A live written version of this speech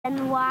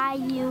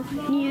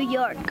NYU, New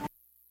York.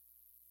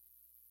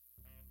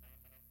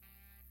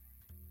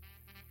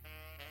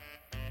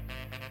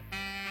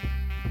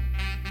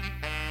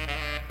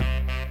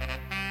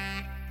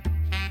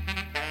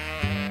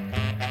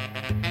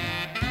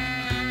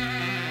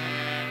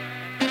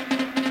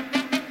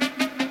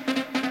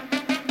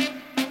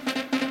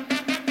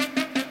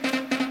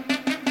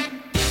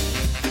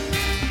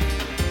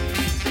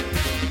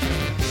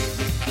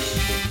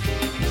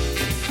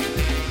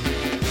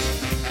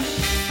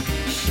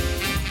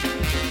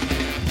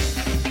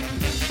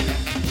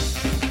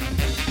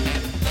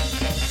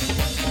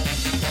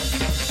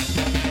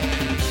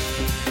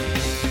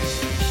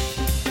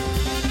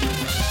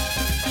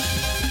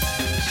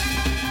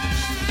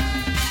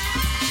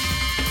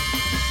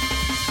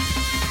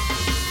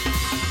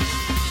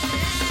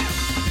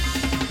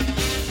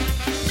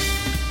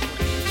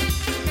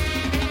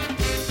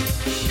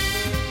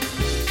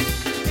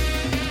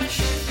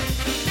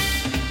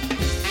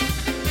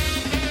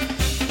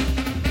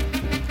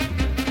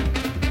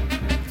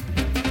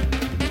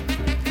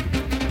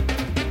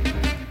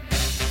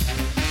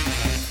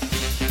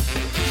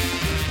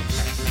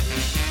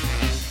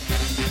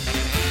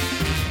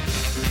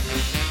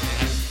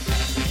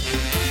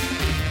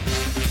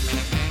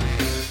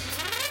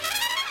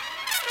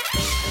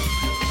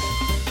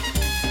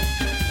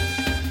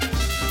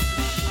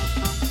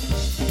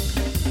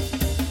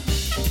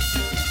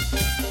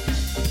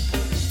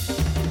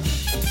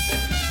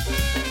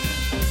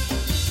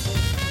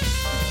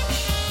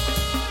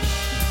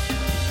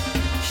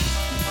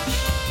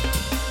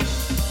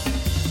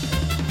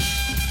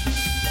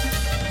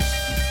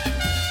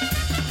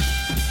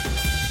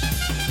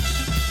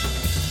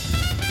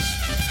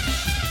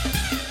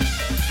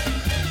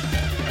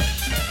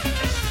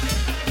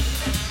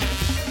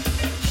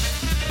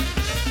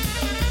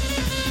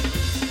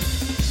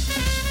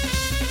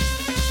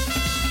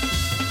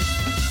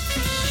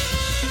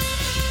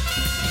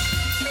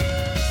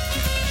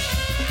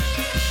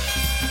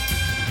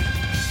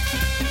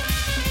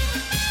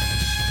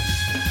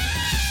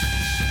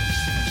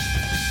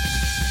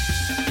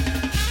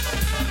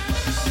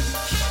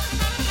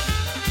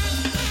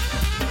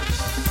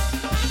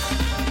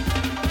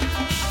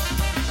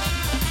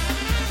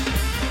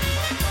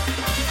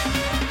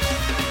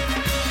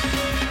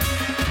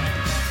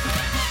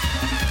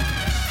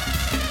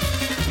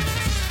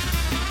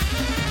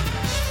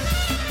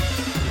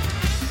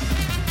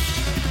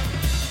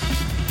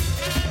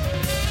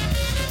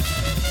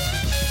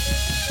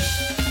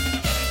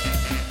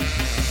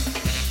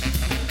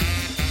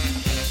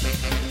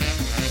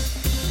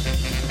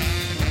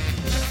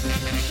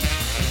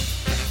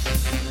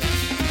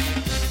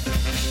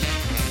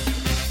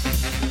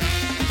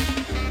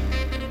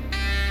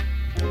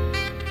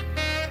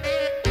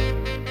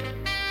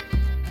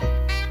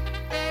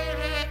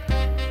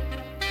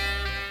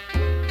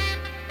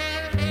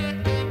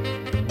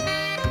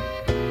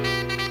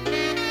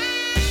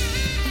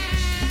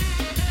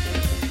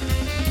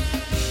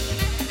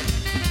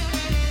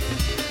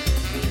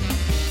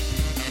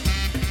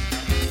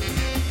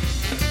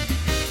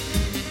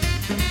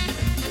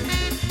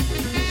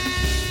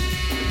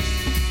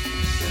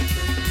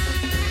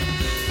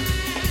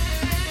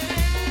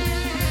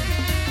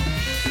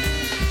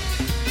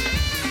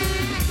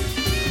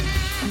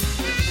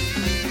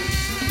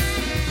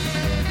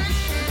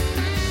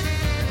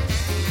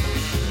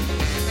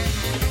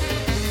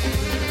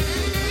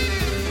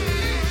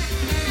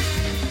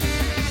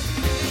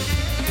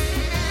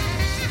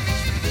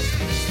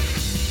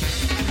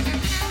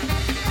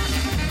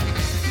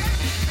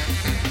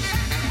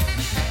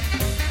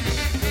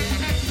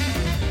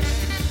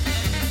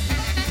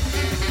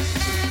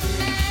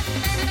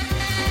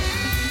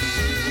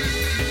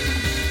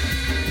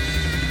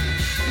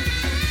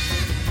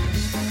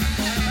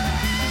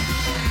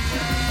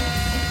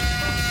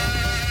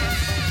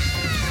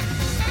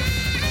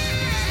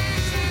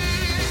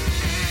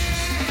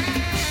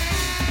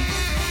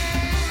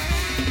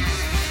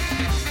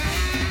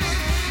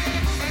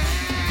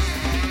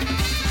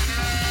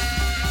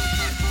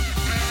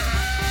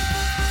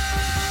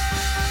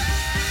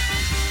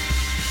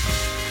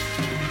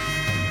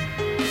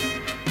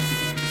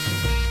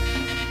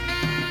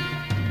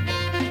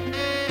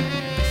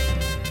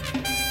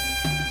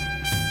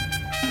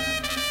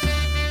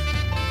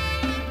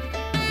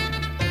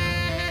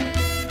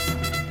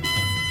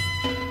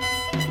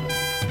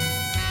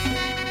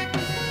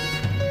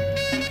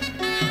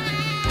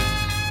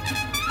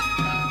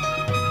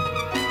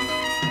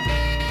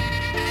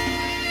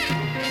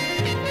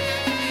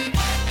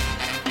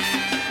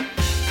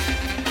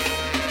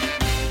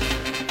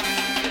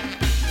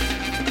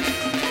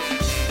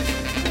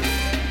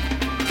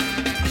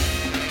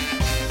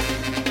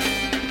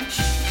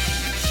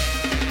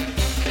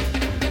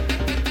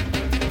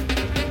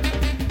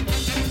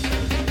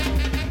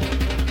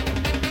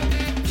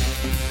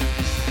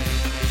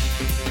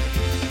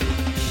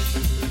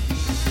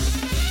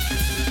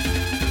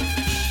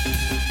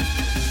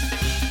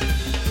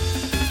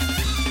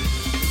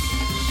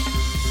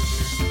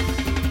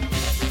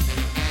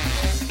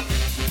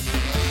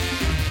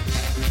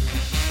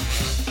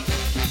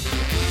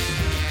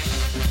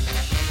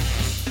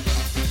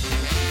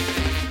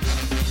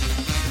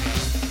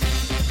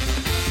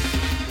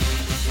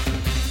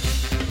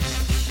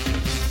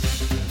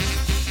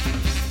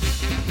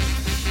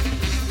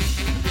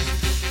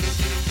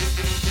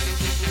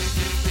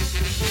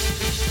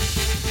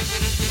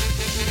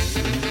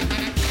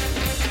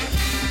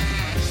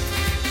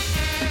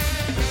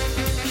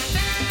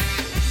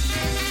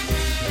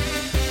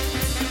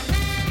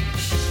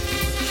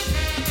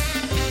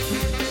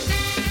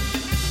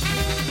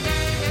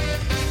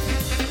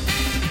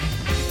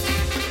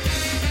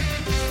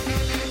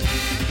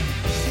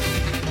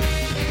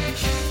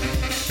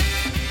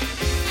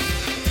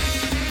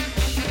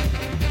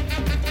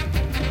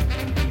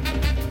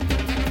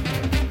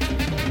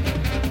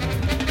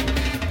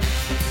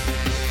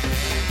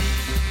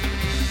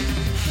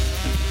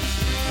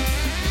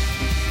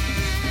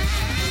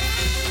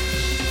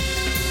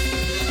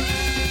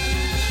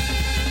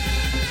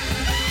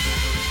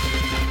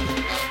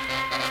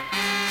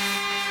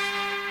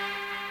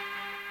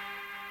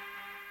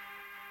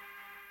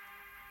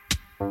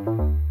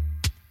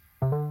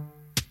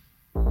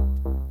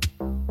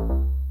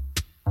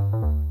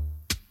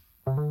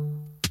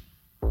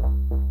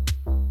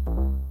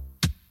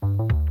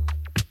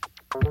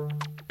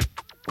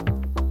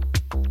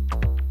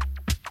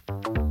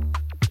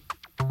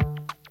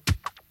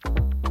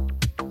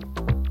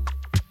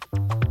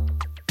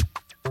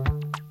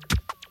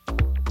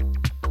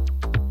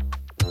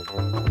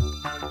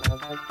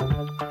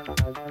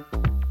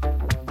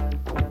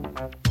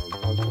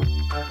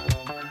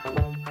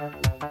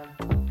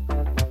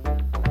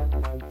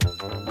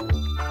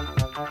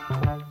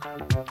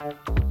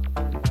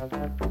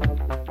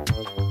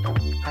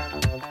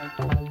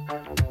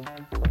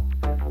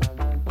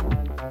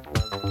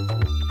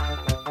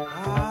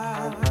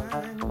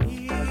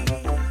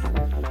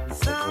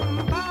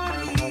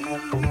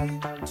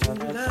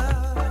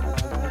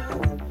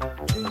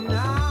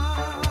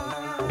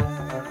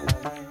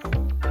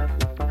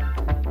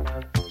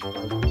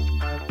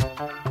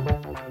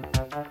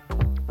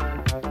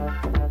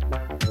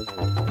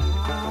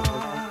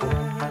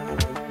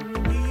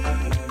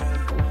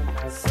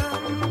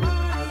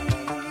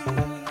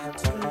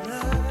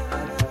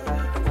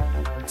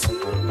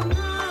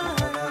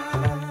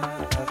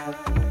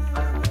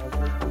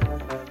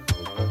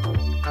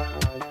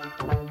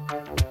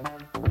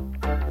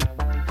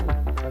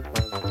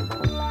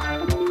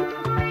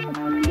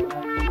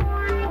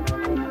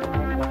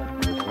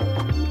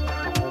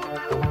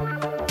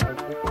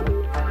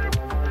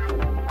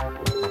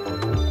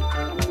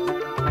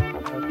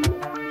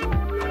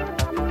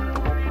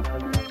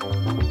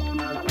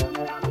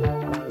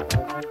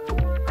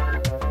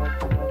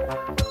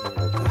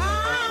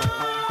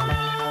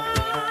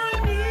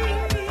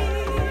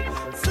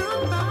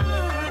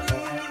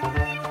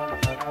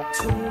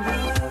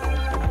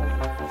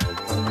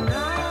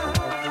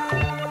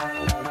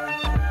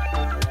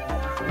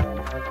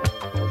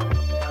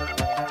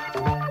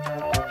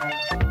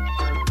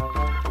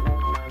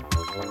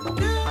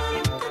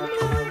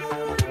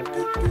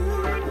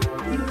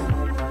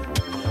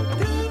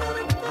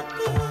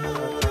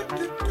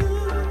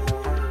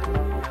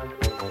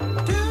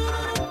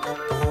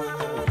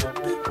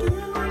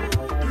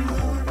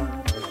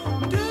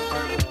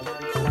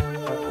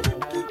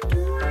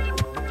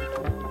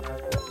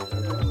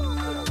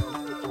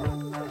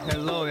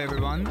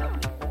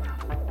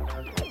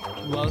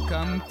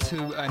 Welcome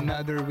to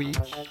another week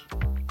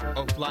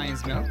of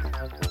Lion's Milk.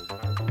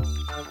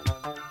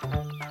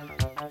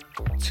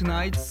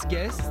 Tonight's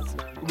guest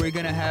we're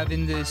gonna have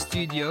in the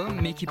studio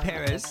Mickey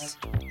Perez.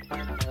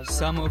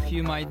 Some of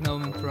you might know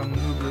him from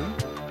Nubu.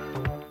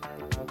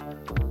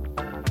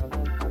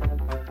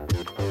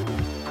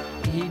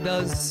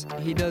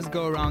 He does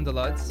go around a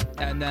lot,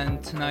 and then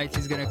tonight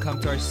he's gonna come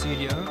to our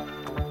studio,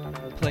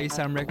 play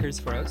some records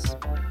for us.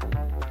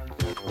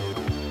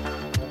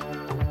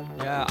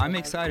 Yeah, I'm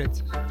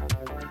excited.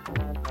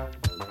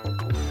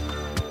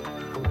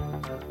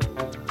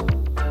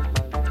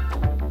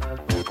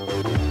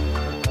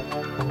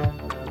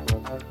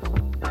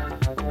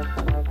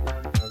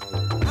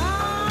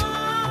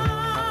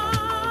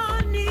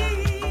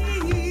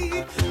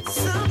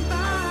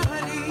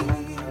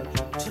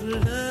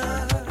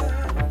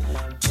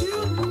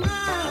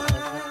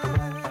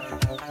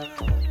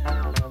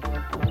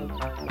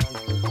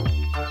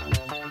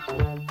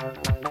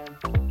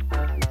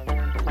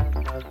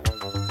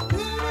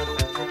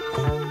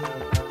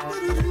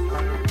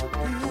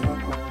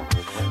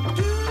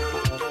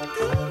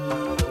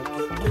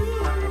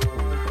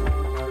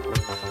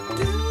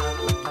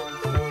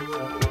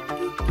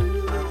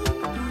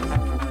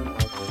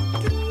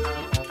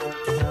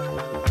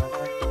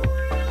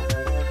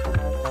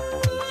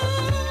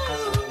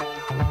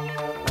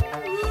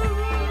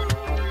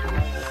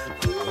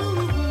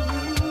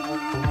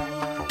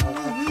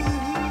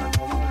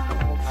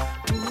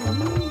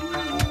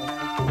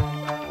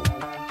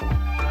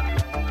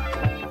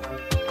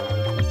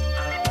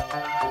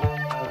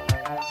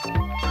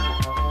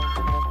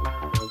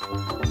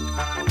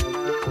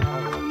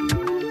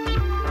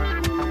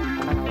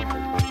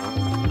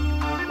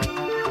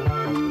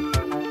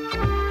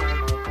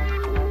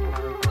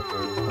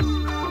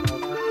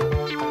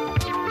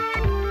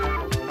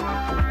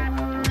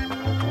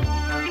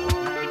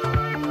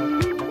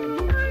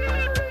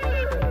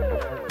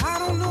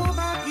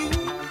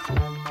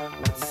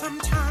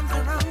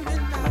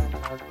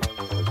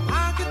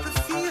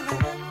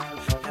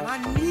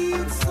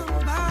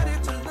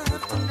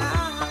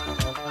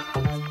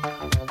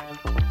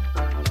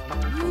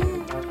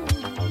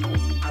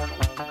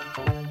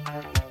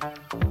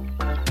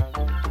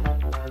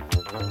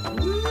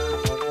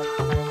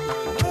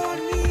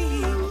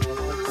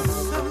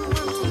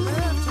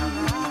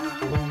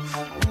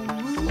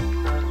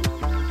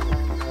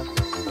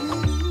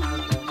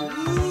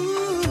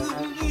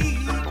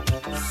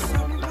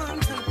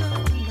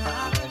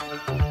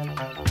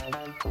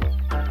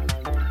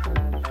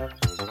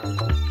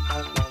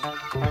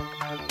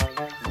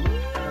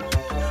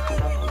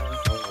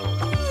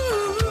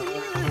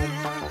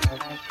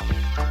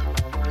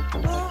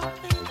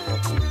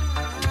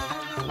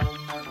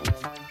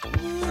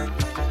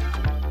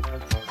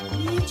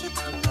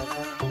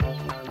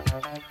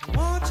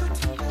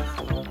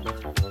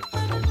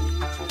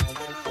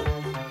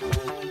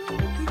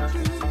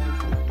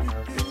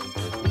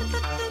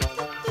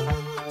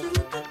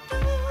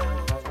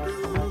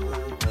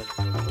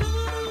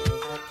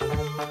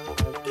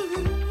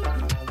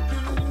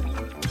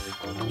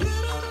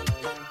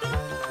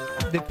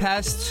 The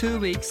past 2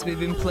 weeks we've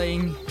been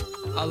playing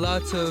a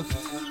lot of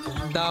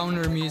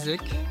downer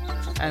music,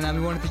 and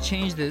we wanted to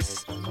change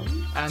this.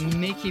 And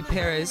Mickey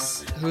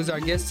Paris, who's our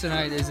guest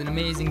tonight, is an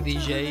amazing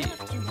DJ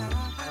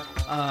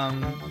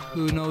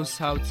who knows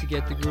how to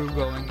get the groove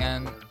going,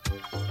 and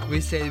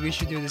we said we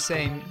should do the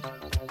same.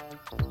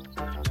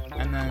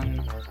 And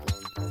then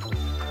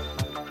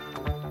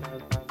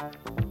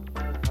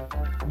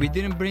we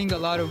didn't bring a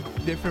lot of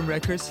different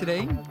records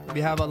today.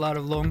 We have a lot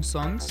of long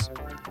songs,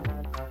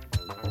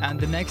 and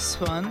the next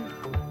one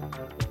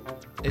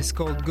is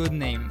called Good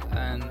Name,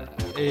 and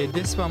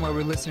this one where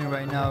we're listening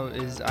right now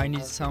is I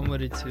Need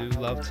Somebody to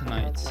Love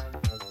Tonight.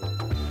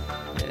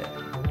 Yeah.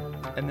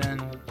 And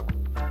then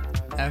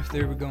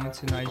after we're going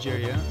to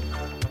Nigeria,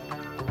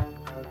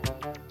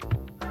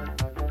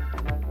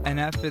 and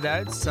after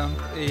that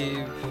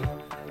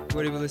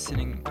what are we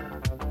listening?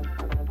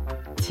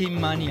 Team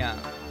Mania.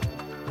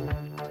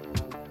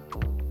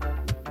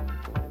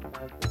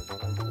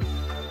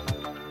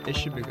 It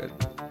should be good.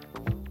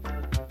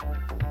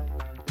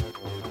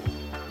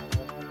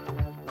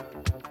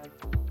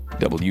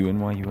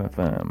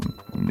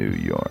 WNYU-FM, New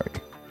York.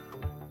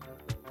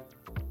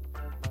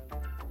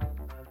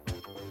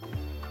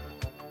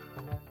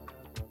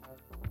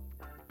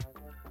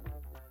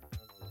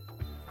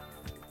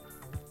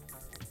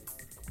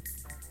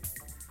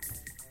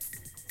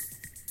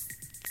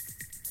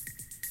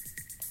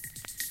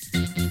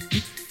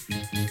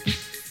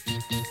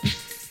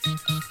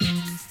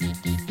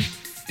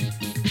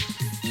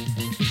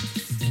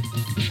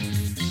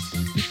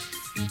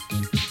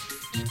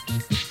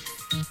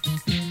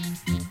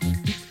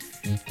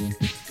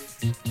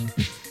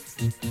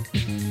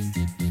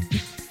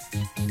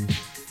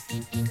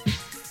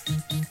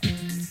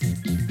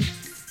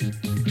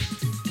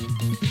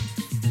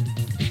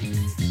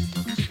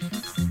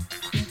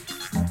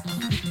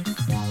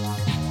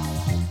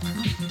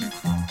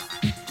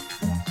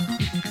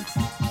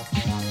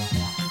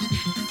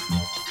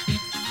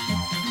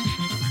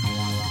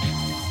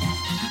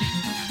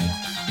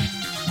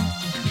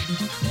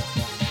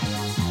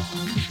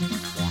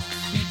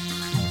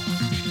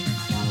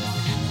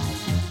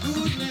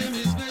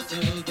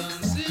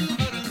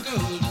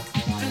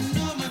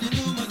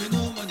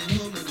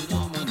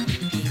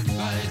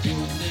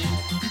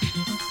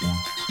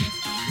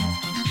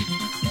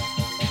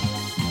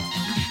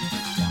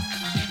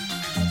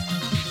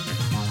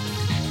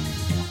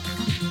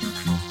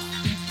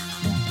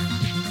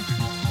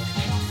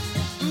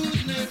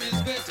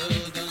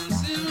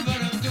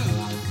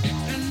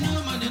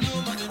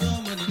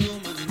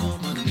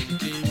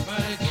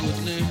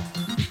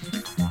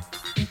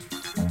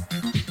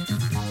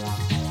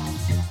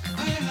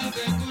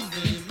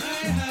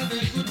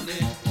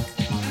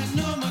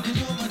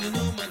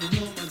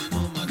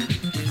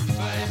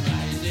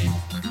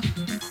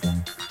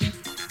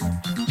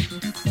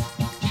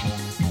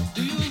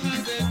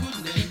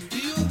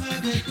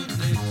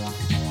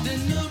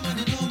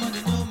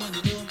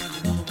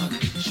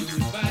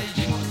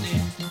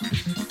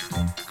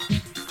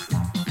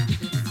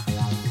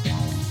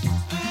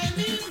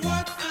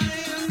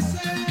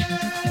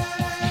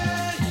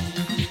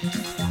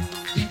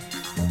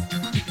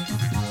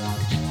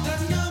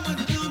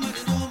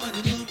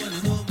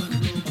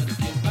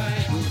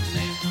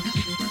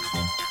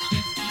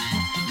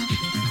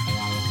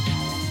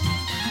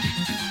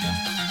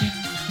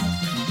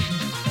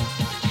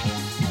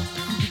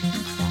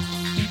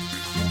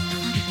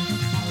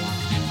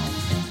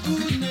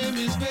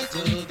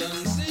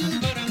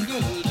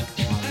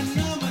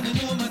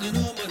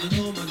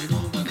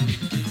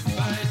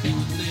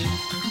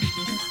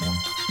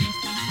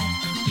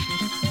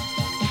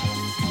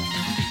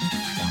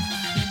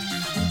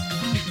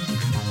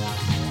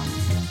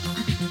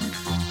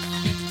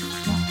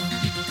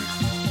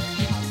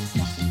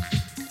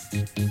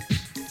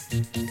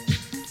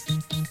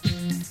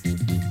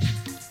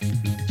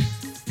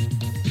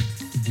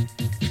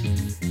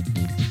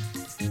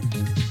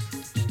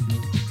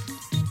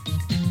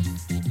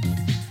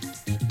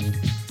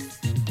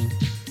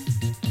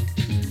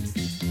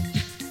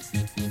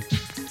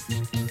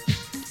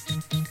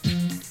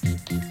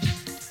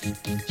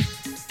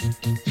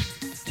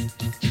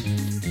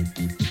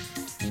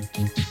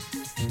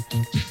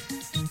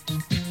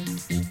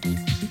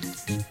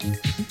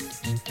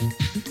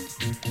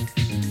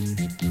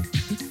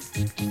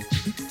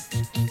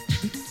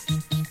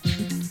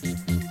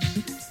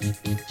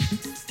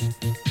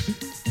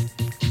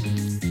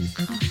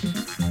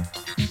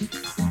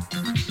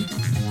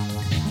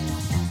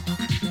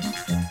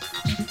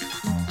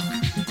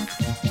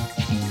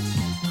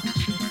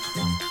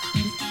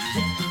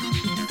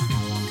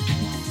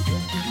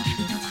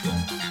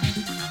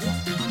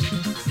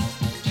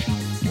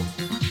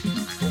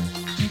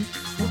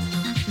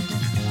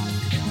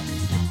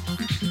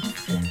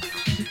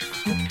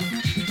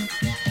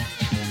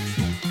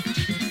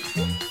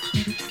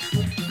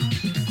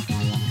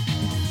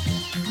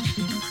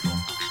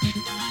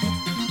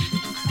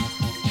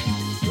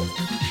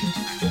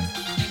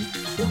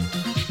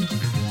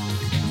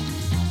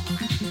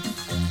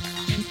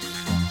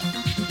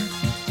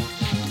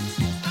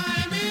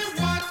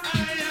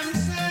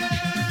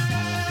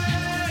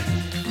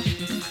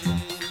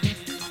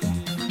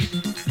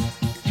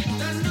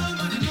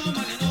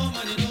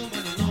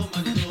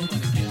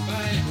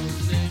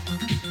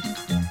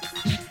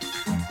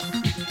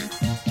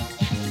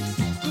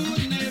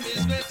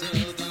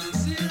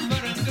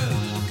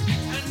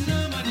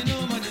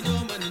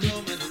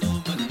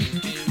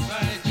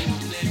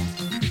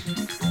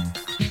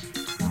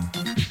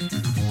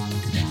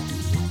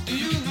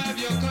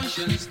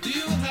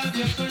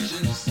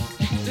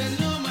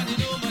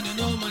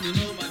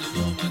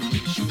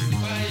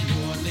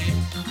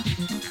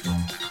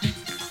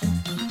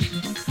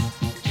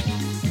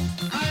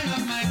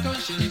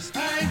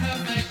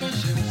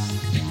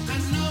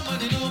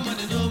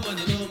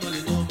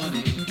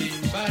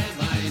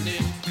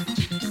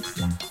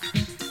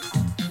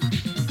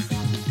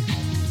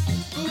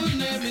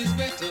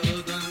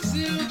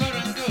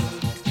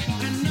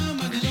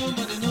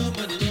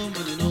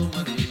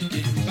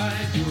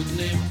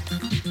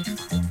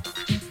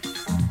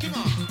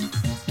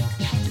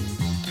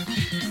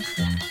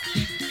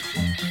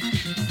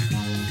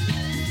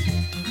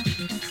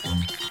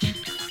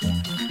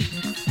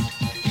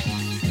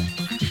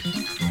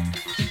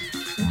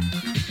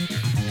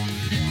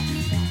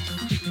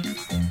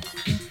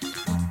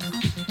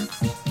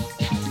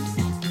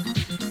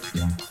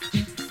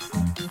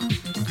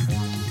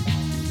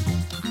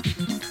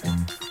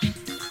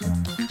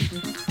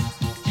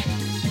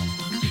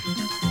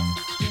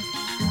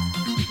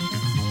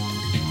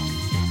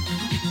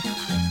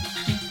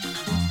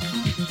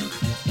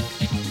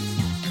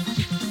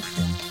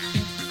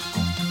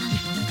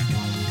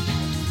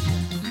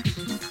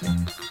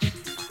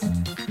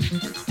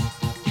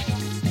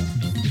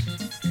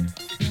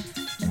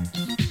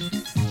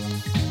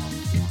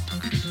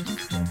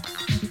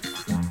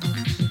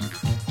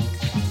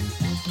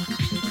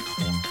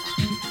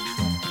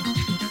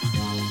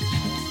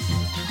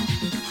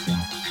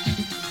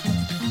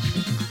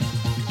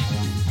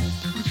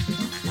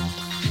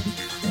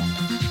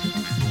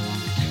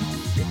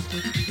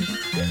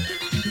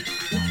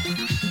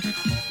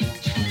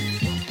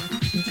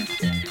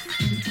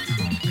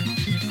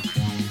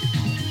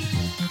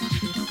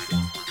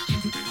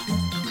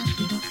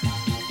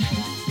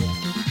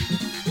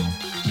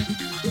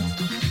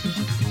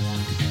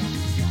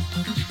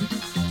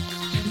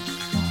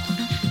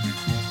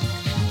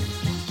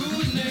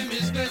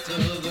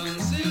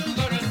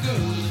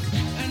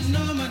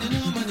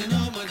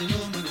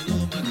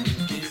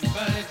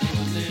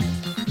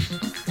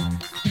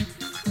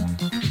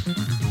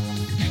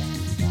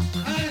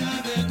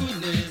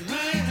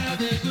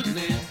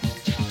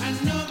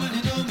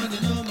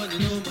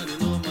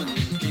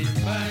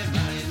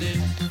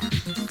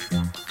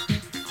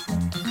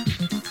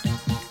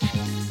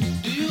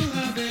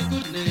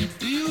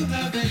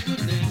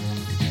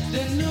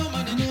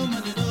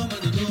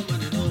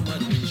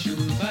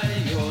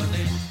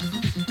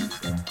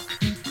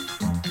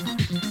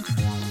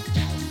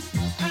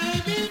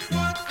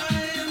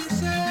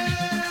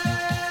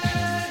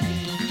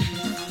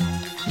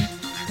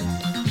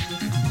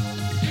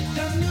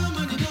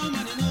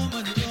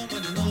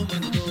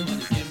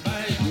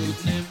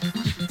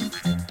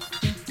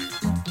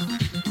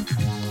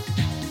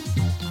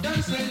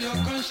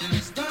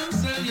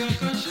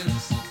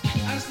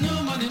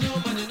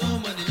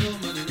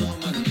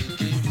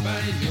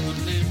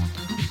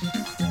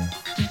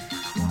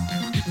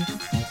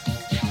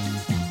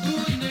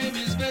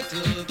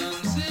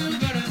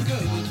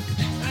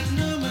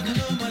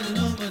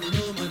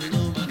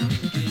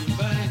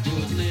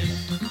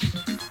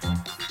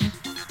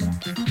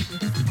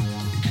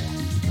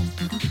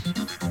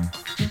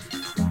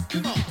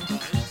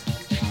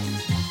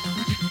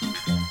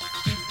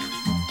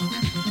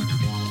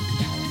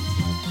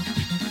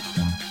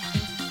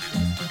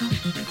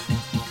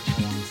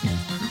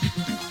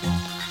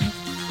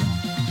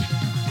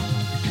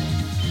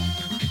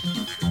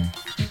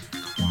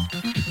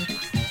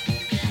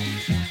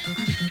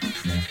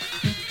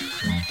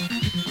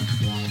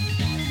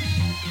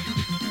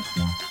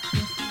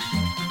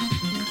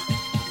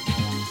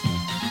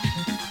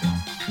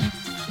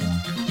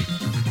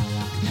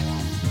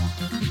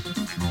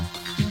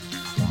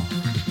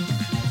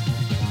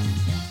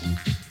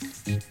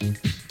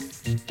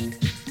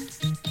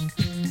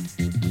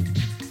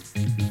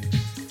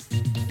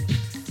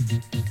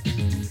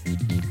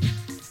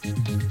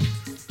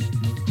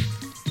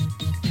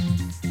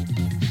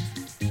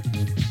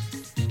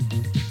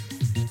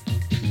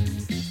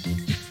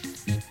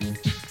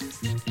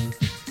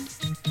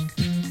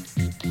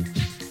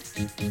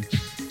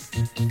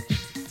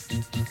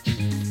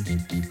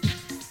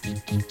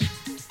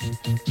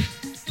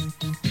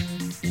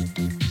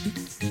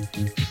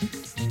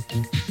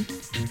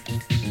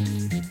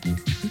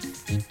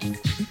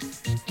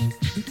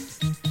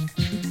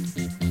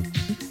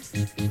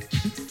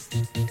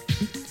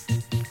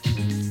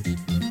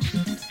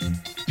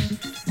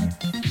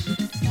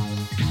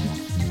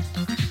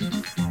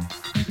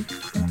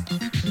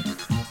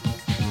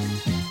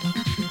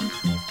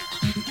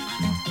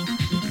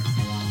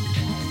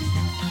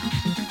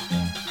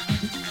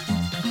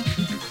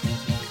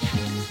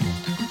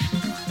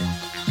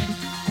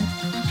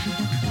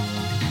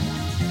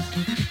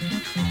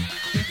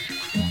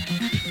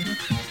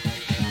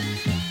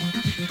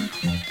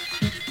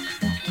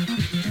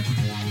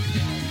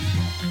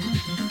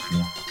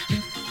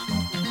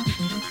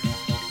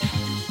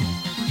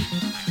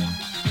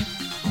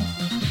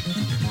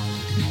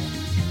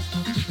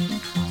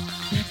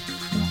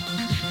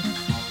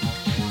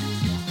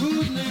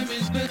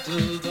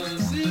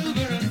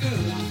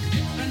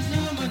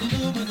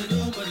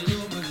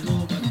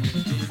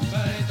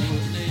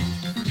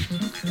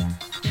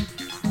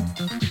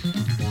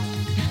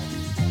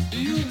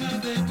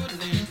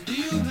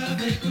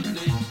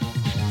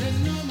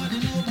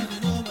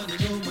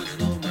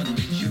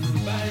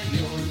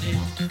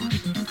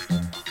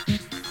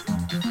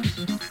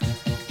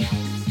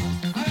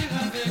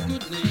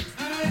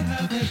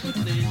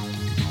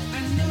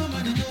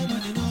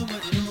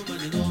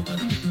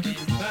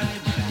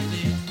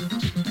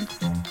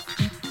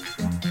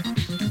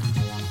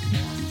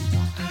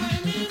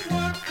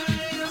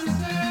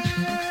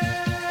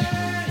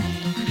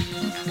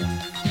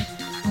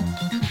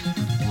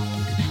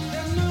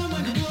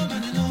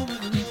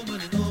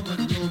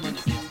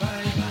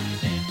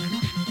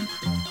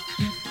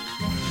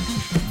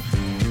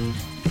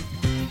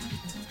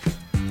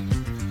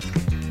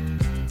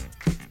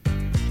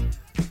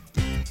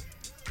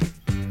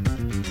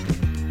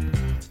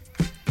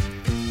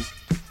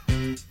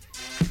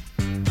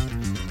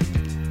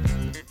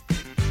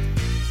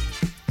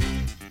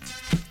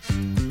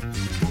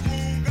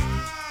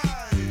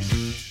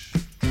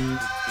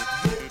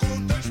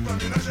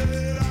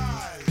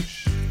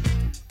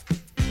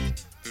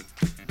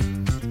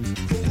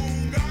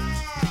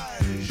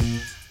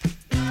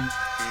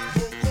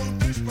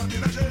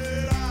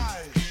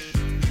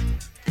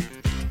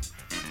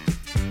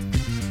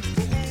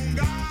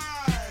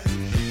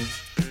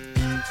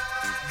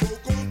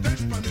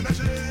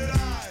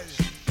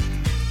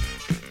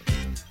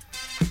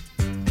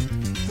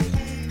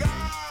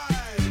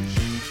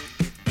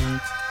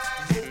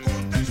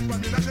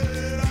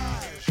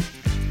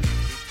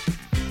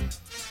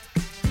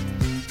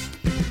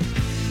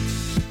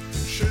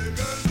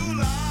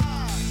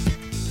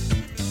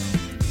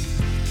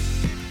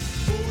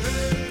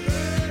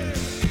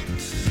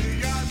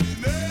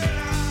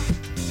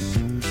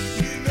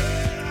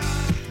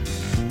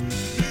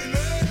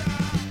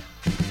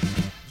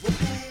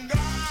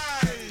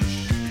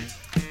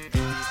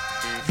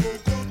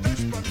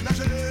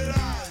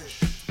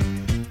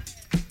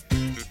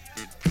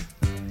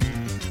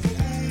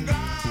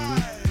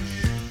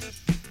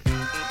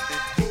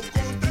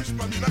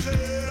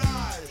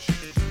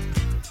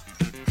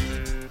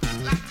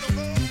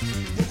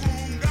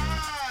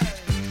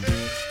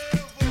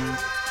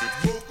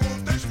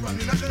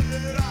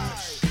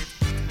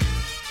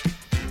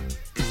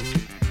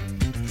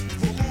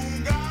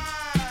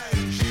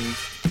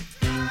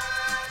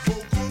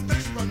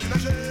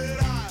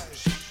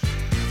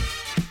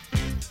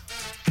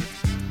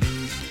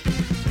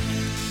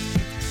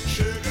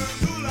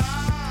 Chegando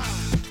lá,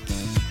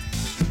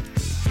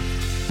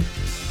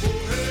 vou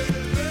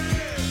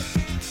rever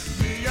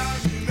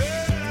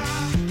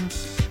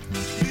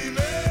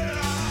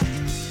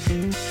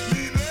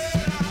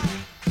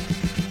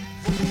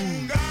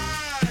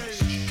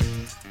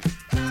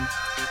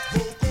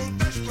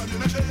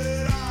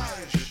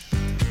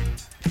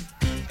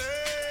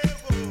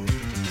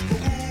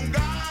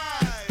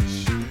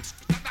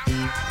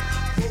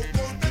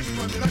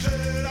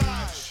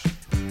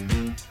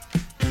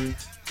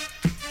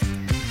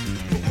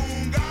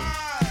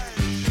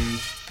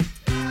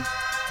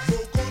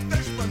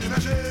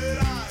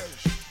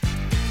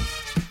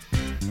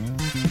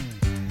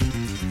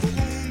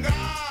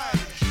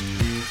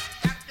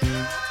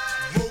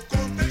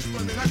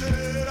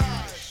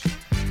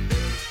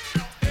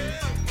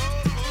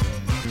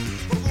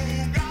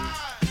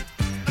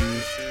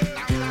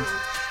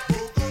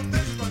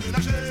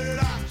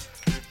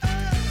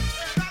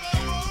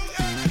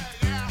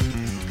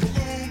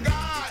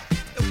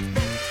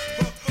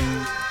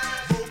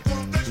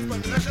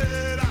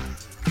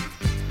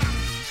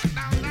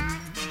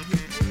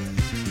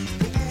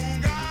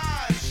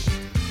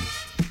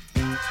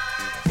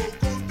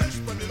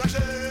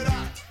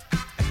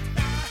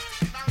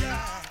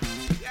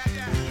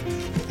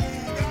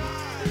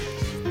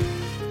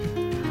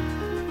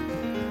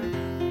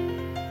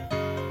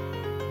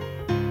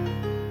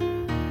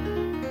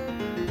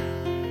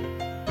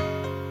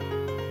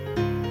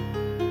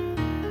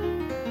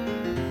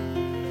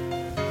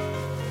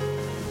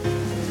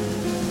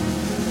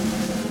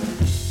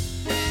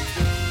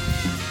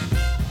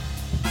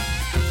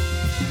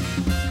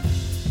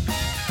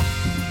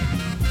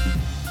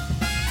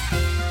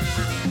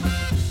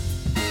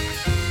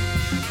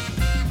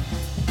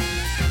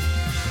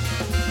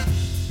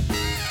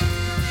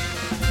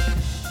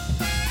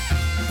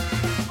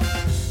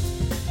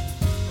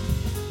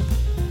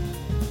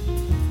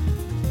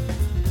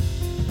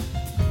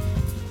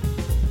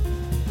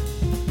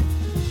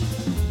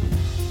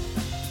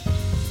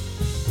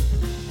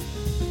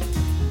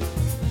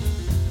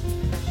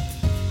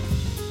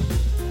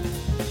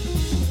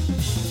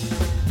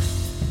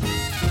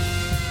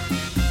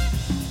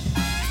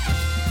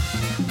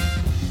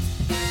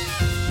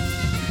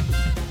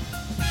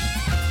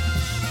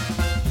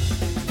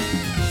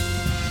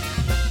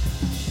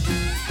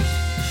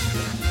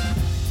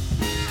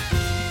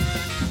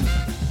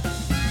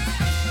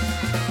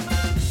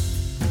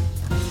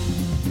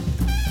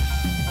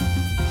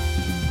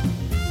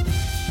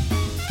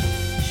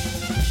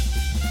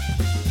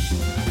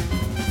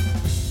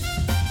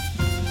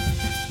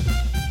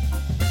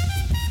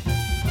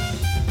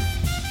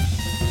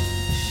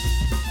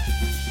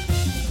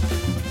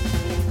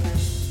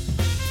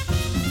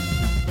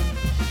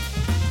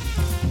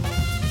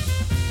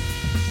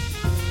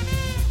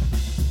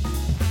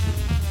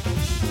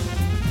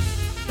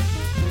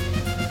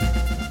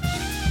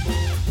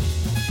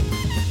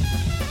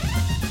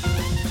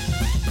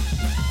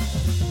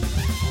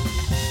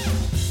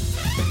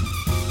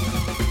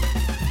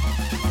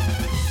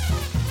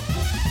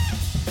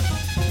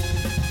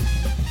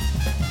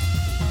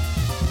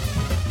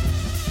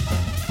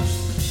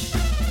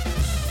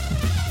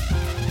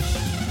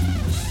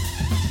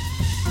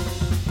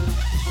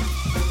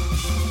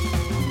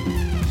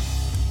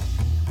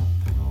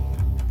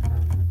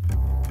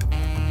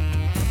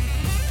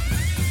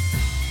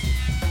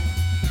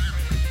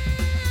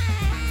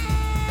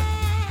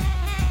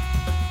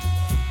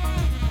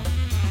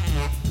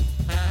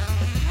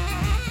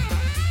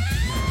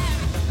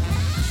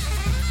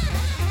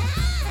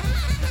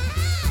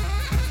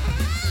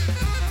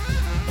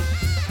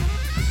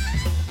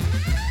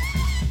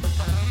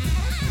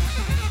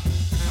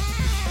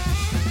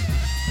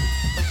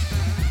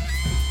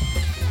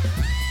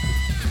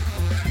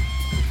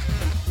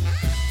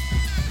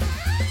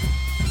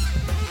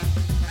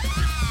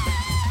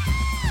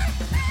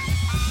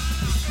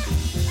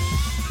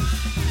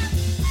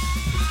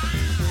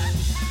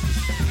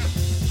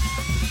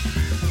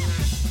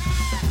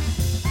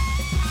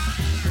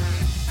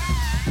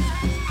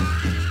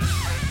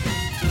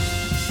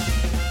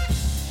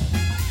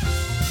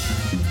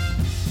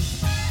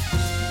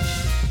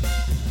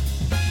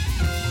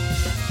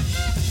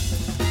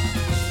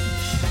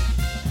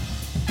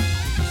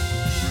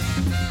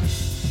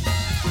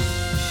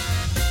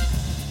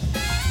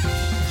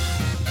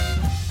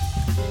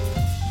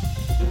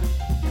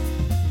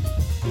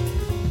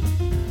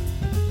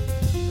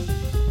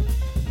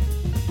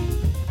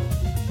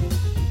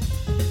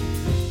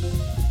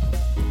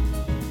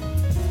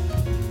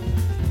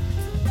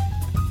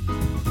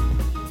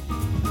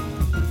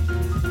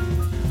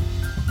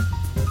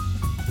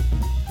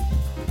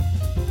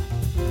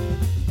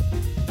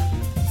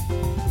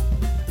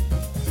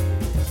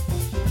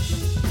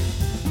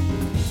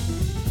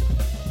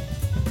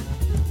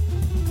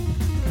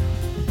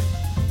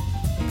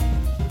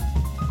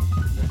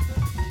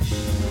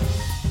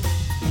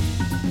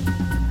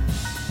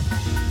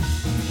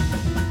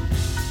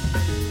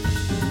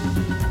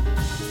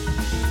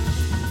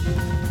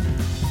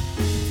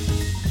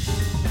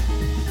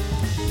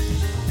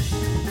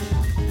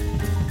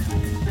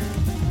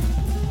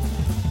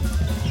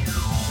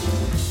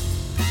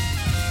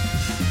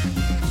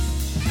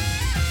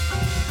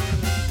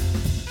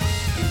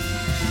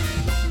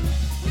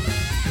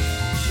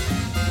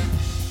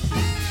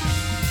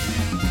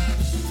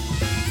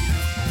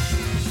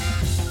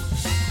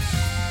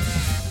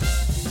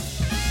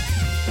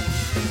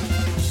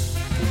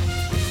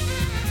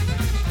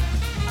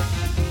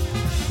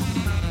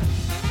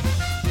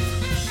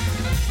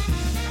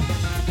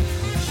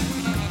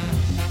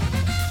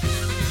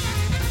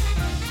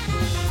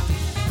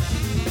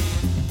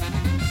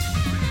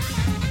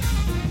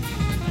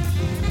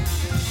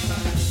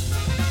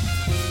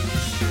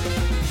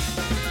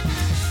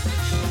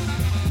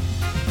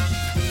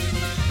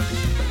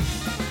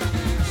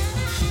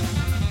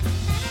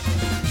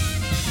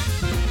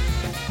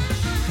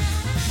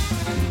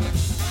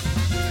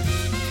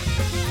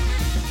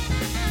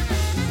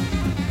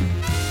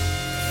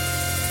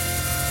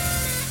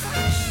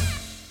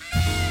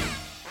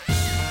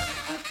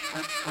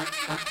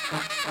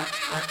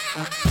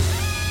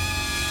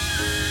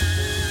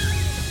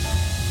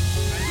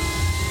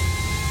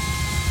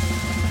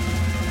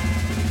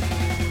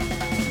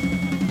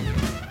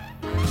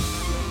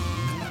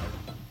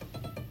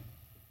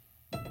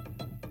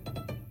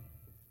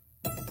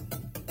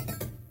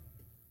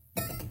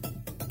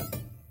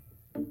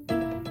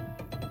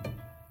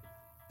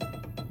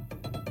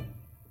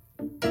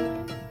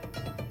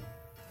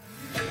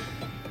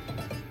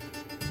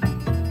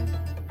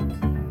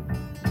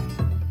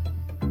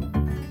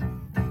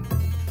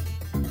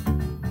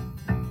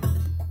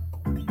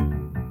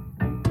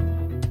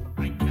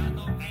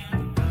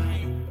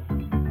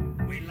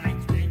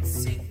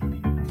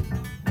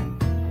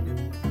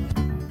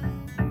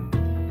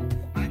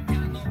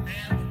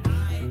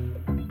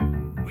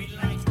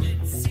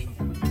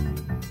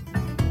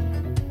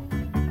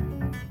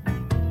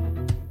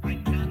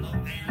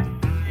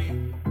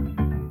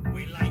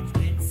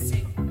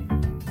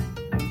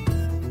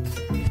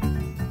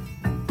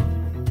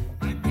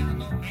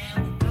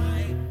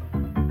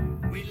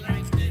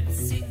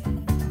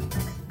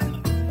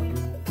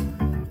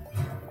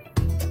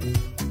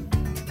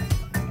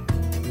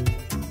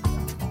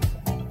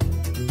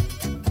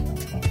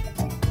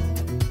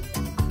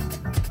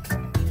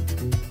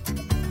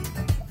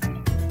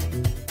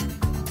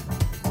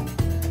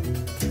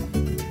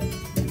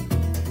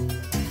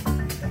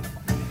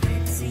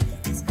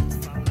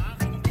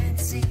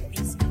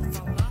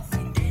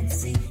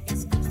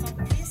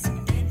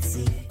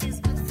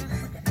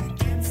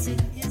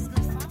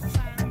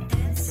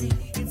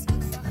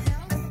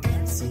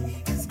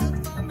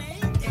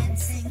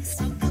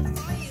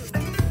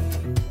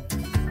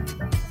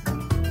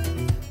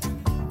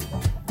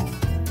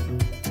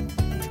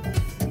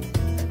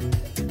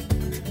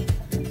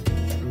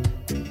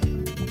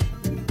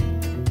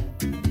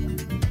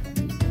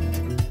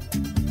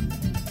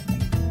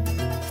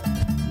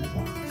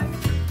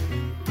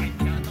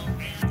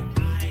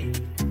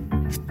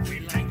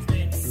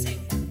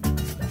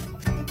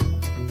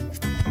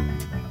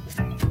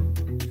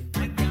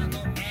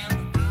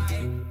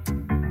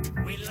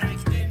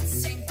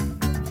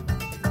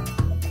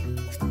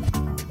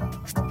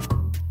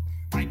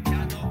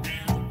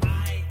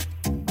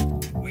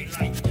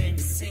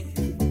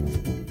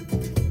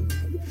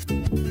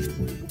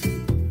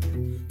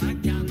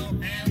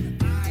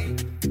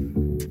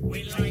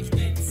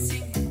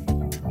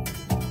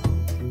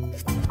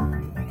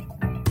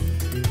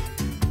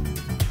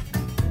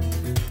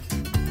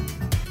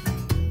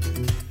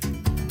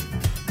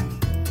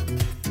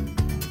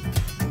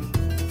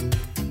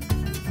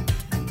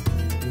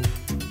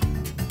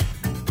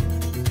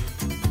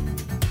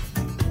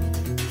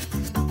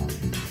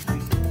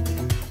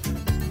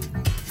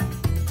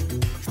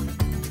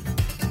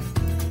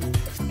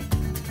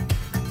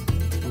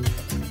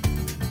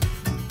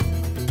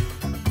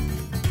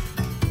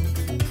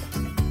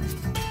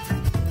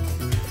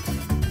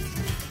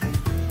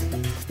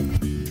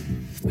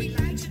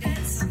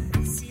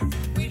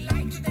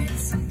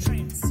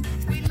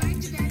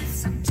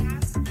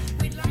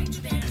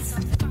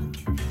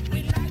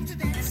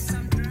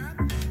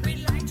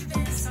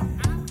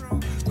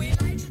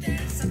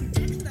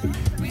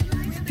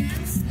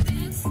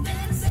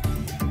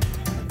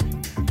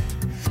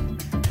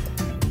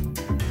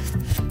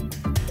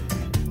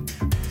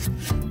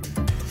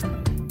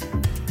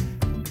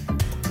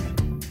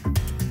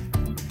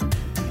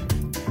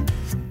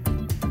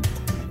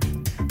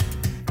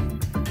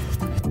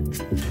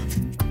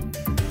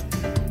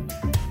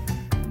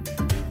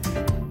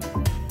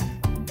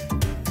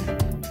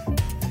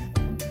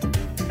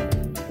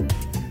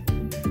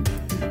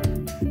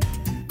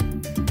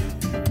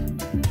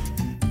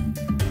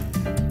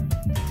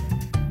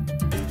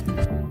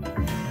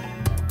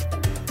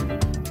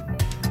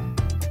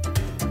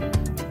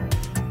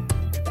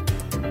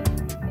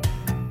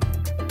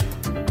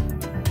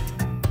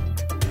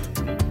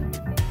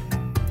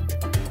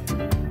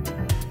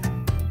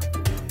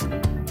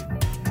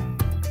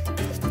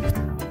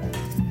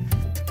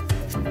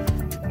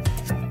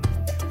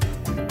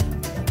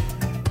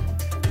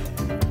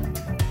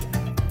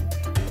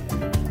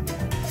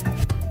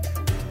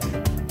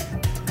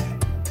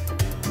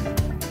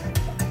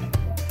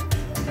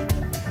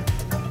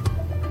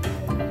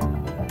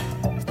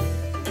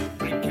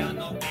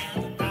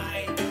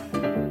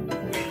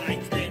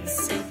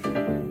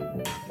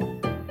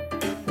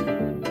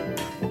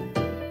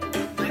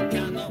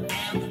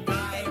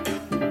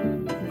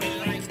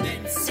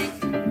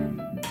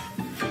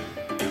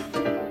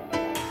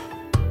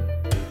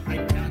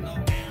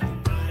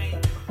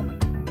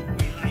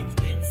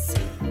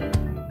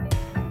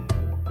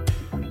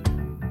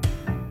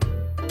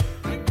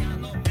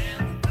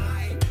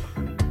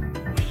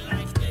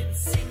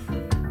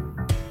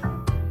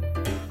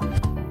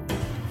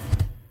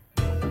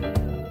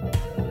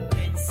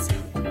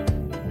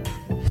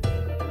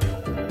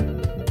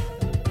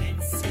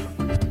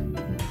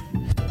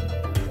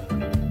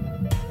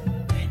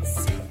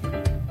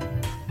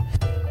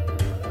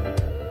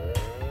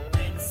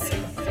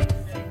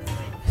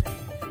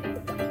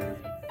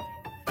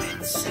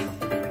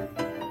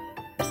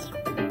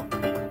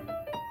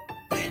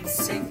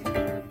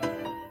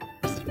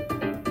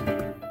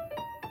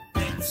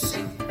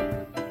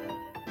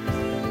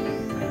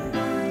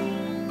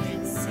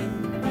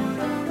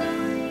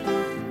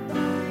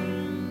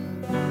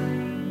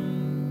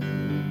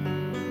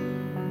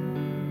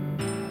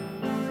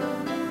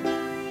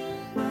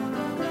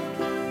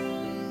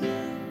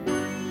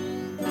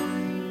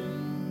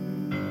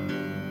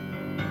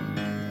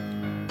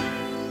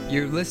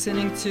You're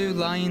listening to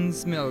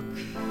Lion's Milk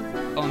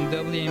on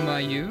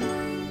WMYU,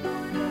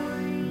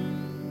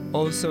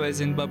 also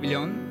as in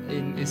Babylon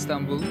in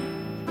Istanbul.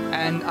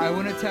 And I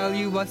want to tell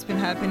you what's been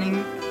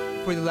happening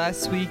for the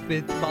last week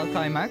with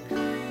Balkaymak.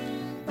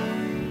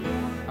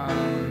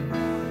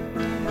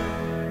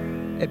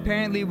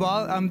 Apparently,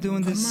 while I'm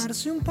doing this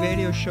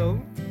radio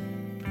show,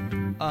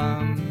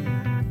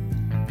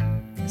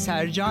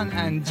 Sercan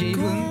and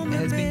Ceyhun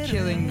has been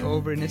killing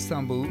over in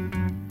Istanbul.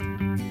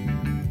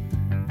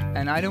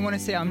 And I don't want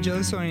to say I'm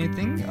jealous or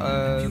anything,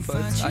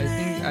 but I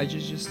think I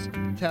just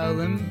tell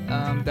him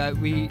that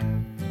we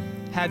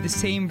have the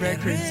same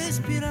records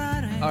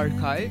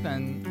archive,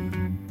 and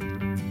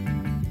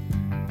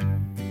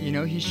you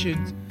know, he should,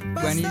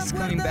 when he's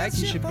coming back,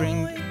 he should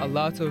bring a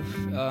lot of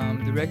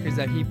the records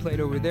that he played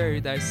over there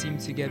that seem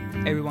to get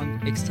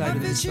everyone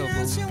excited in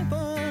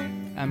Istanbul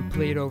and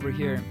play it over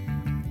here.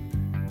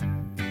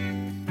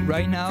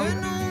 Right now,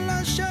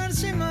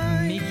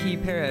 Mickey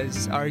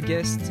Perez, our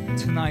guest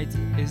tonight,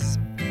 is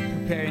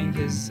preparing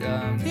his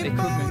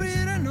equipment.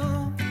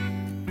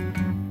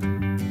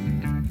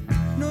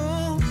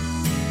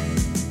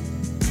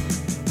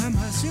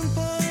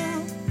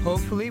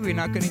 Hopefully we're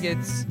not gonna get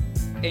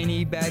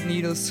any bad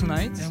needles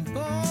tonight,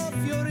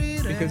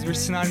 because we're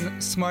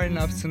smart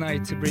enough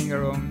tonight to bring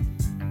our own.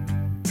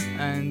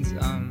 And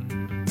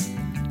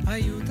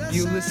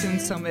you listen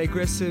some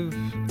aggressive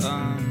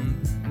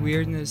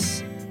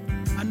weirdness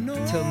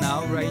till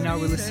now. Right now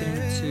we're listening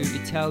to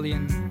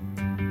Italian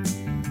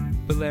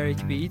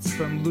Balearic beats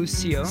from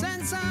Lucio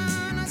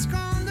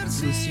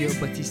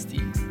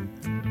Battisti.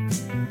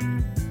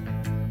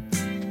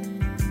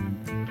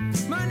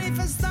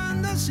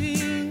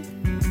 Manifestandosi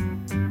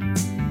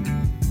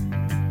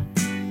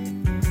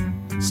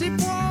si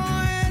può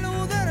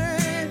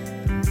eludere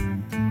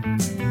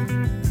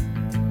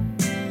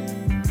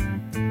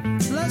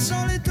la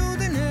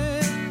solitudine,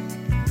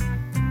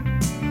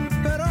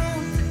 però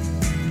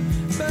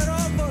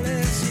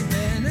volersi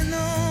bene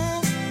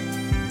no,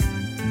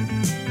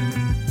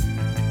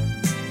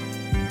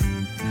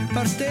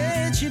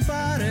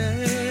 partecipare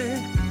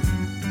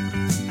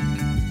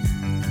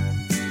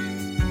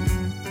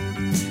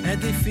è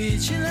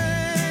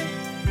difficile,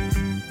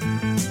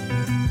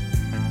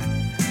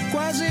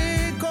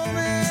 quasi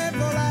come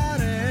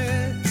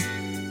volare,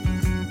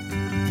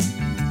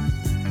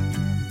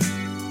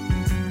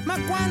 ma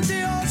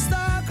quanti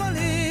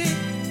ostacoli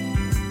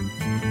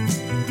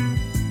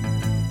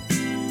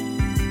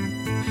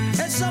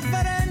e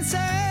sofferenze,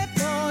 e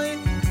poi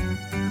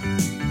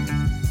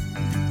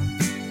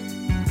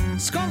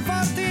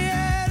sconforti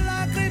e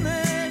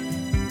lacrime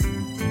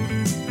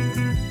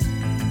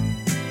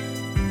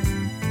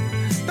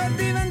per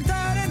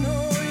diventare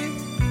noi,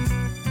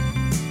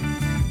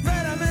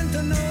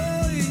 veramente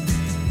noi,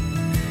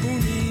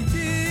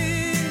 uniti,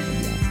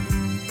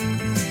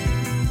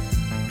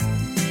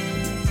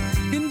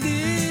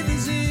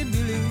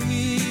 indivisibili,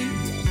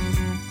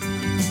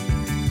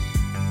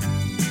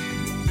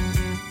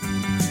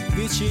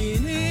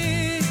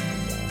 vicini,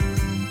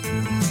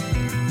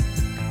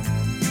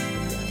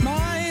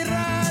 ma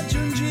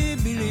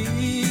irraggiungibili.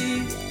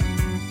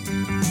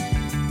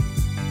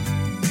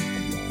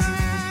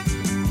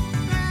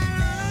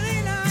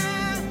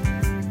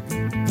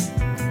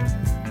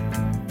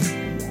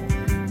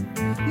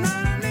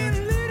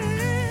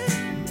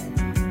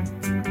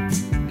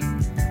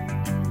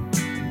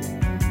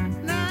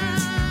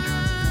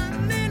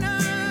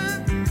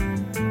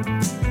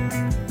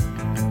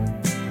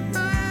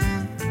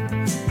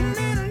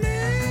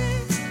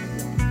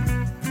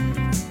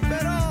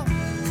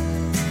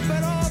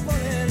 Però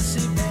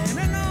volersi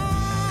bene no,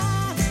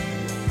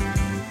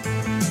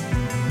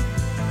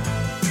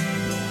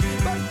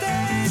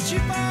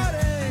 partecipare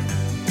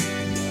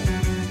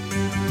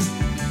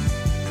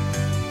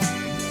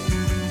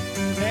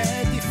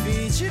è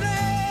difficile,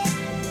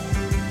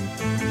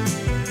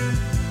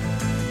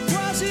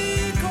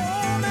 quasi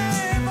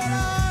come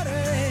volare.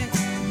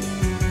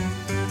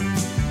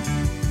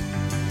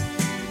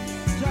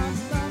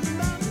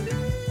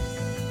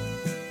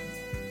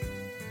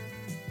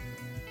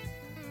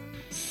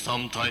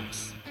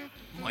 Sometimes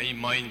my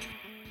mind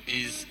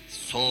is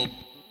so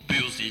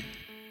busy.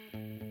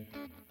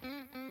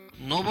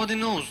 Nobody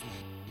knows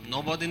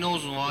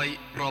my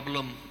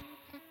problem.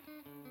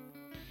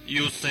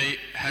 You say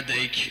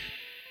headache,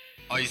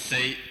 I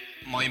say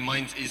my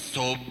mind is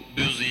so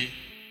busy.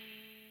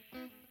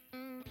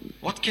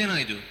 What can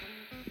I do?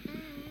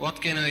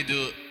 What can I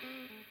do?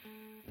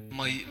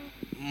 My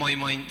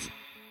mind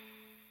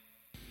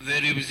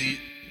very busy,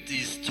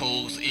 these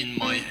thoughts in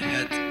my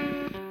head.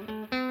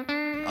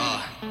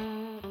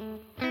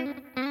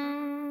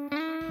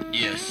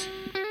 Yes.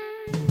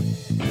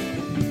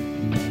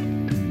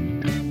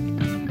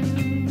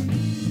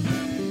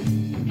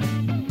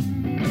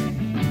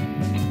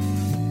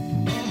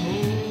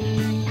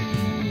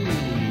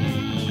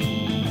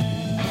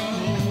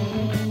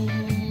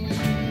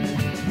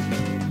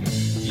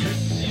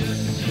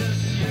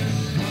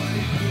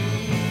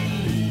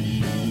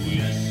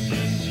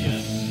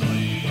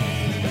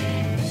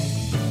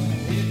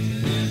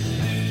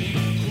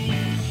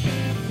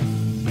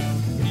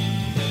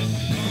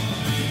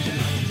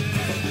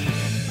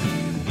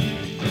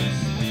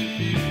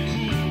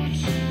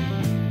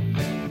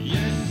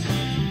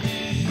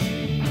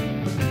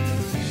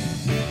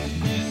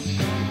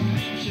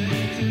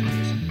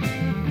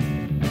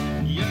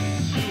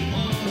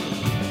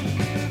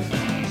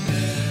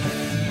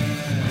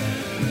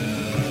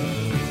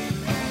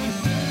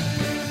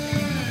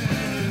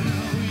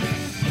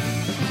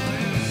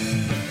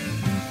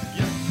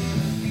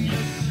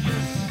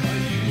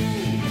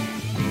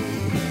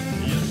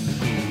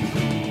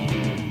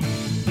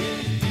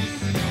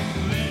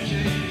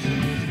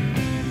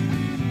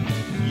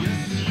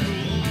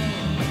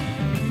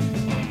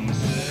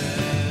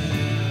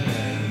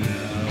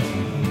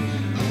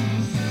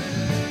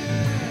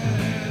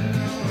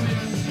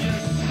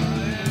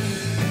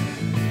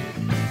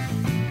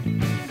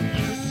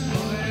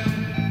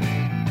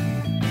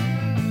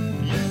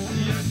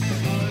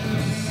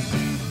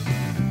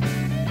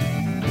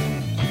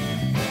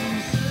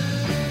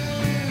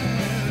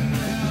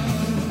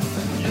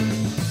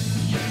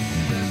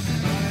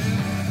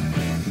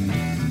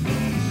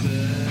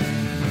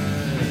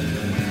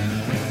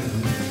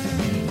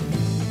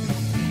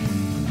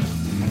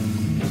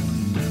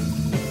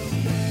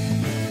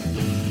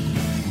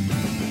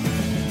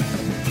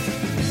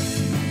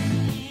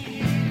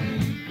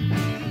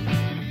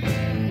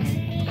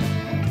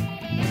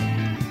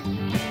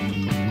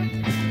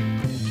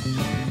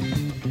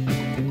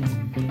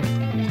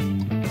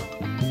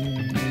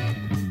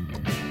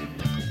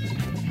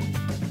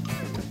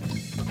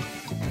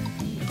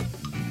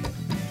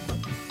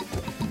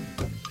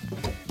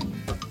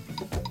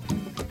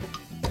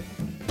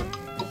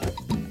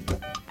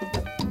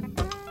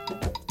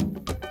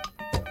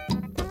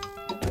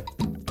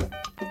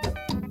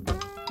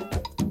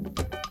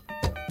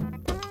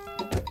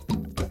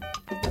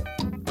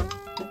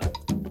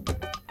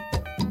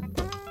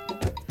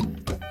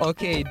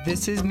 Okay,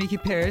 this is Mickey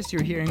Paris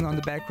you're hearing on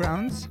the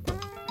background.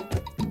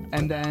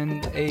 And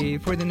then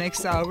for the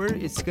next hour,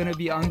 it's gonna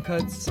be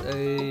Uncut's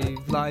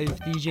live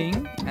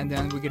DJing, and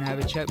then we're gonna have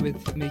a chat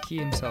with Mickey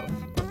himself.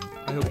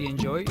 I hope you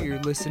enjoy. You're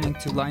listening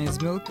to Lion's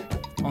Milk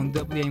on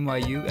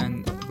WNYU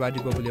and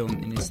Radio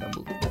Babylon in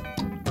Istanbul.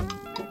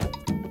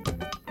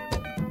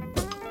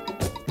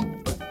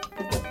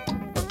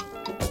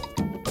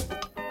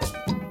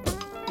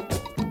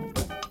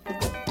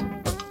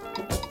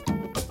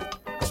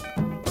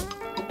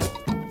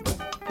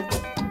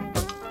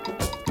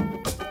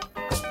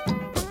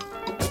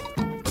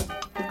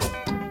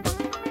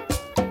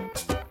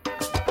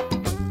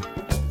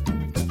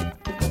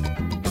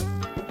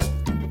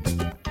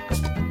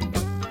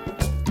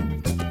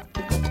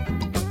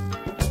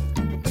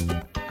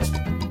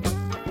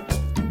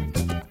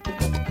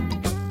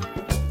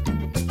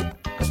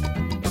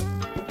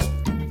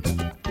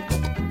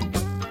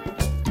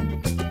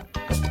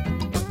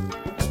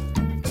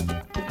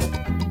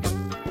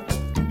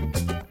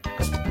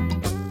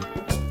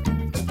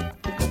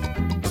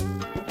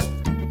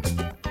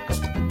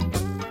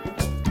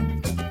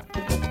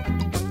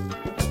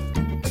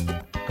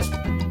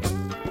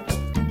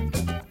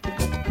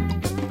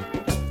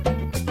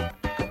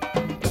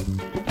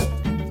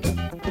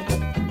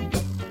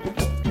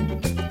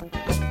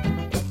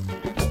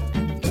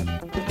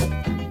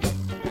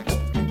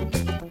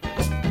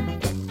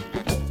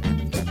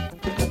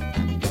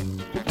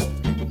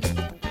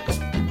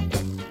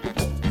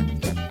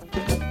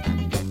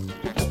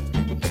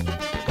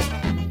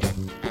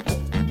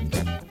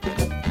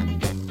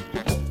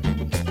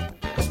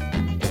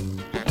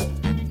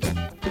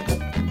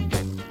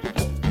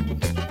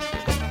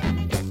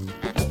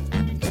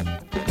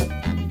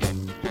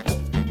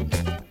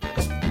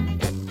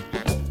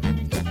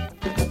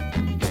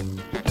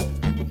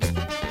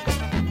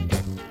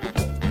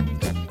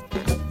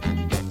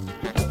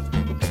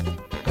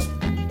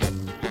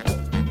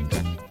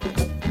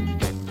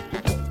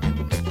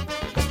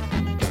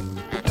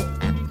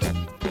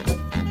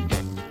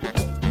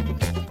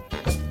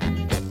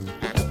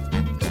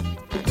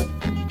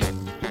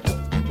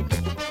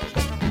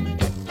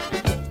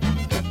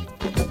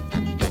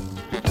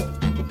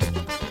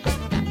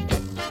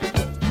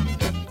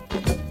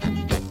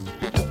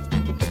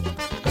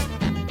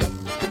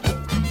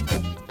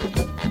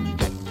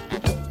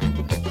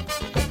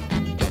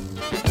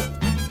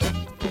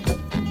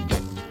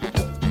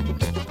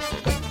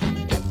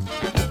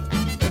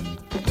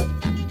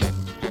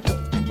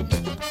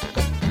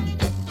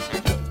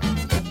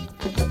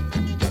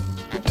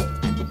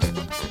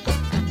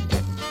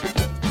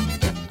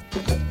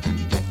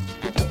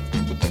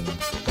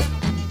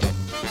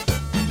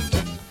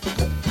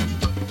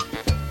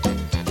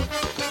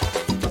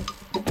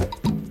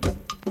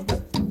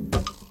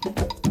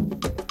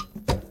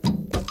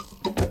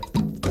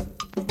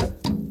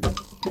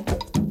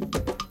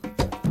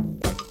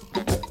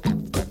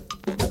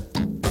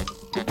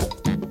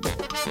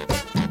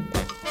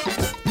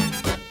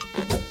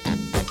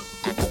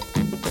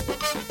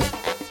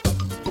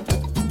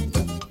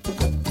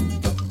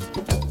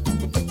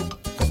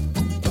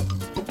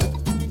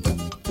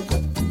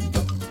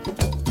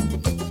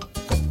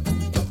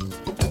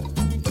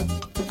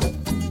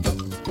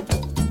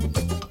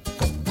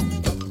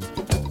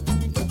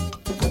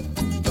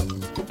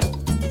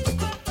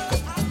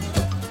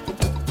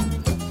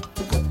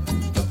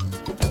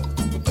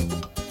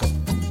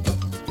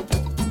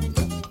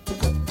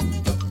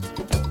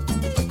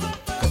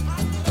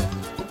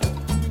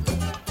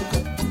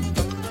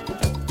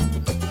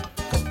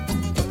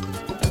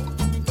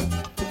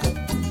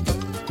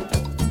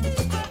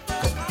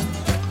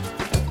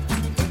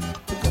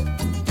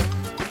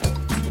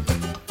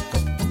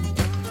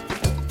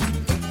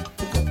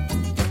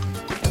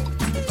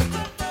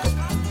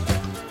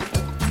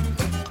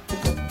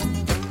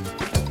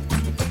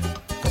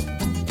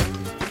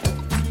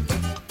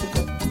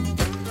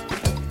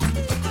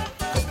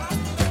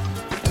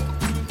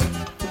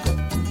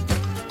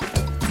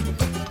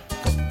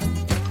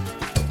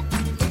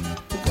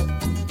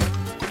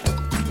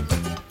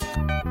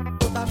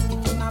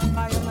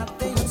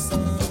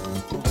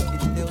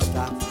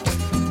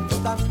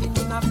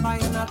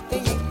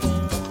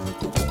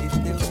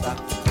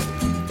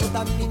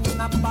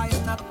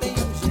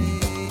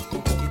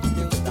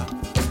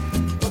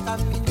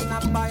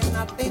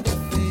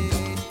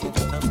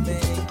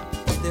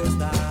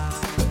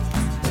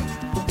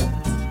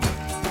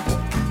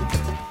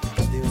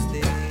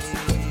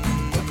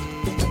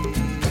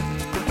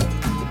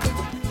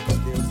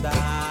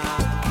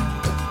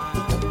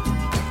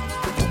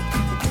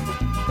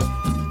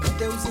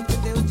 Deus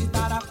entendeu de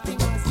dar a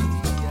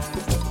primazia.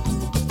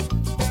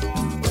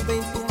 O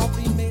vento não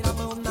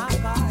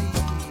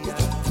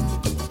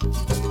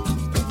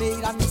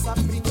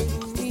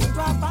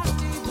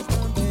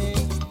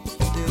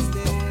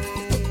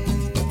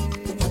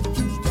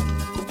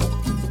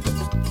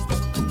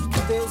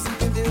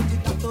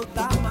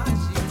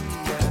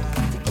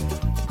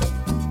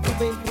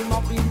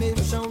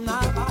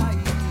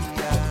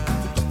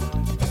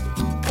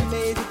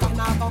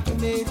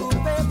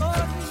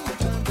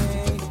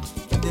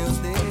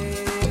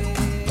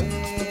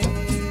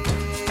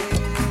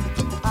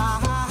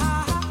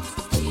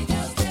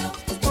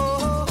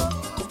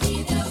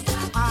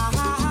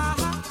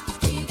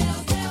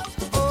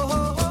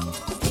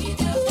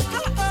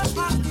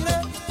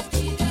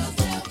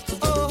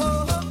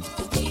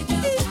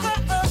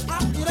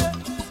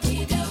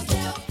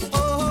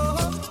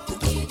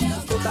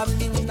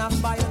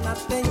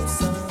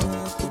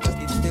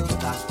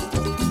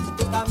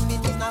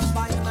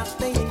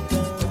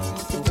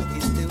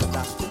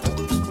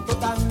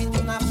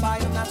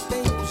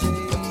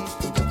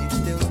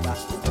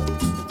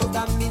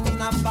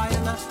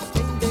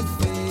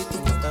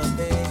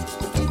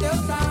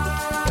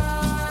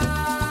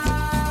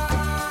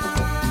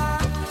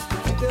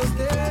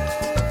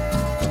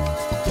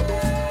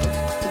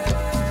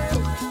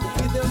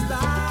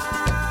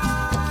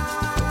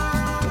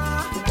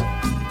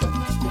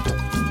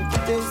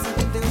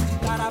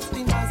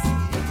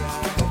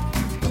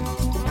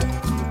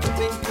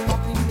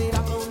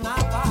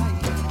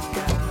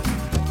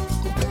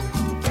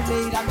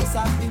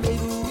cabeça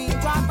primeiro,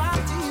 índio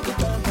abatido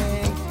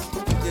também.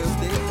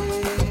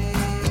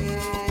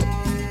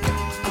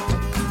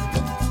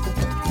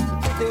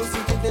 Deus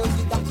entendeu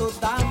de dar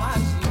toda a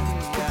magia.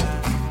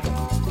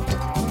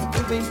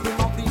 Do bem pro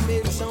mal,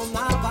 primeiro chão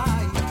na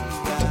Bahia.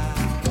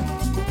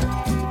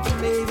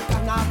 Primeiro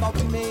carnaval,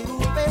 primeiro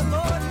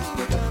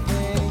pelourinho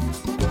também.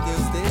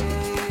 Deus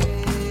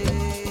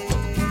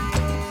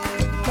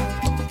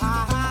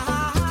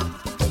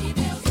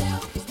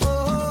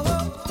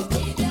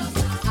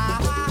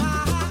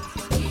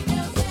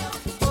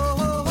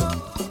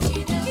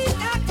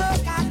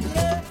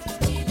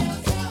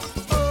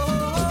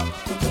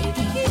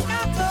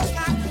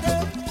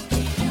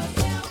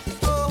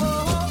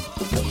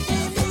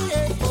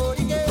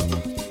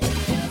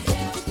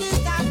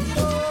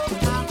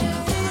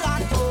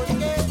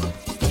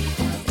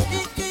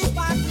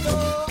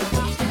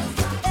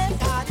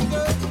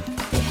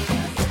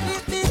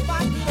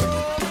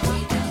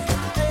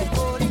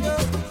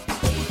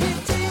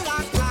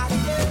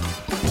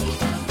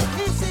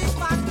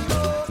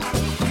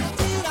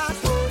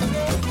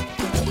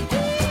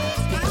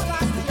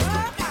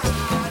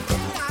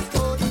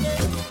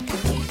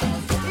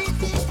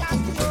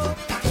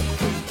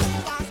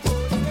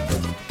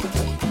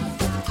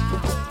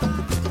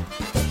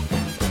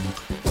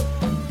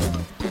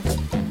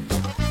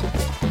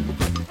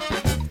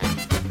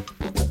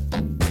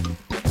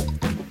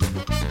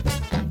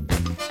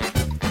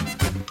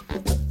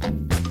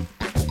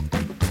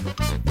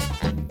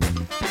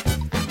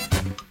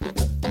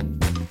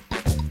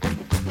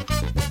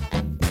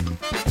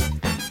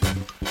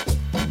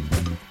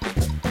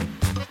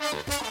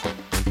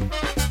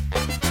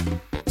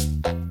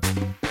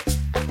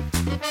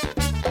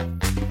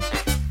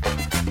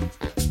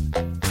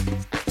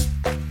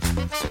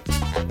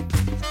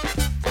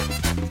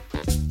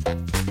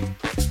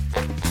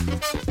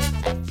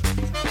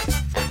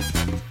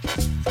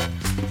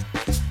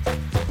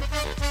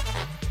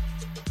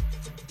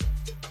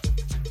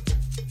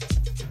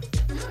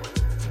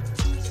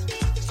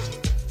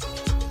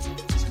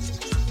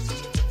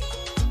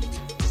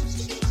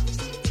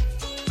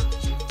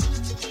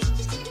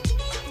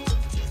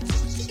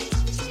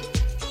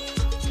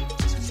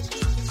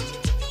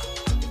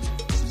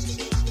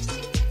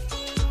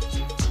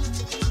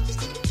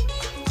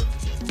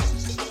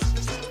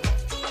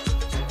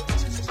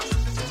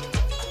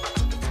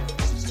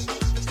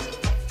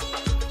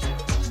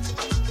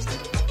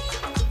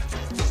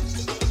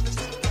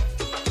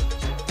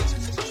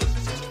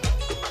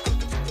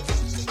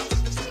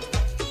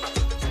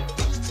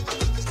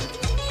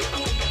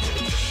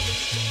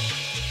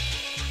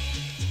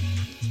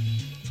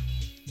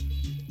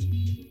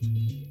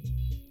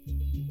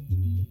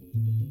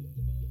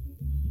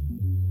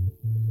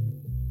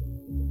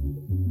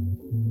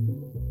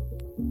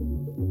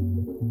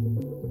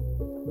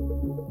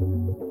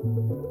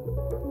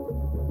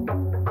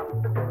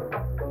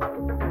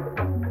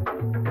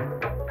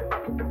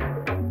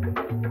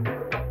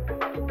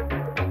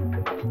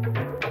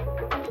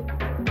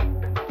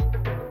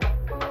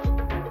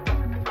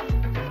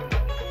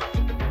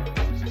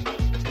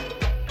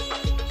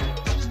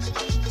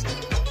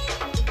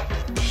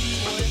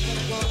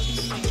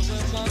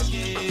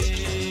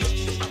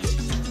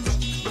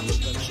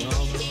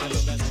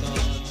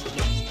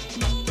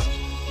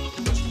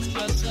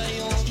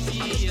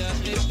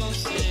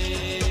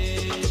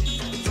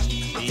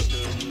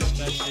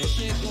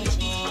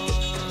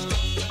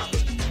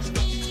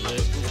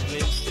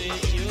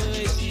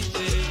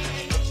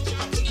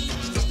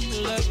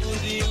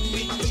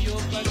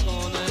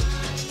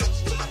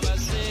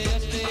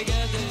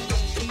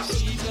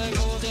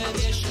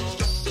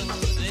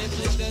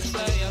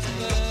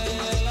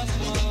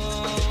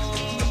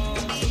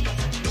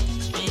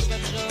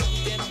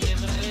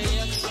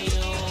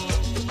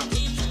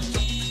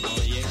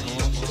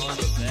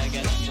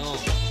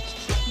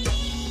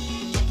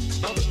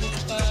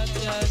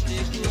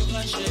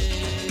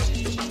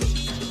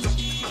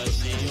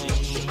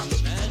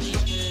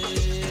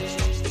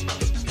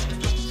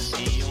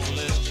Si on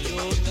lève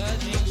l'eau,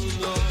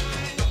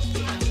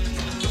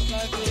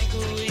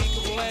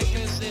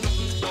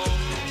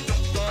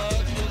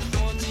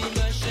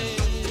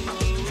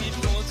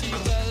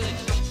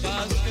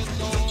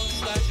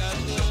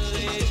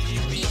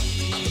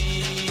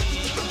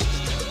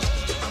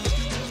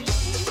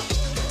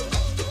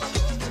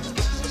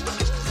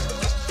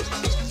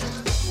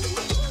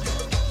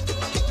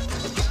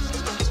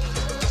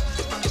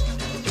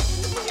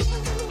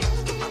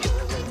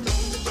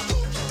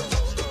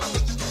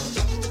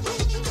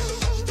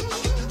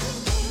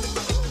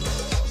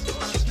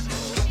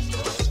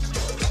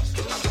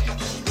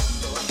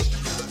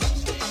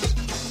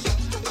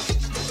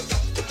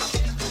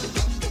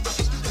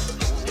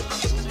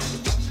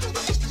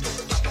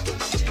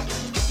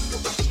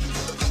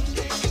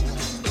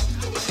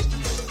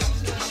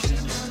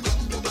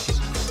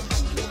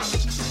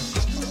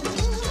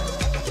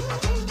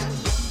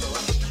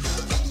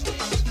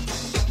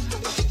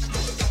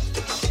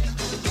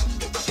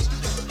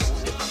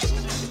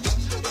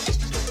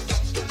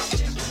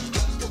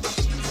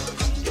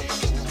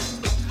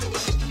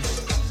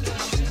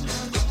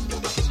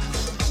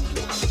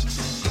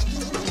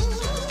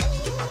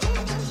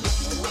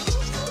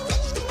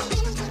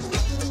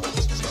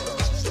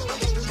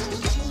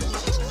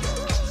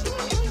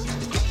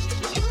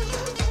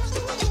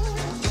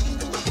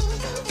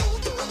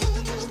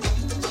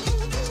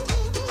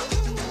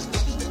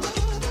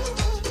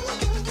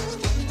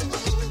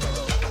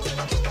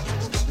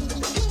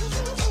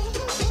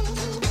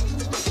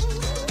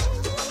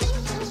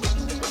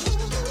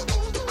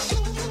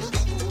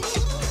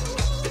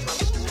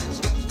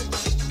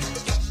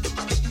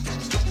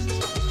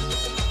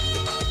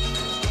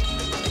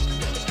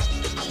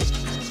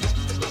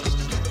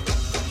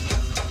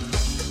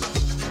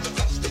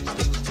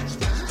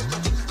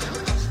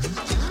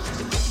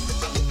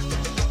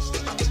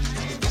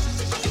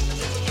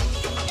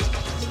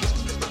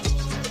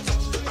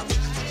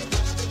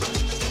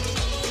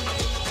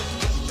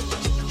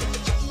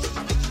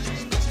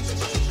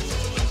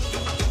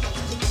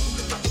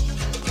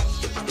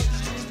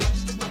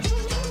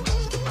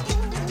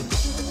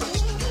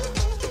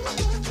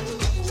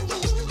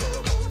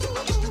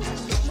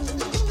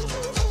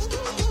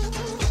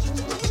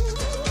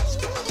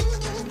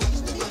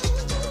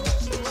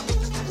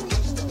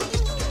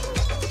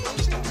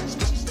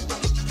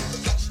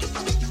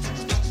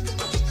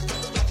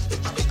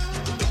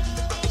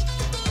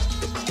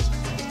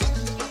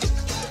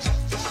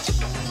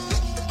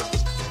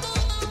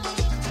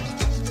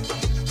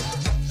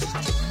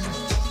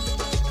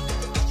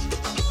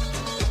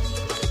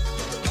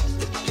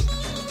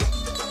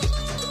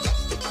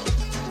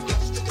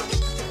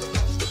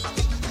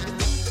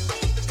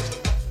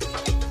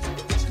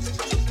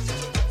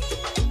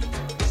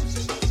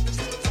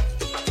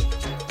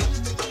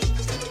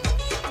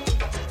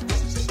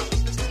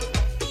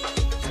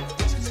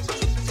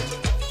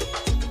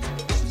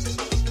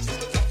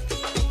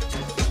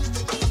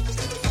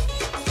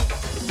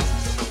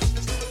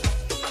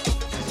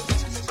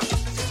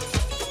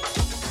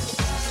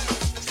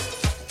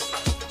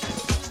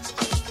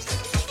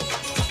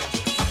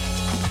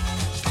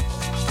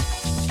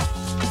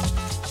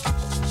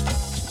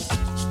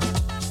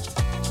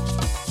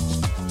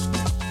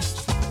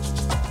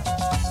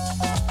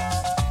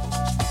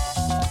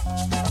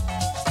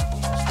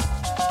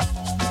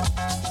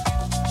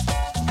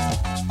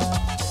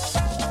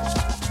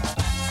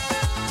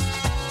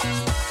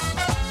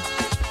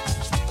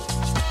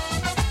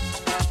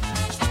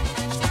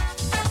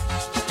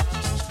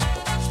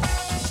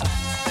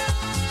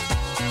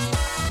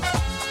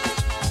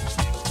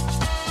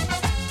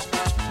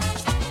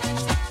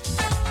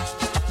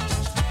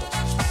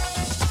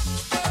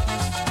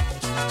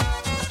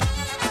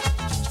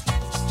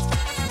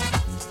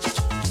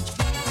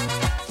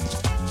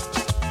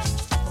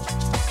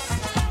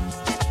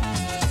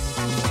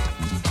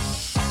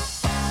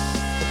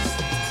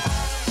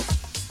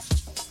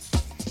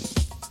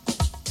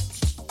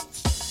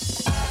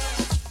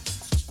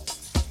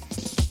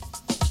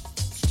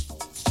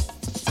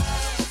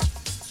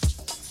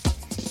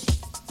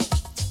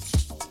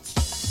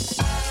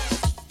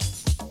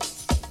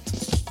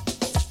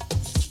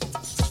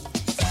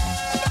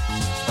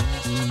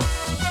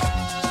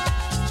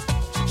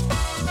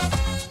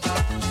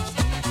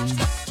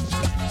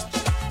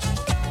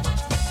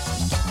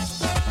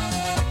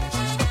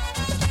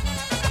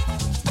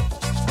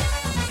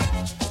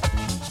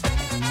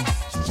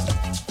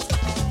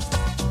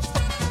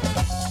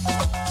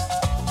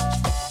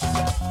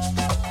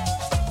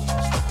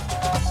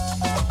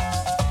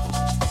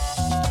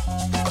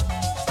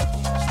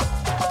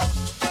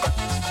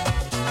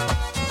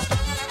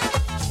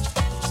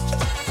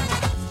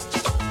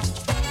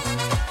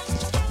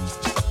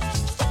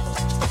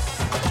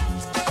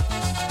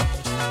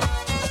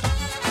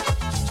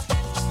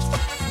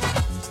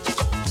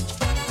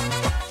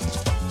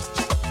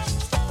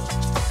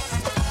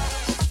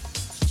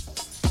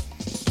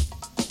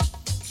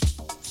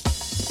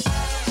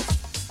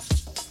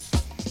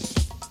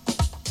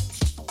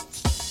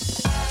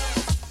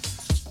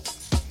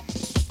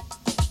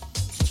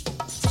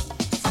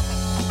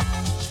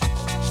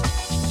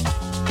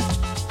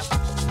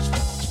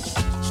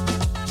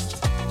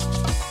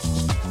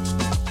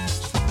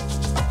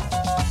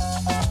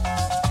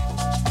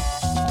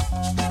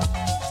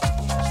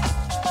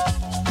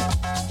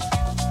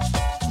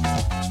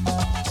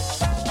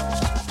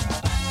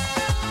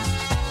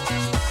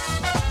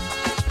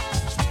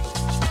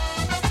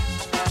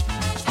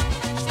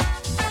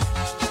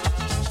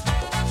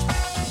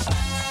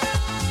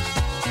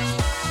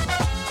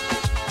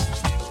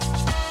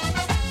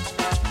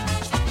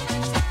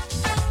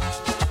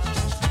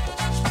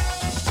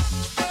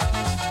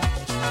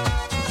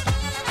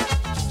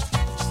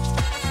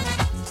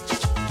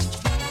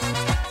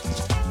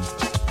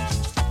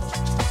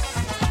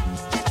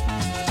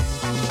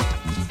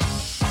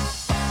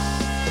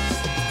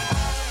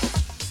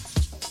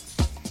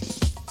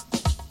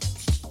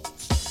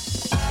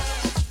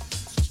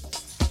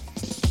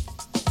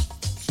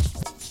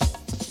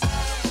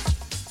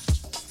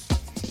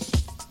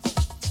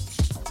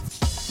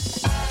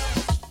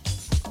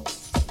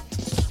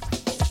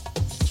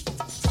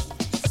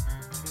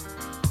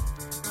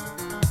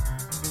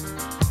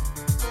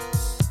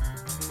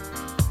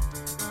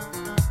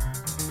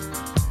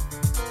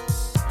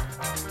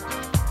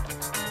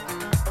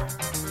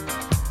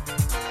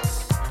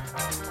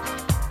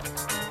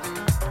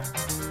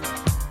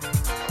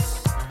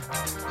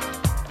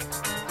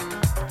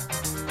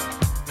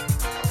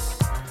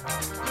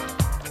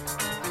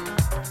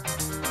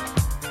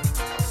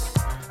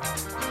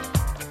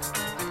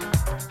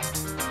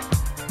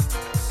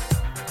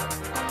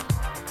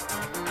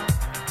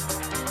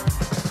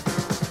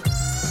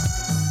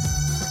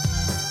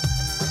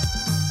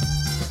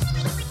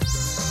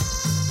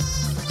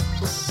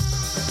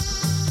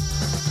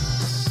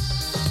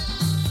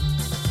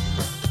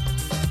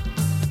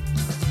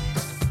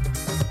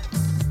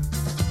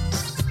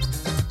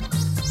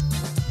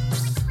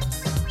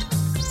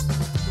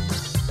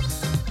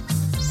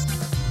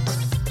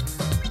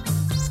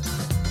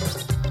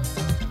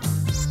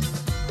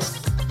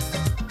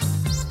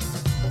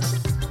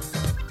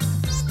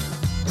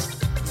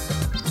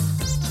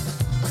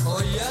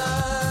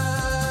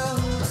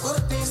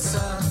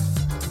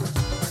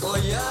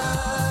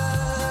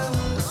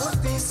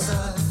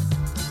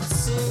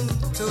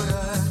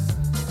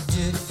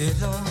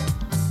 pilão,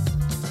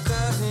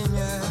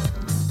 carrinha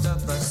da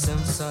Passam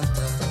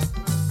Santa.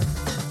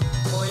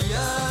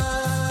 Olha,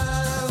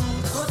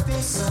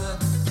 corpinça,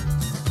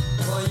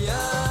 olha,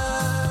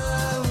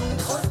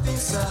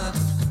 corpinça,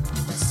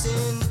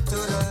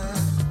 cintura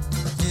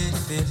de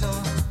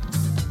pilão,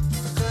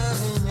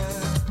 carrinha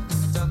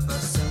da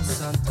Passam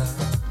Santa.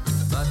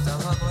 Bata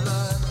a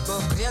bola,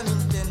 vou criar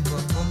Nintendo,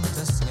 vou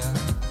computação.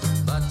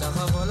 Bata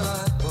a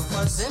bola, vou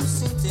fazer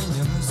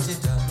sentinha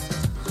mocidade.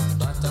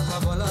 Bata a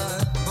bola,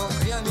 vou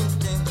criar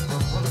Nintendo, vou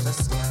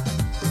computação.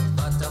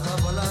 Bata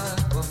a bola,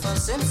 vou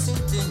fazer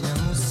sentinha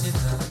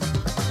mocidade.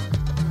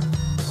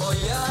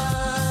 Olha,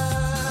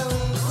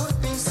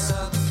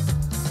 corpinça,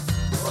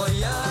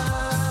 olha,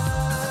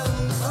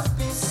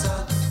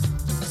 corpinça,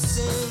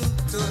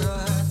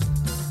 cintura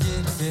de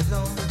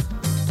pilão,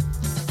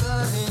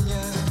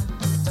 carrinha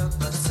da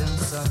Passam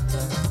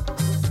Santa.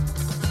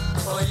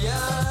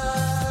 Olha,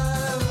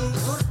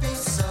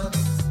 corpinça,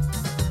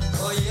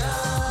 olha,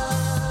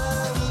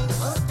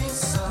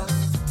 corpinça,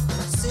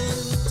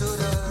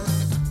 cintura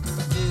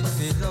de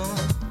pilão,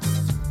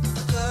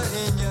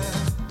 carrinha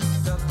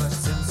da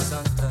Passam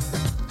Santa.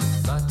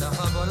 Bata a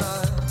bola,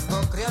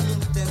 vou criar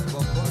Nintendo,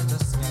 vou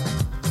computação.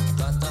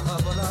 Bata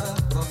a bola,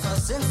 vou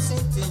fazer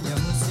sentinha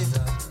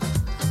mocidade.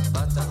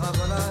 Bata a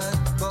bola,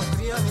 vou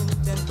criar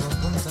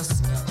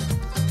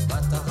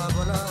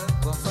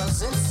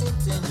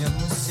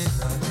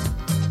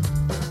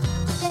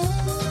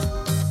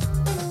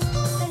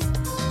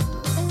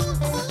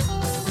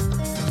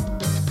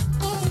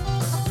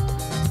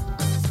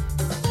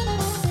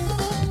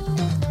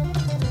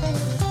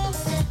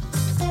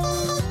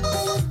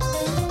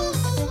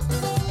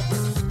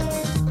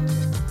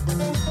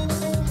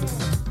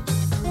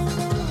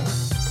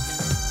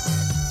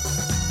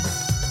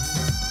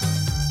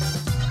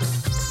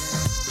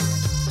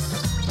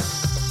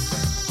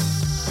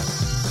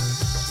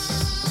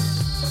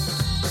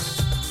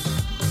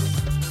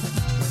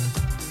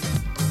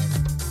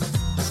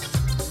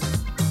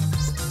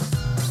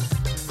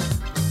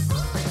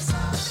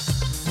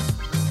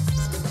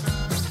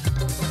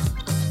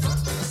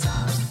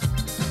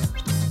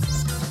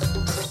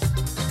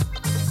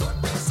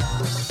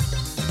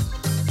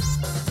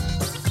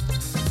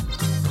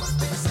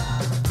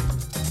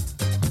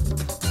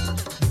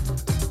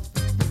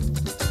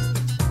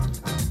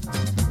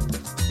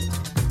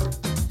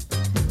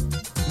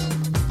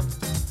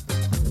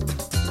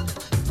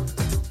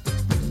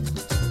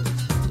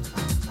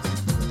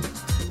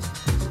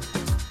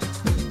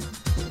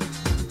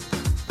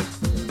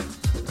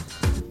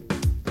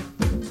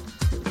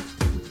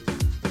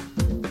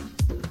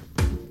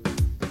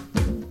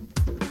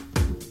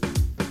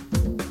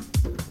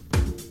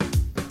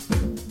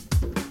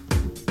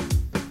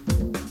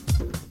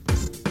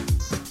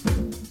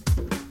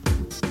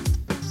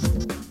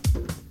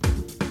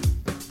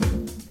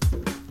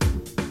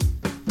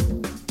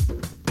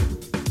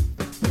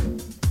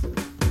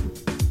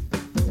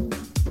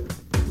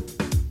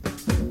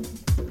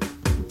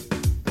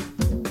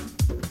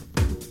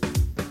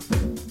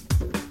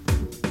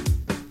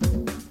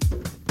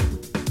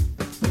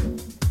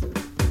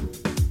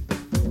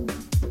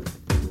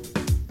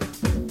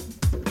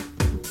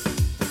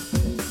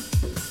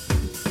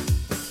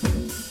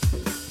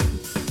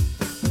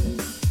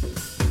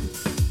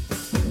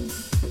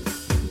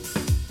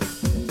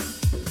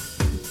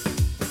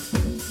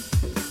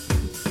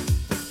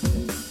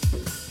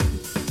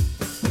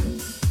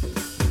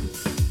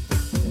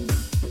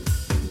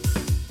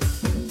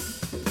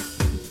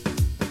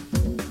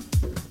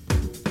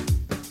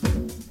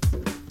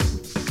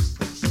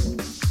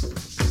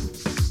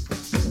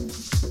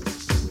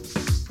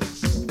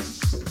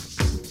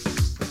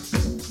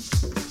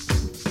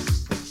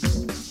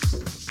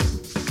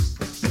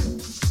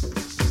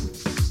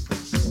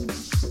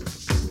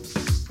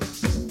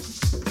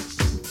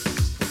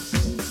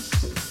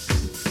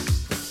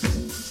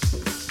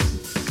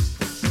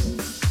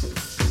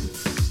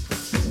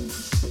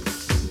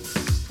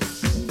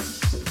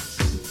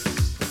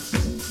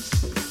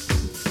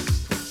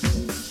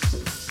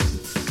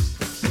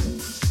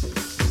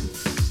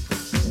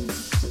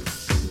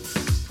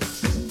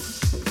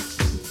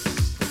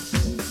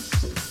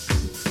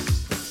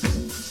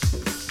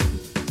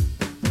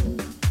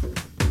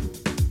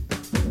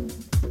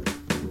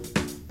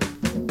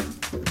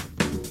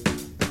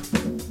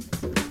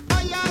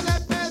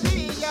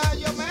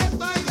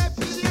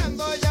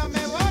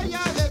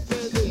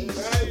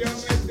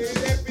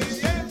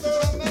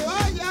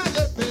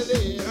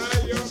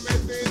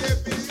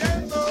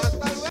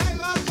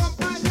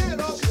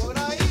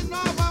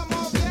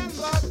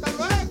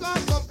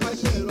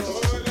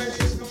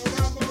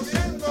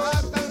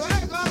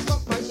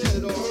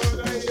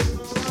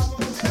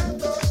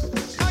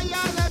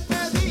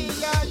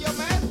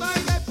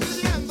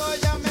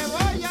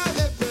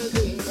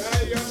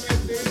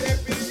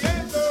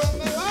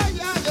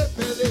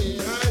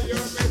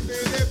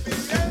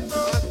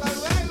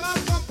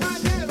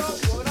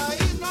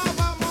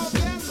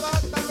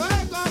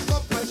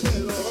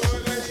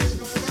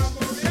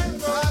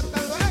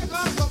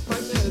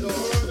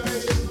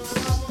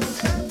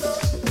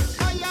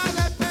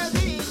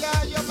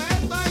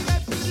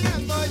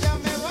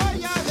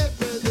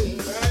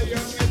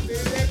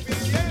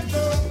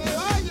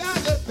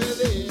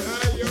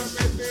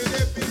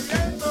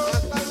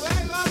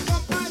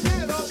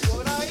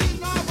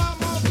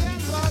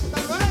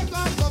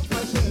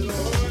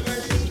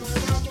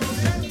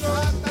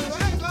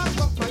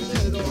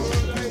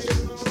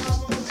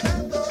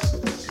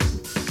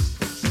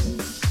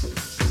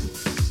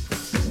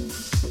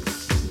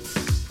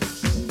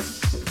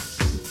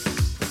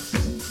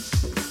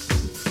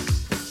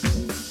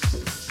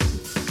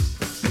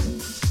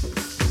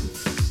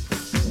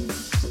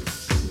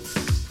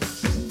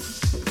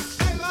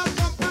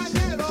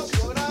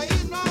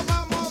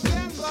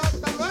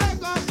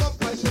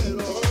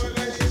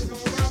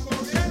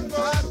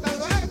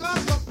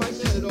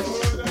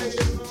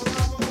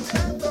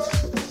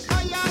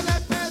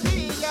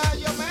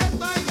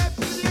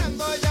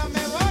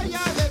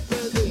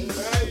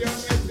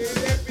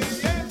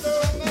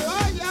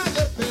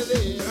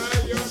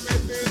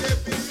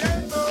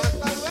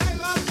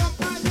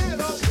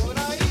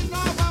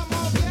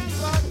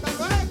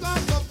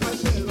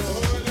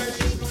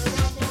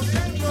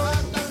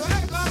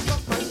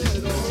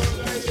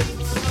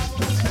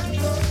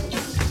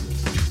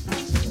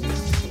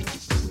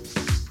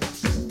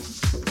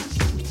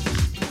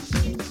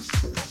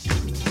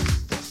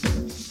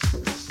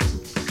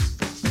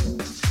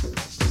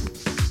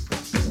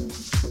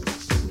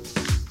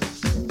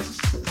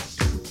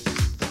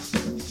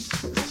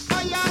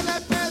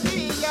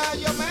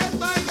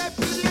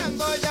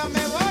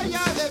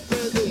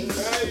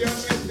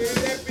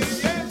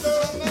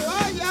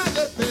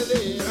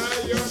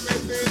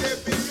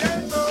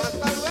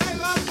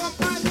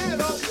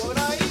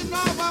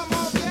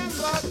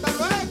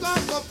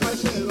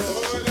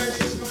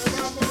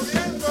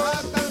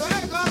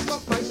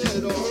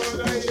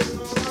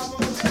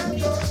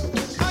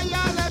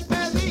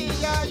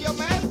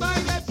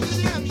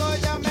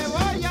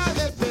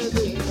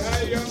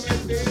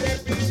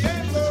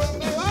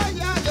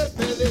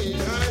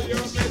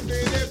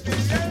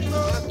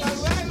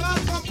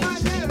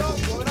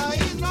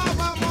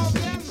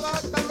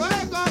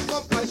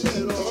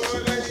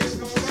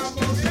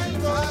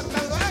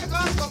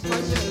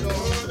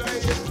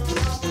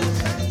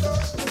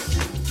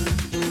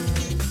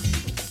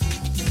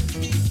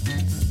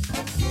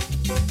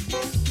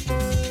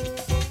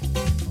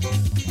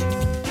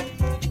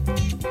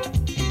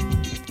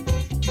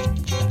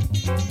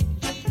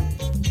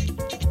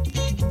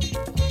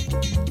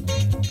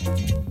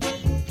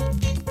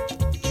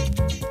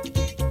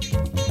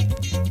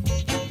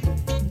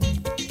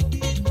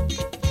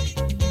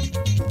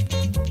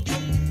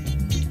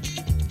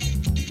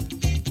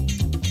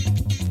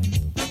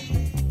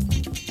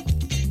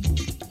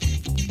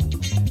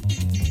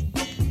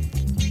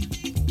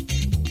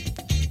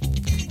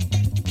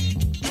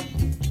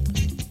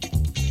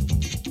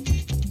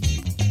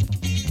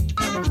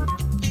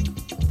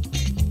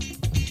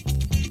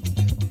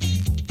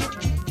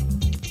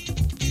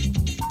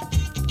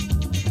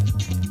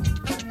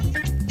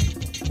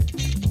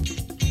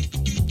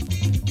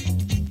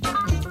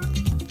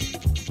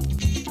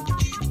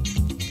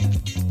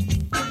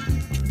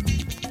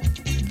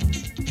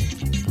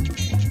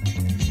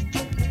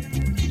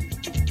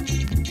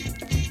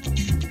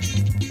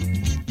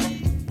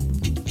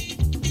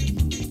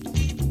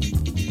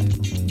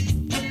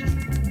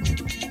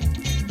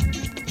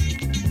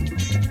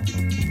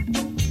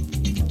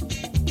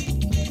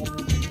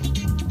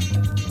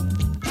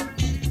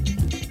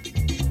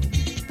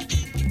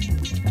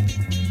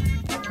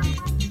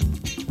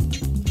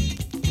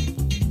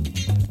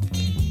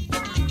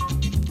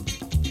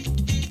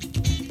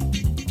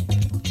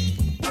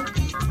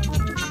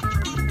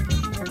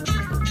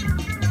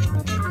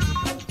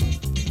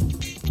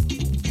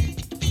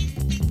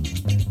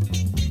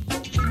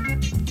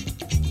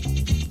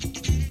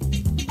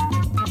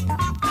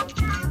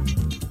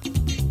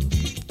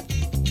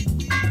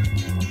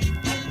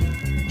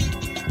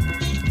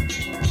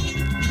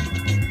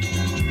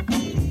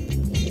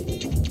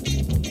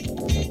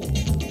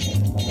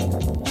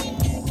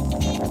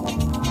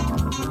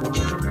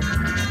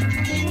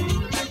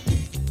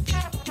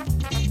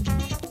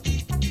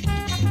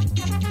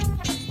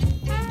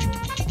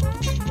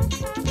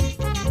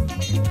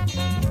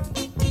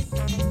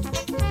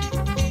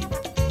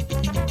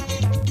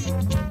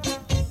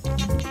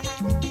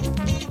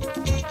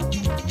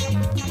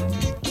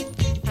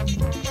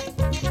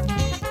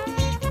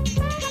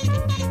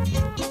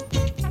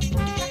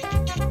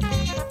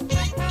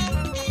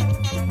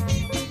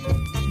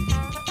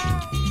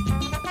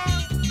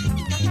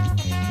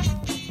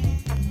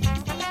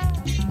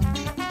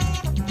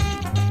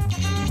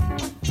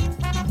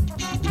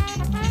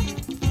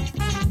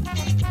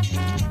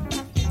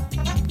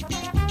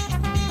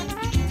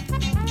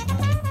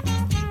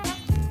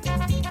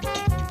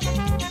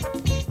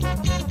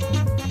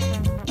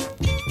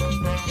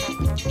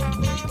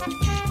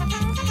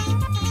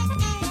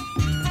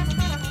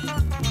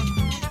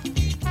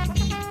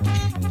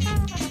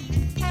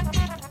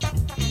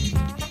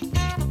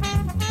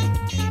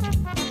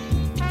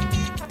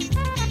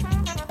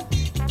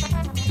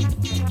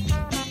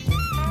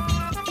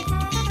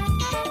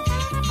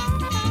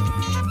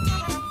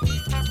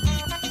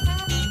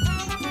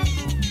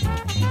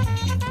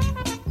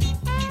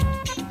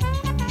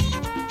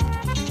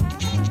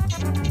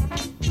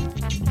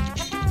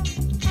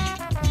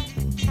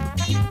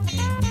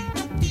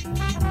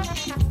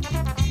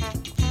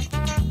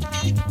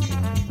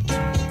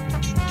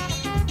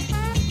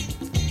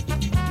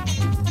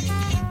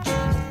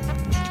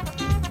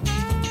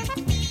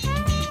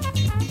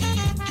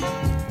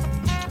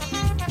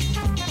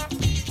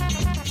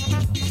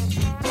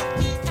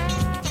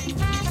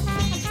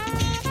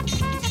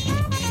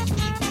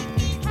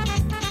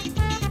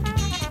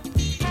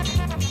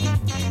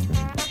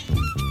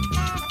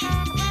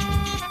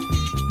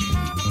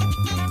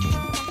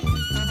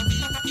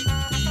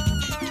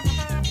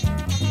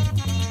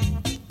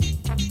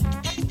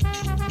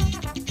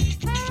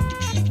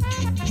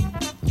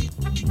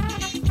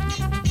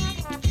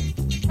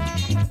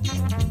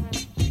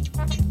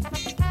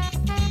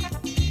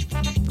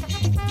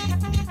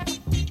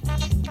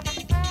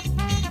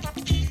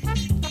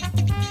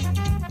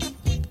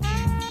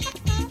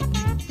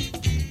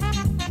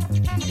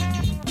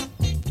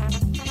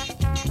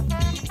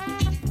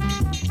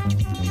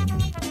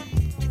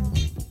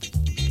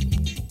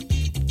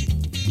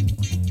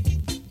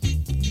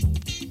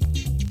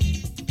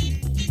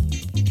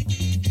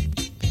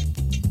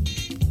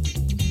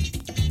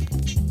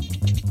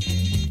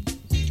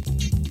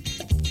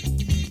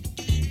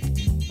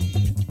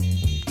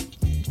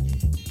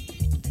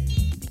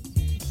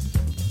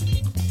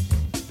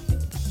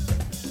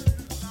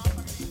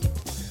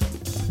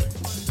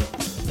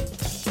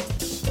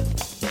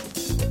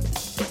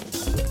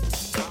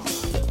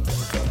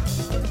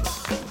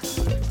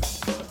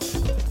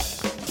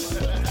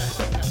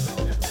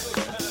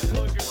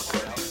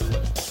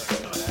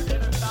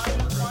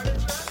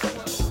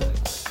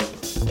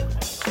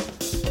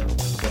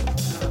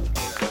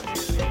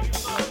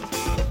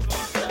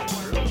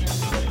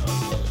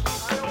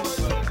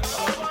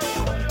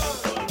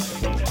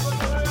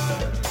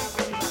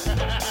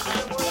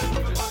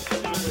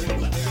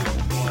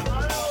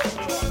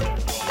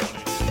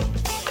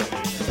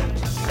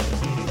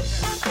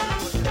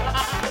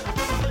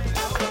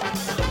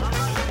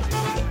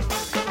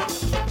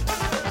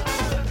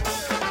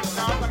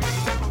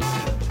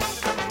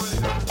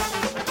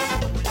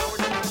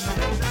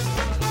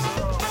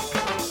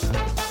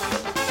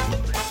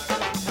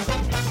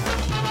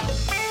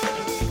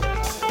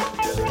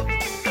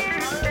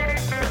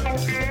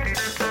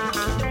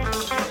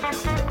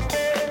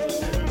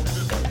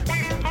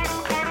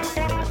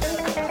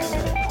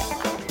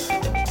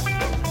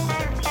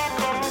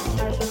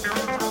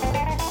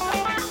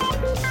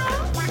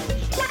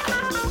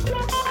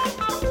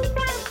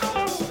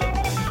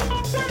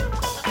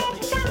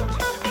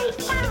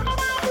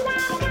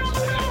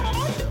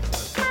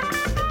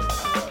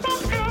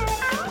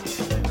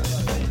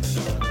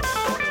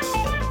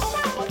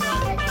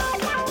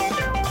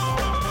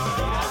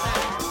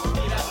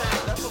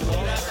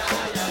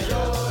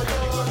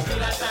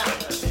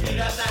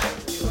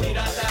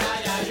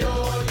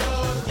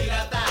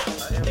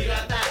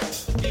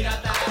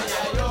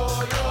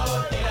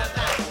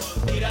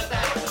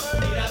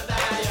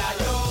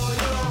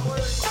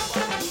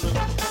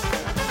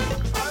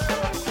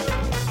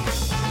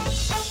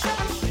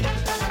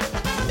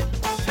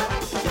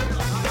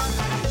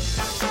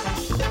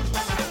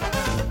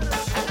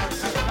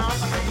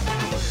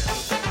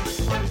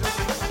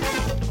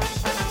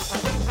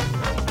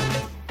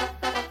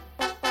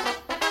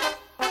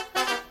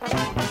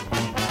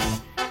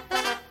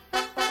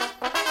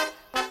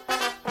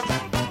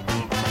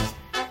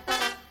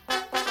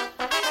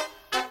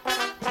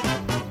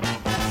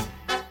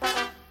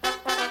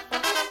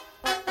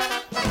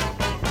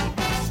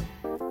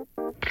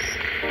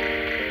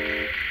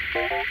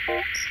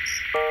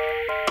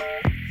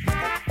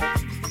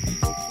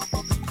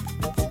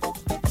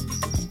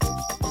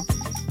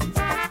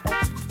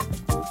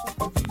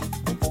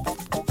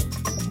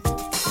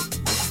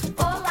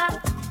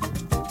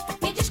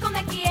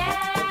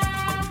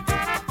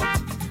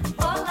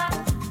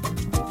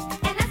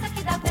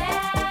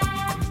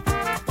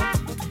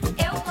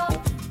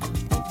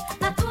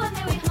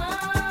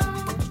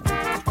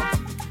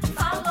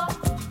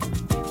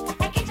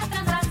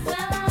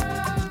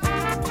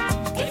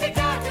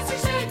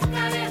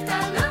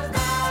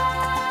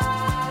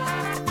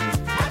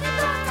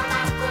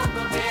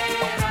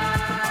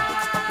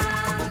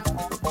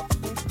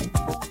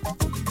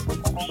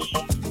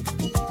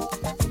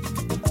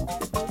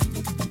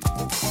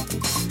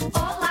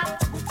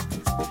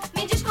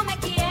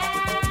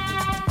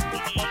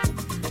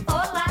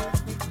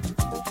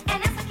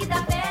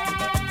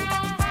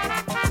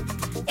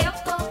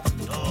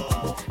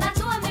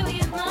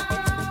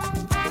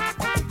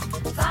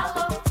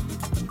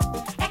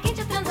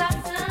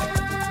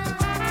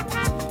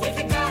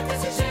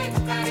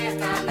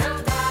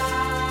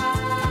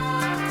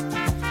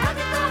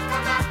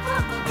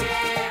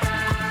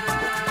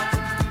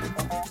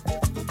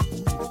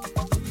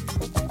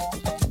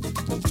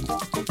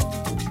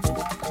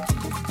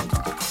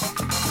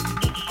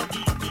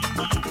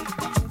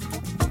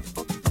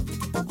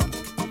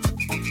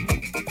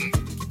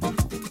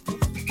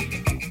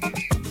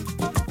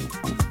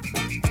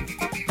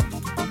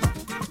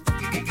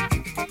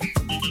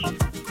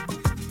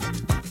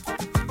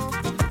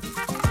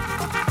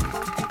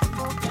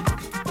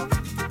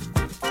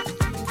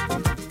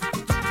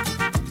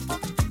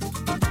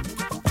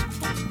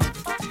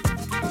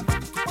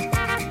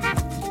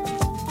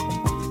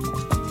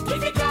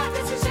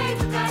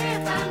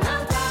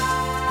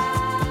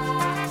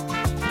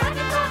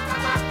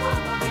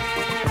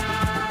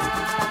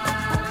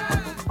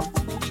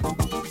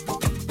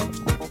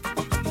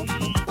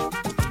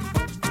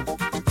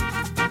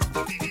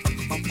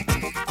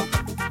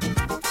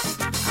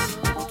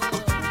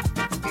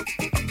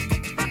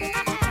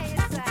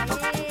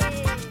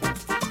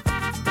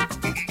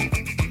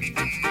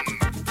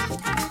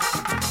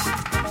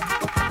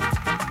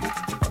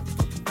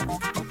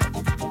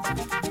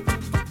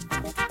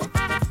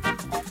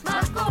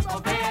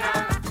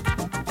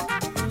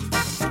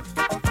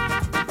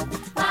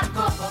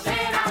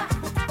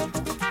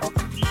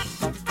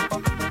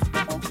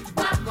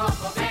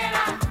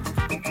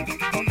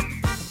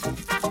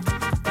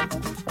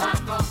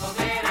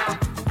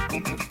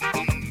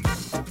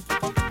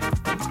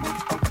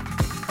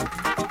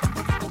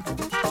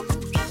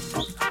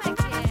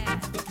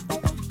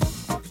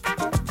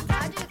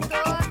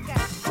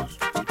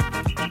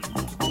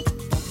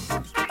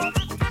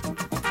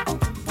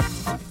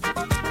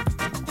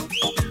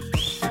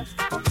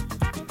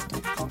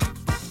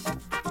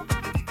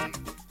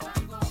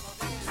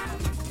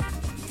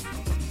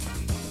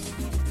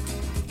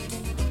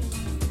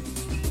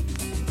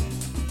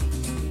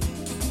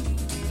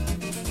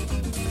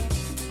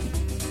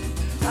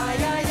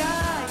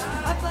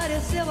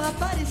Apareceu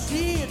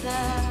Aparecida,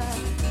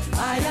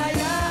 ai, ai,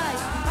 ai,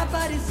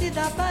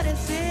 Aparecida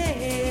apareceu.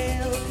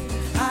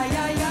 Ai,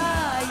 ai,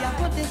 ai,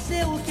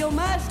 aconteceu o que eu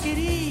mais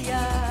queria.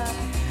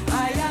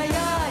 Ai, ai,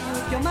 ai,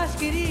 o que eu mais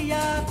queria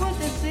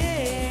aconteceu.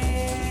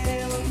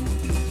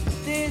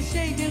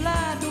 Deixei de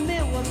lado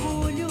meu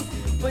orgulho,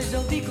 pois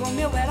eu vi como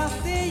eu era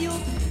feio,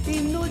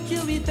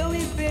 inútil e tão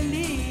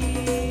infeliz.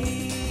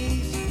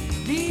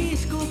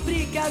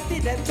 Descobri que a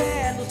vida é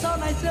bela, o sol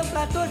nasceu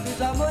pra todos,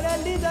 o amor é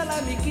lindo,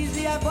 ela me quis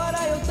e agora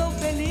eu sou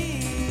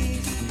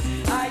feliz.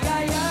 Ai,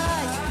 ai,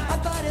 ai,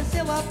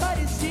 apareceu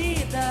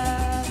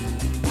Aparecida.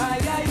 Ai,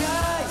 ai,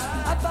 ai,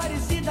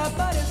 Aparecida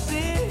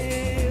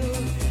apareceu.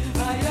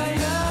 Ai, ai,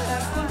 ai,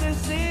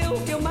 aconteceu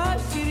o que eu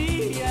mais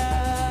queria.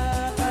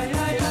 Ai,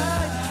 ai,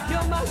 ai, o que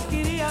eu mais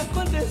queria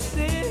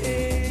aconteceu.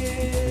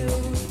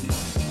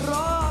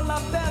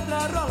 Rola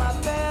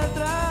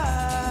pedra,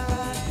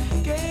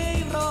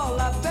 quem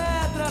rola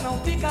pedra não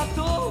fica à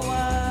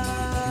toa.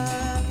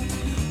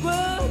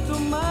 Quanto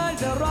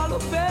mais eu rolo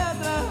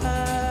pedra,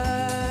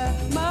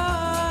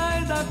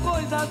 mais a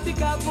coisa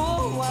fica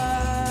boa.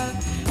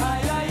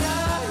 Ai, ai,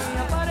 ai,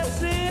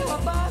 apareceu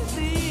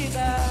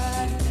Aparecida.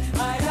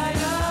 Ai, ai,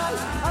 ai,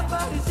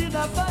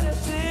 Aparecida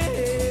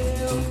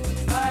apareceu.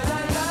 Ai,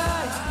 ai,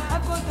 ai,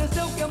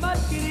 aconteceu o que eu mais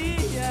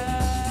queria.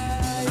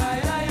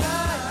 Ai, ai,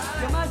 ai, o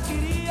que eu mais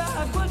queria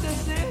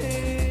aconteceu.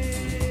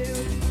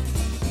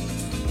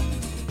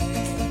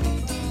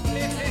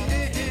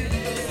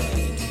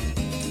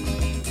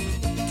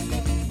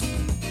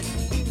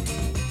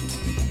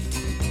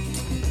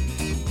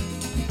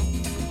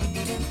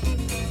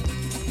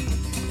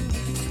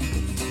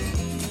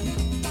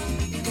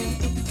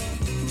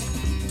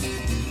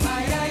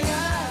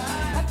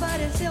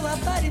 Apareceu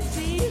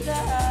Aparecida.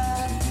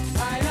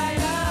 Ai, ai,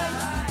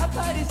 ai,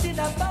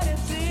 Aparecida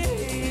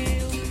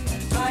apareceu.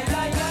 Ai,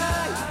 ai,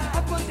 ai,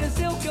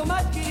 aconteceu o que eu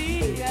mais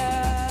queria.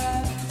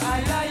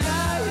 Ai, ai,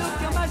 ai, o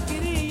que eu mais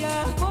queria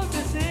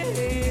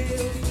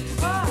aconteceu.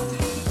 Ah,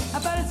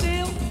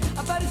 apareceu,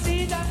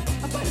 Aparecida,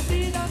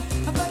 Aparecida.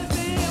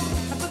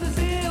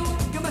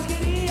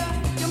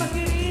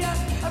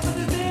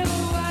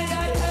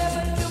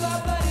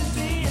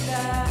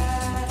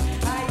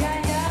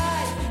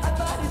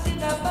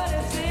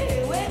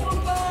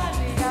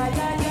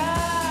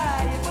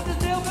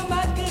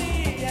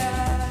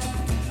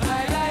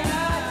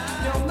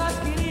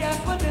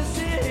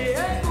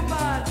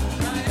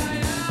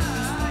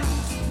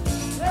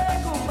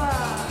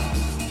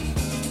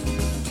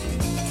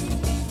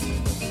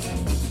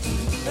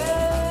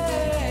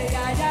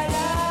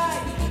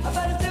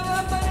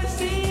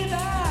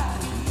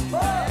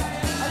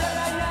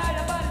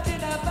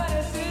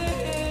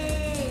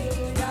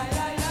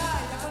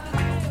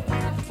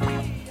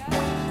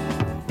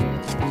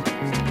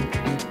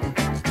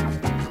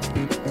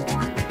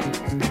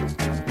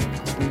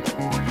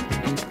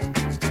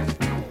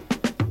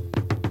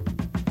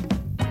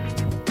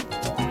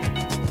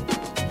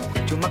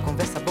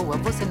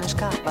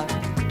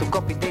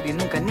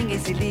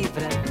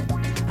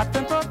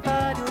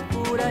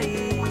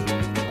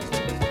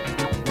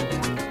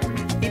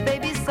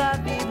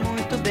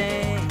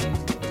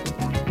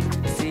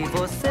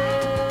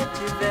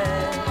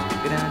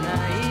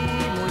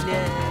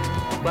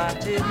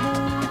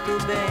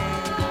 muito bem,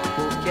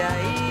 porque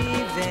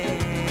aí vem,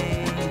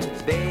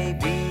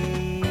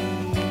 baby.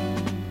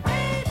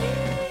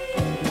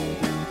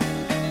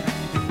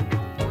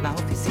 Na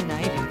oficina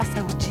ele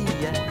passa o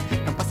dia,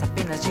 não passa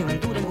apenas de um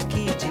Durango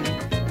Kid.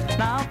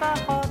 Na alta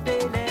roda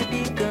ele é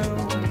bicão,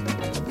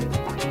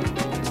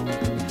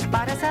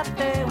 parece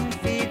até um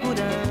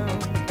figurão.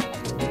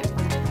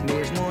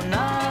 Mesmo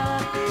na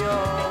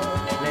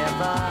pior,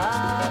 leva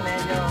a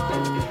melhor,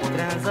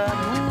 transa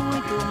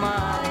muito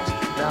mais,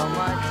 dá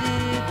uma de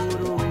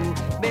guru,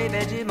 baby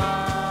é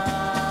demais.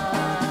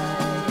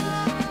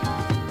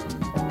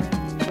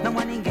 Não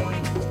há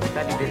ninguém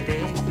pra lhe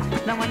deter,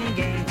 não há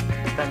ninguém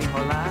pra lhe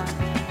enrolar,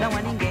 não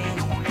há ninguém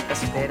pra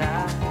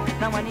superar,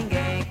 não há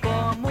ninguém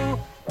como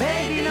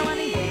baby, não há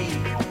ninguém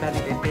pra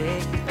lhe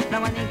deter,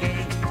 não há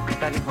ninguém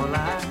pra lhe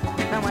enrolar,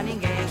 não há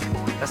ninguém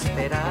pra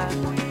superar,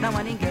 não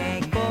há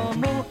ninguém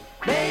como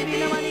baby,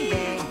 não há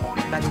ninguém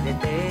pra lhe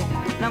deter,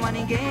 não há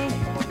ninguém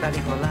pra lhe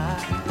enrolar,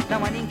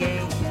 não há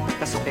ninguém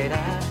pra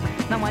superar,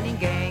 não há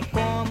ninguém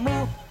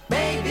como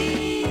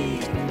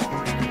baby.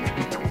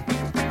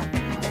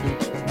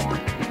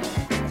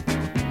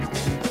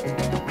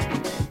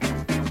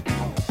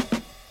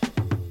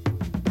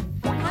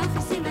 Na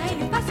oficina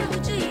ele passa o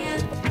dia,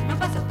 não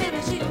passa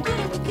apenas de um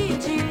Durango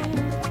Kid.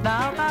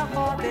 Na alta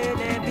roda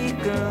ele é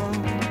bicão,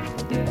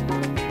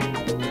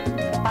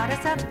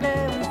 parece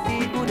até um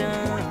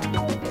figurão.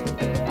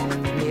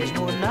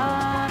 Mesmo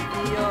na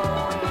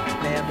pior,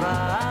 leva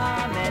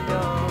a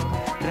melhor,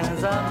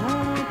 transa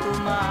muito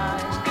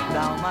mais,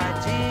 dá uma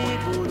de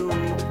guru,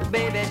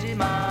 baby é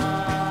demais.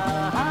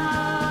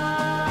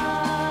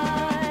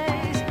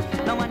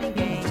 Não há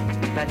ninguém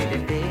pra lhe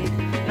deter,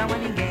 não há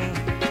ninguém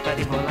pra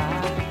lhe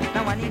enrolar,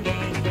 não há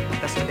ninguém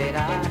pra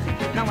superar,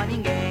 não há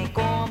ninguém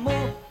como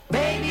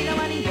baby, não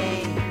há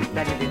ninguém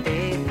pra lhe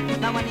deter,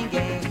 não há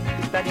ninguém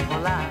pra lhe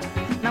enrolar,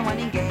 não há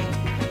ninguém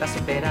pra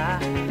superar,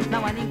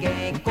 não há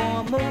ninguém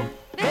como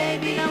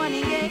baby, não há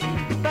ninguém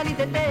pra lhe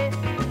deter,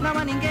 não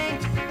há ninguém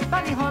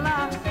pra lhe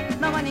enrolar,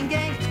 não há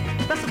ninguém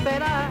pra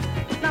superar,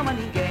 não há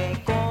ninguém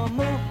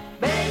como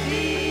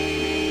baby.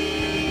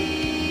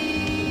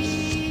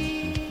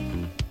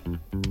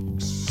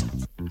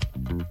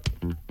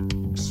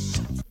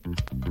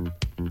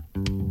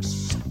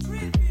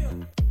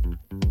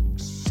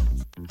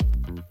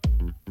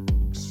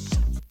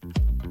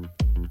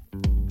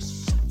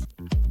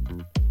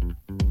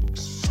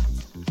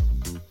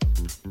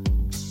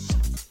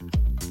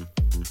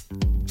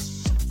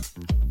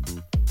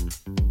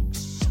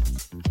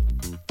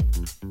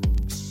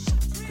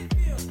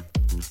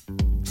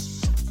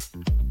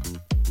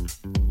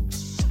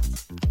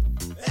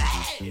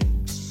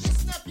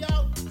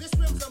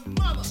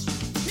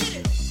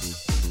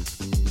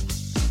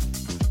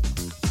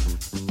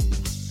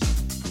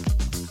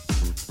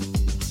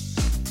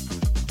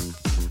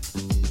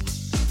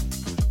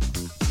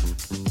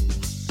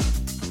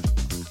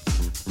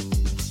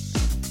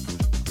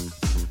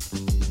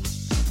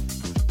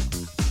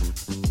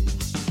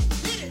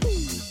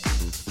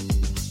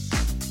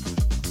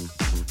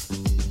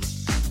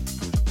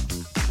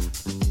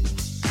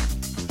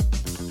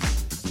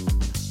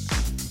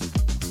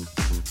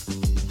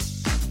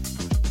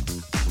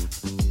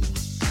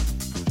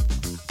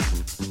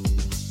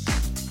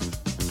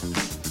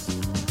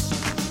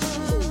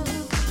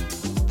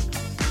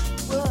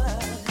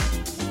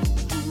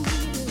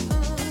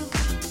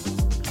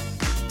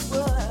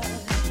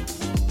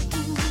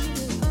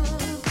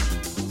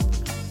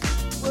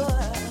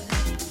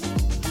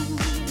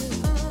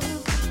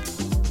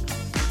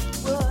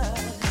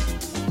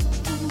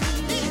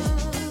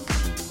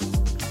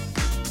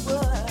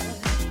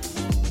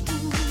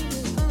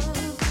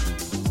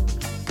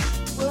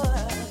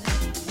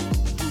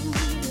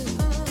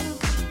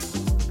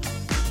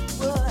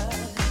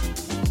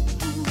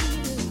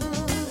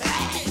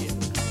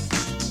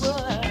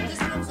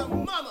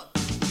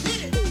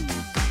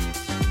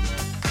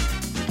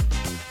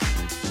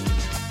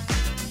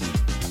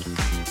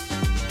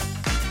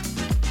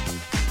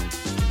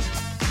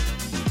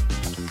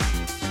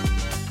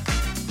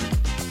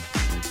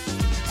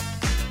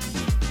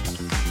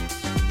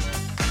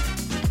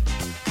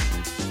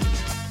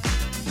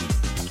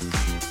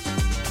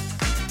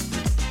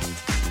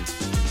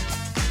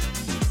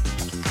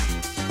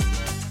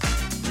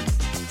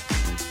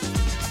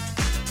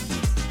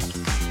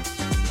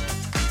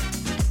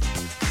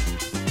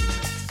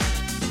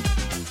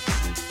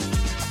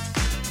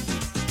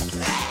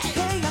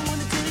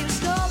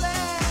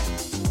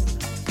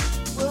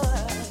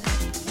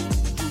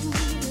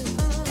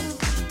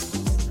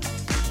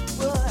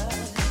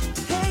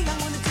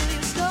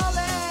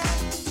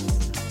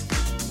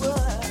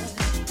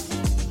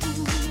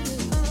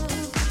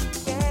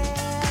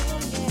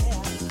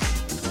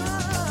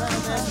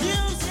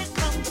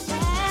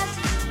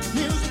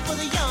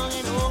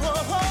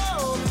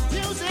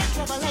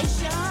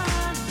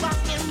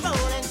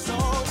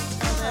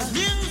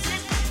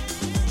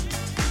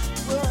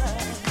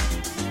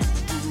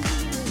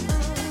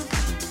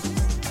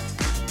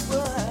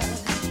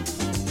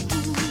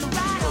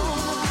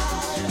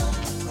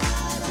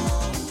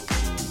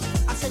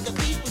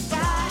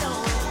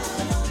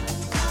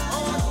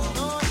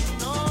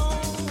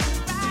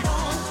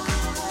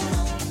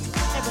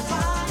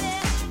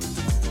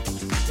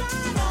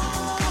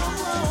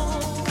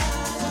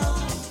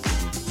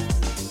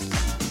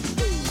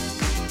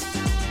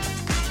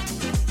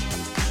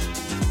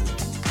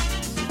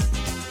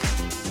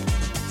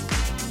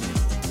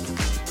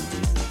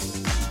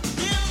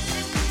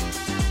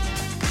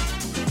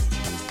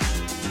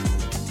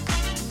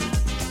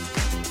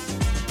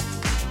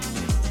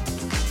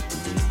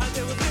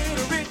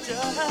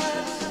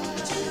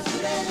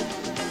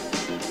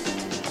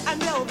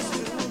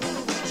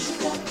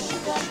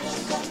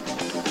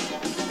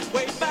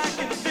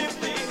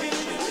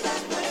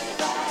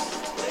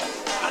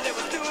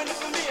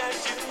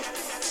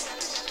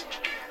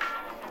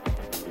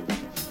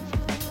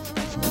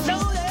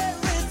 know there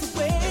is a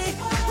way.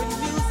 With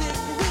music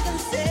we can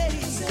say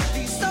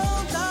these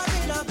songs are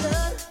in our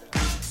blood.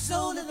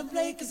 So let them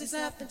play 'cause it's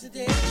happening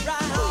today.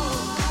 Right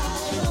on.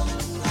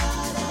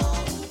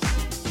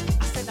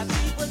 I said the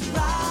beat was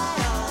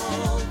right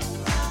on.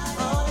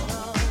 On and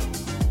on.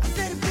 I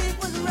said the beat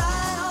was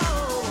right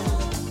on.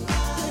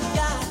 Good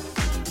God.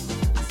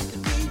 I said the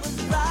beat was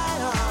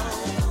right on.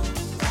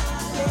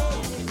 Yeah.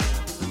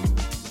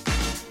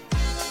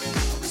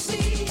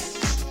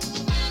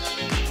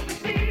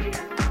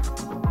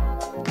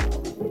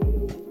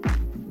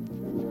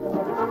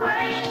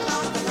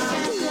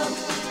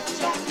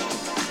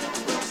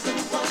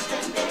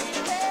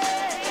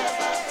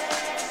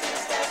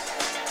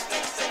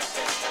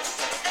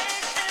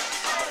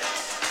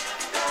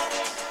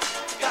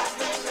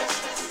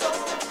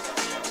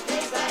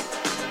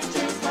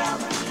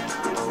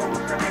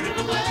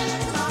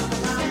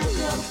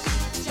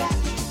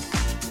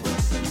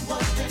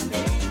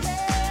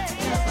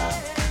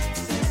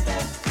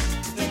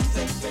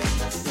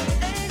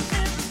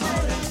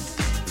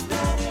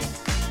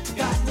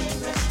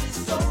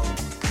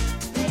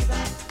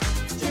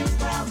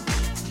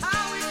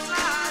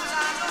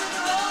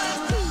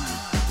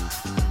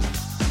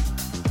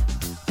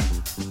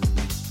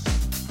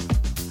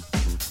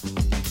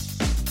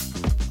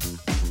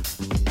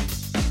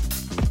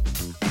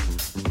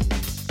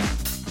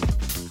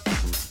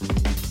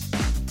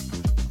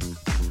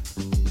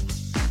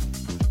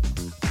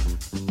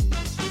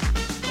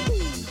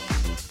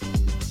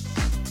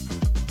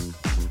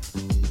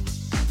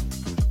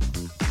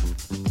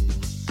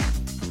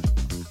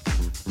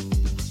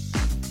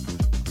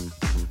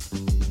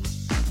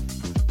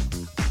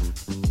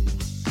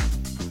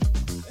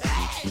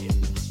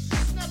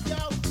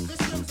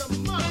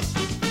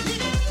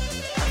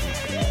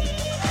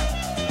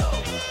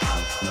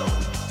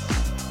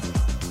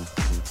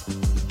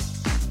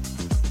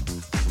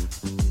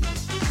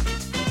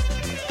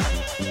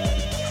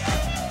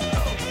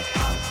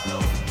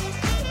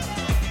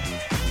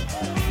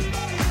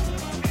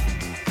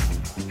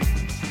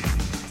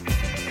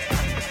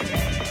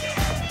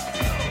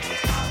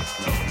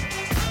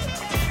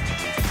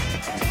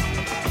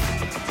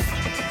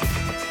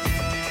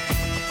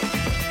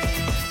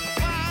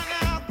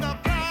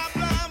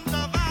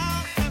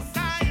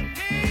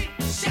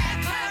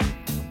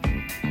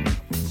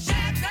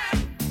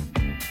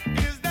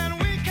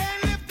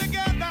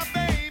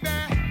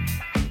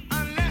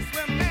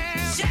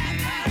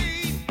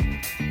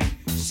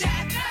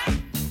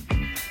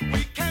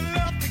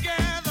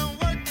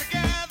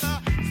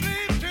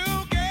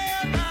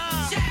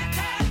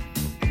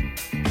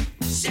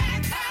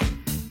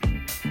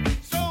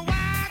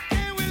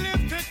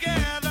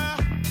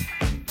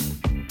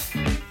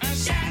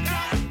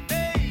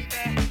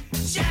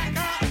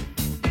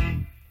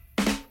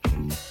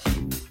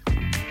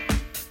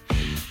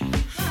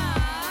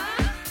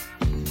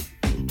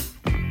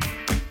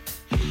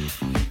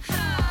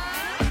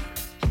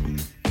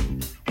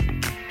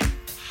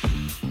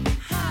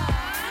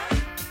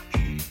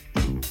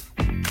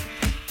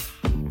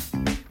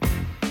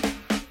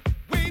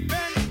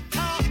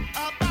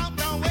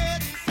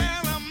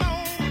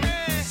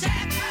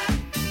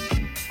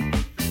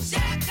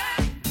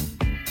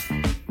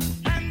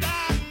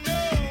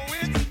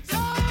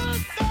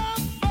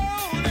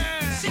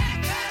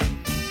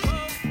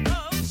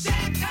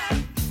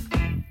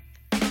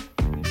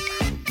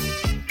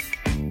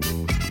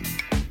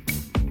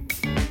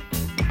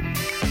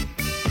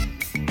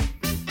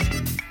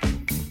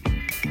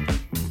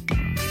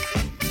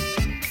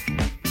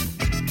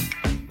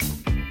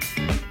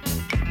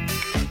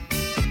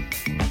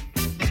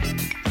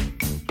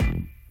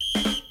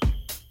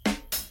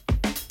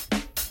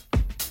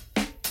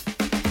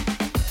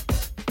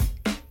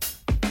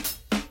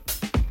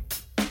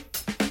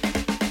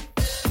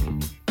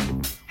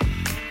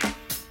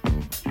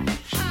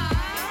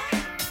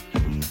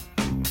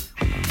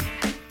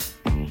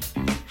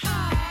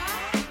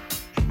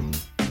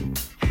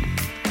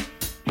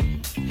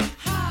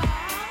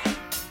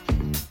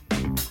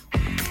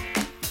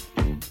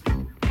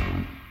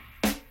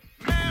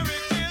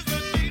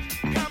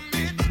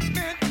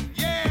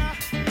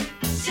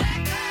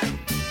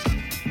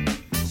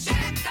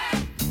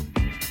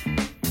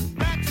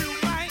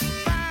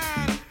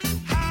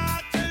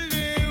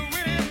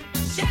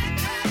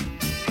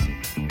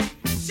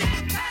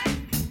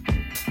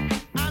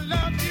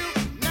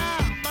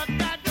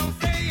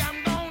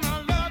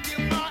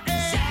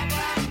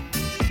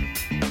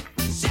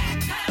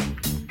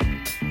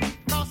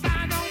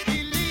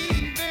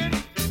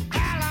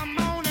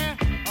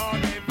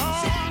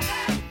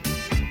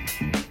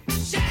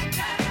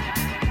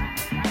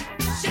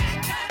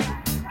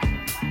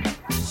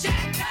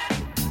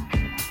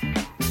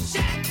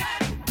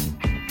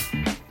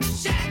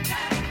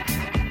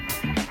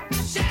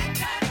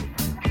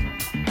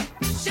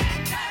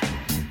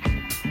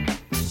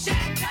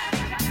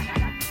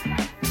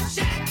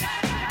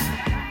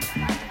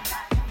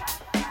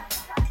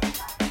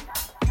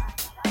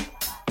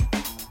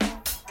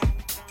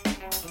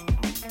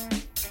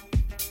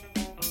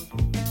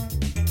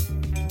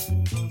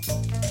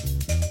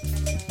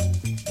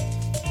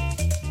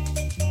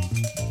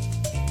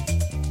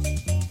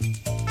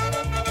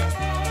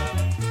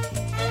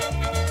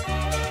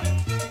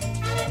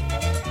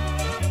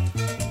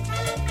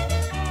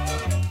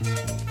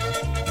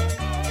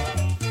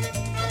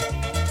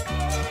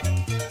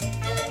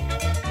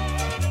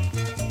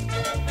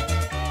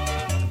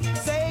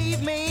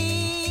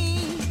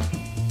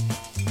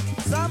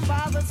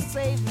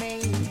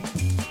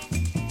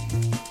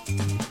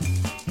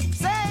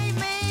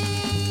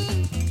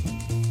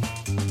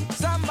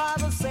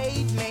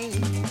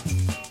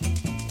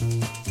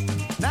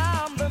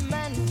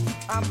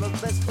 I'm the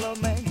best club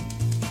man.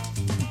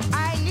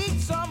 I need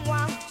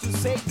someone to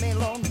save me,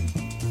 Lord.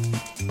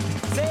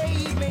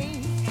 Save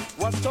me,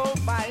 was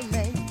told by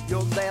me.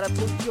 You better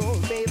put your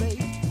baby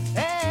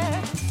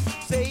and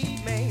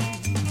save me.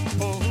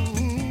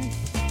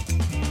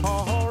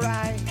 All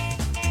right.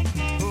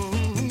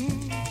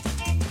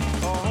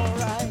 All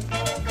right.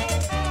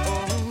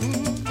 All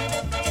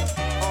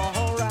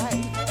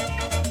right.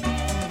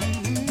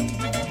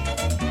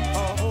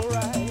 All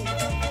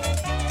right.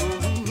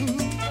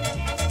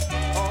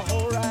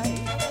 All right.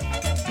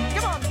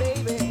 Come on,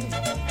 baby.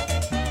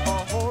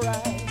 All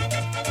right.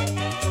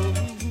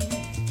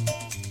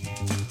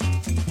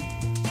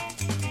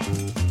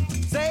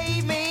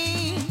 Save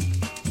me.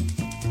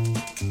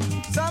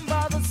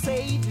 Somebody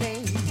save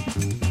me.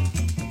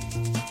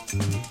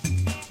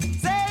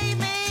 Save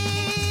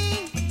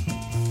me.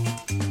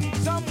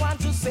 Someone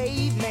to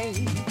save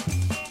me.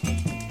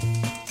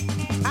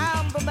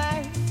 I'm the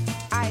man.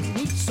 I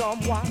need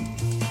someone.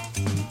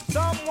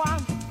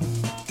 Someone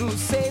to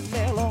save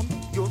me, Lord.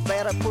 You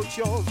better put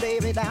your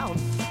baby down.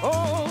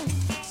 Oh,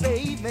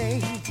 save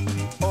me.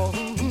 Oh,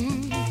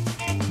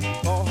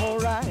 all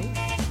right.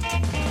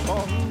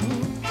 Oh,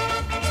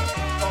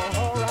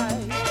 all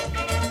right.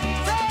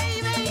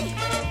 Save me.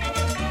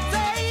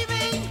 Save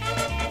me.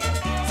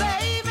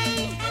 Save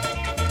me.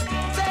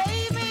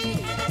 Save me.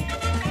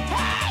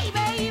 Hey,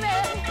 baby.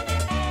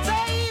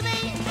 Save me.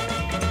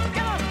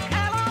 Come on,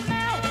 come on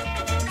now.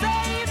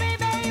 Save me,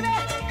 baby.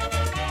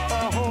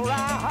 All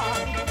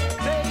right.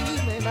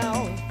 Save me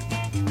now.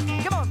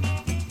 Come on.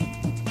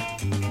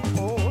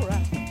 All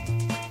right.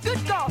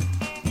 Good God.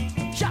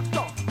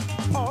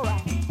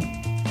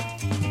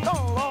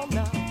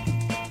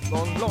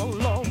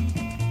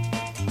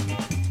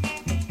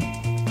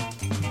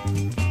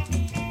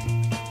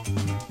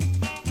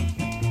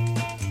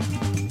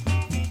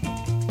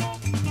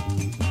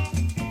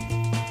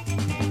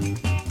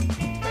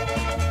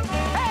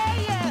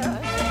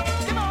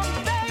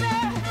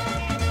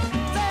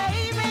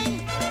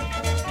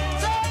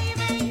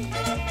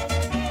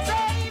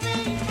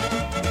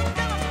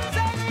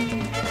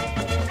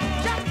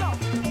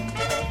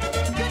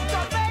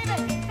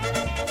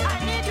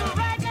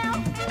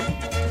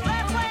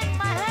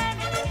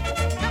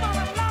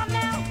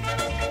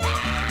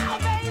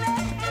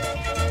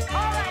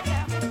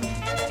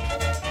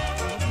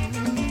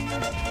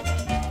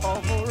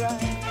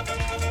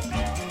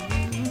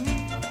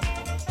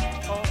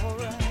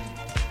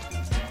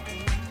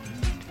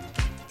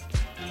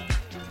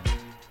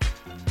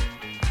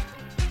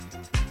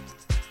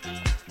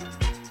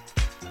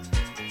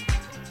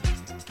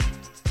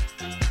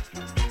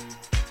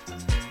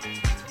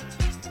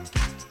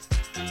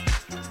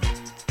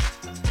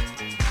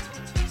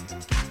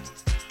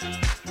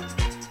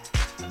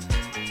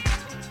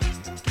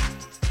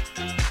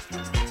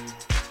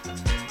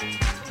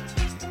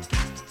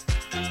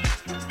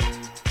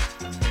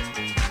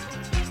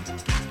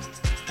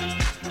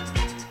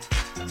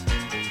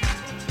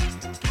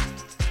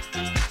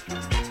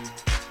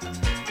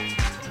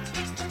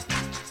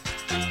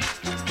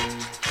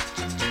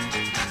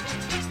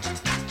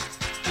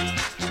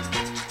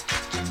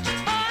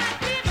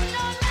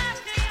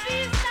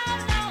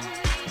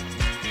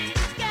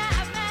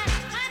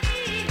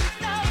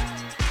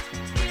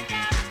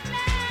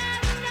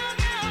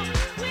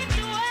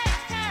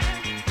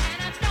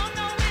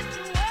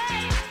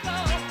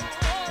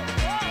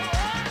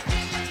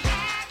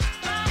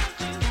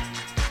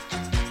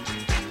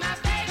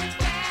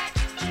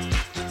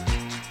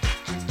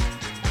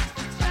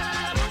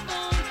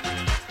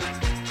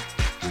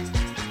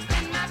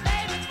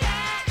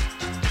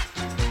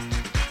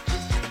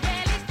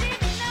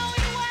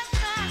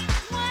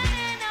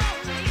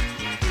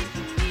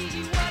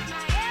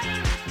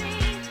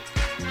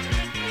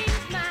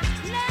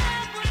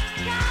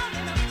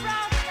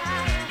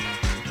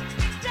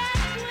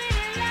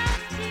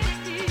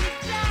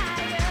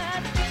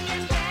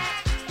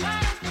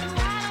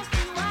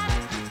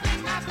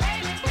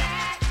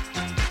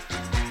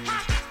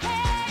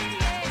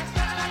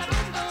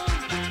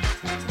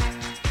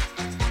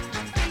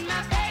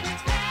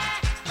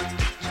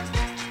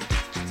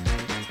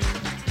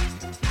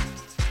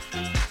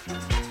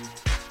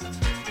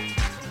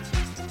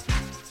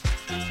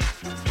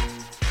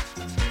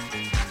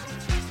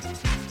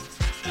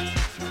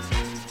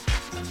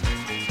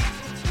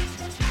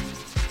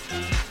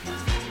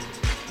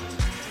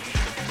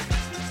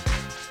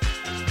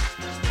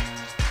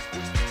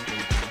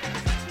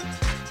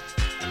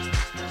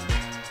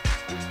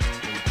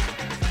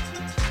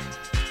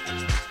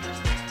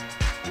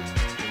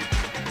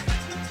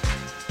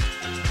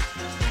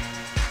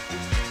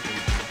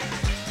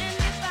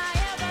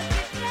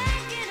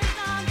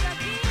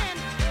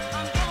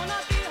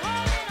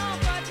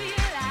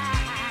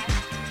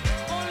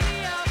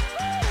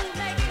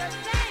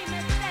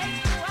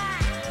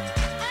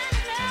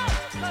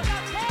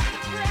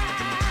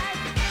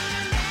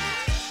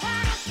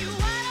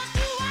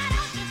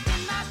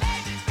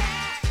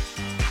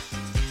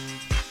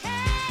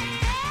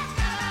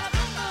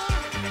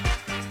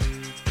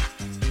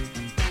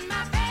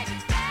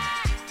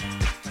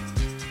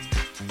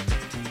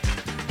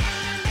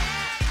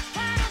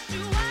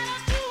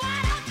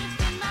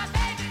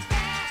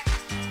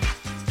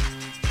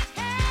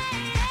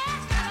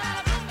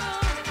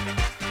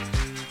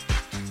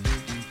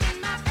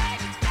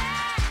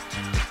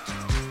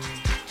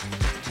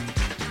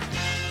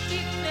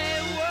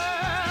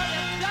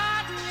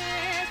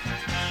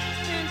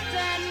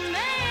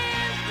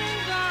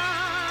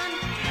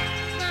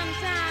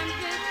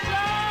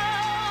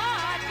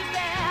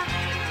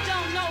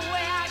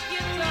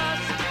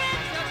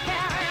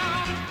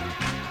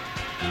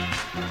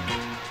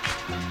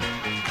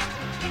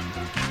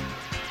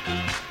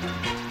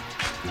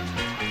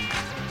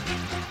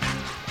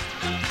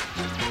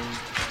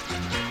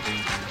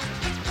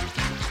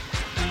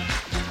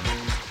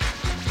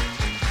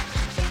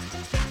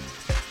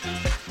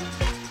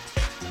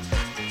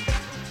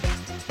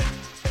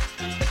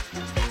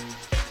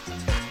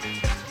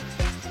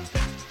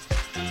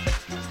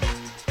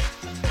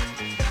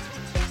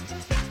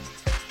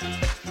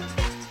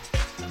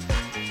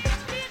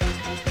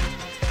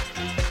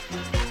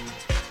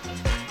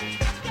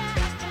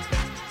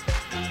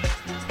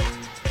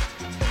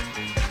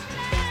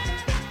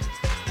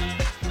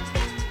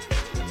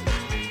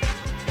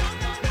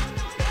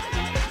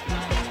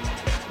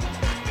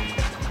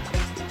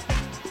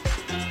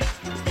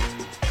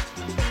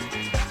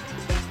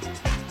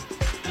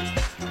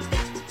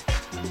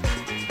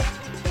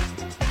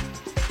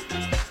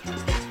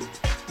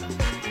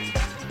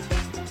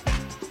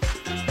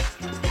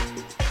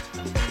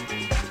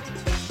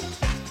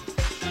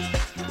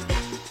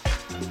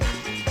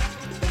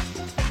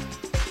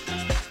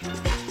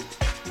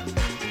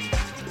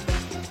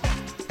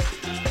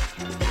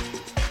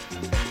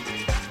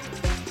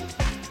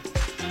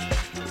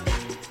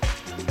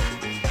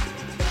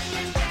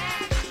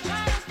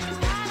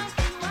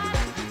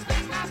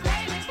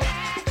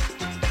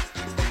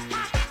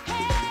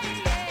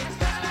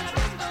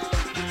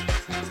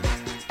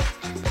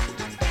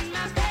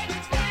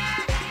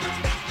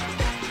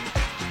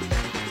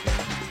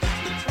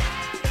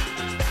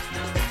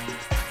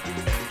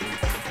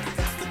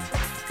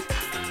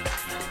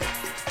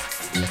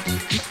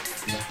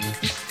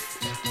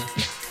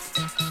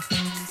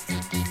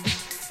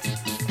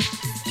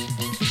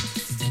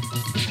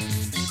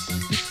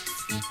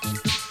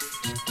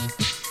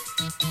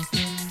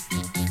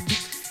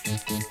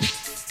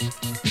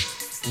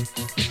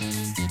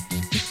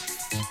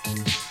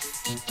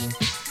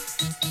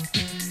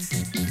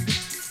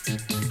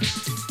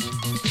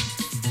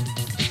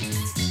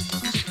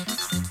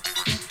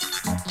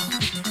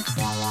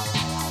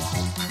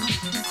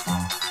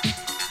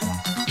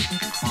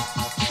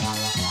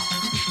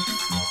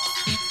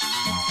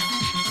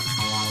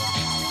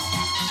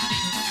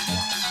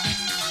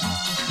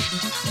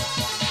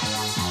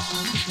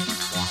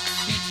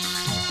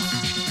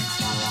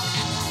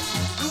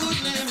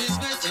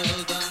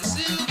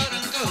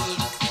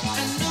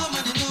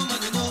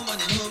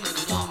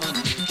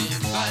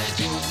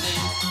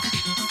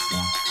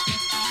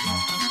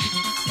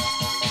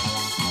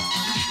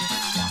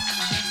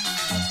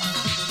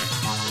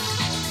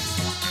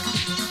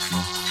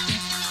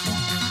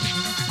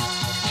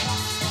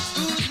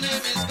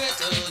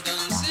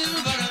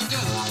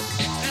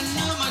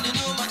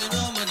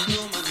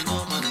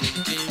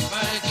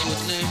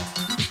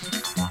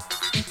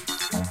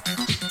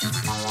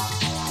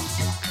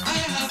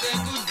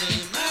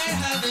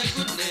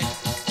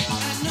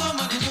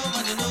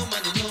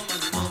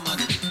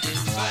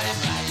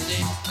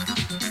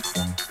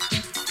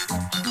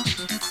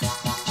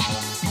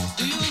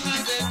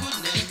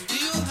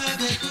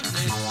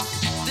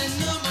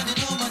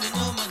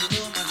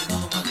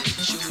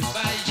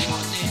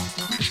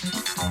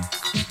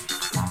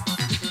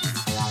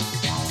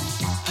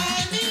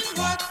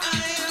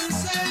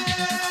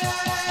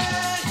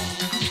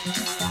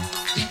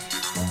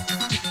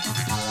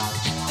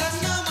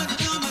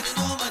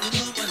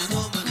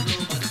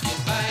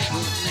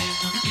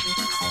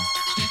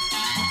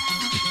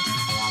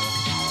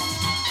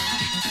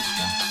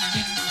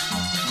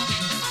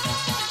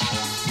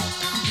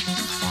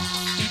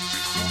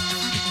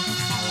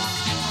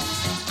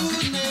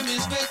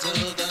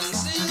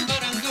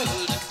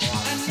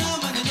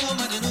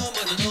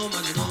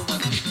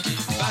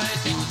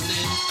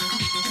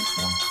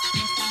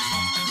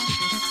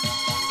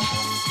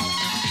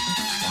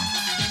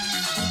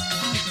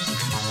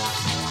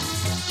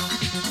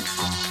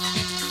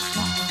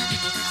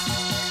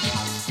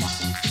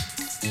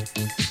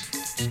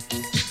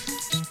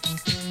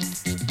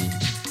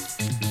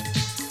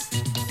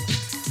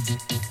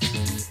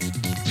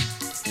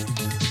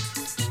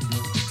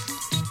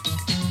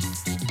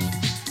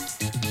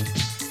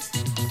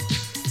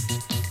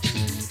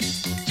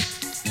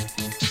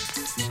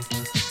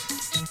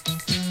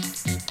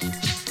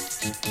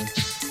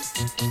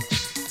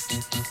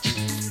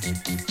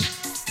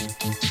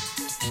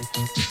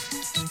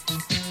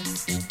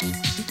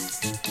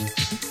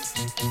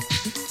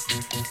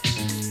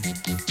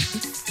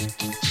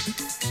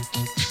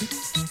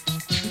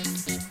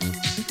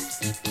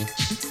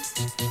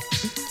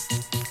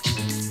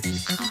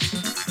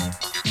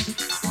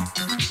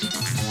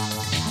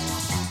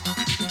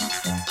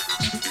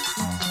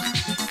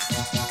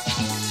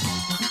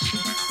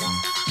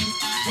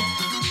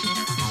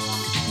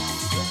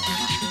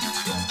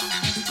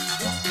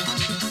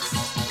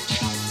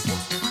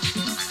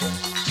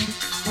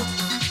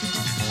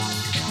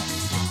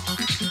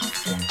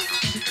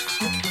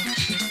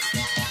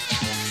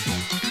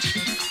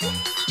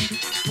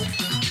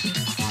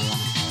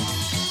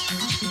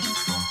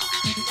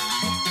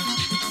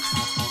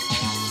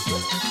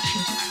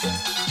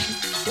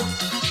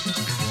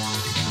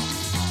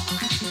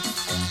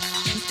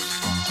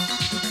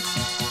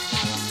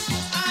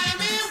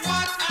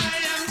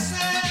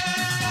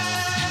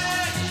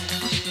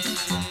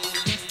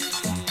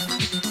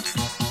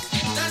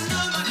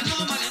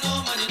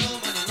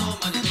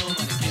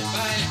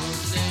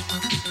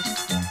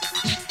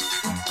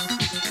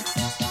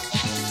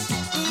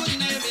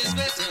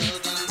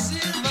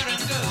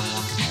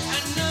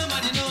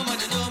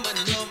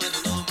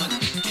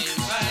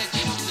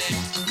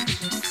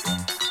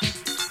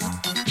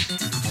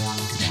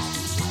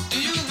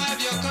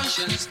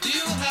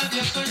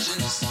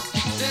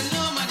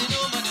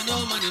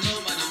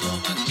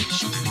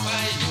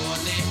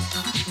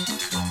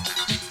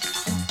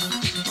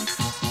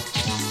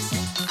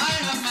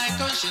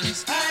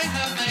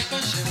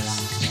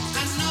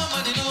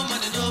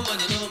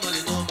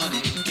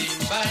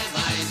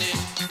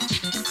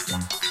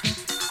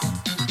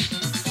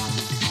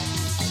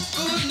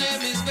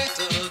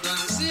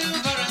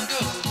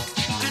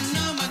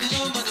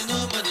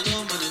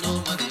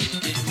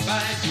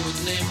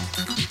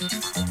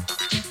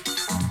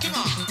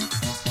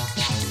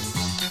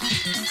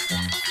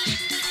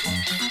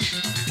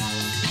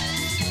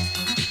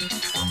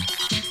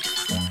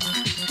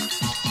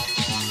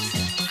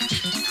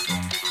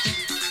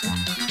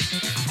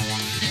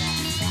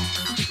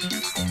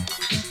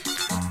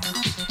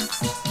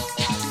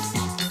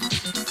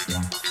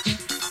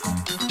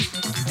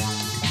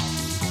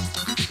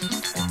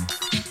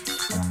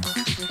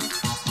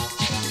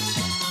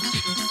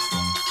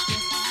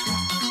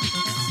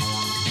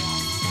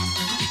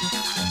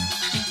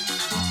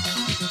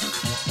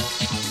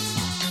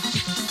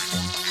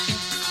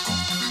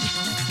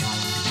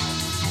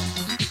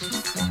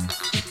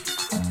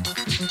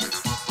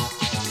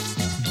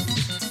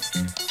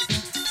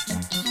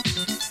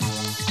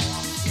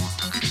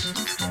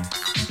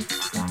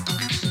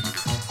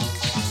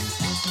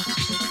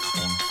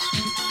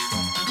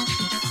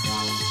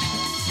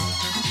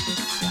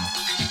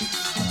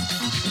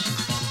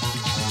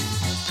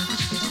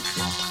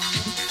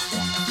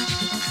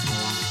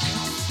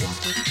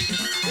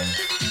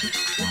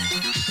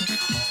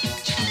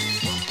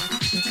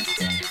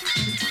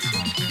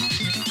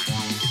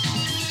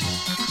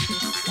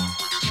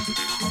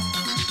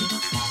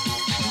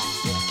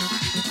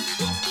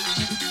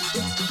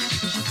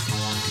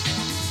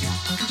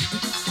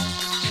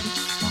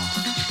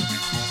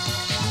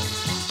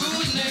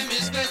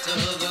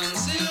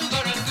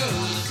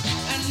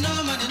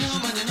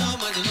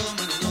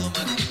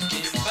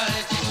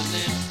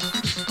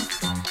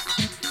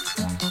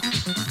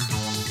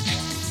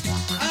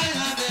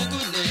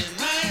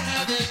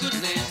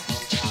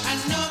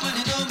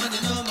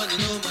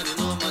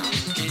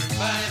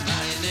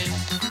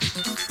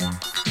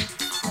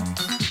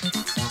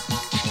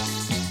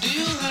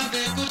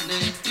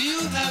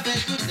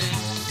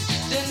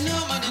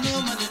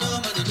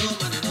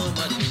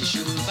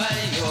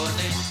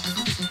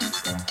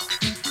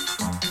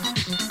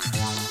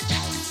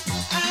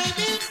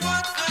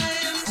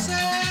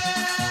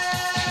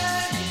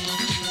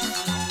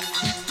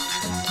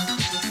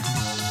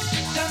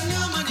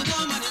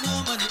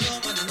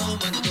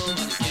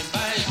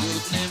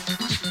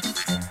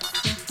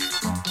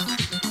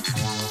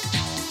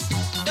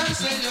 Don't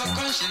sell your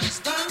conscience,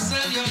 don't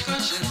sell your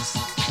conscience.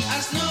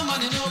 As no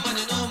money, no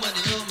money, no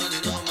money, no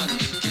money, no money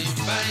can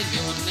buy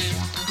your name.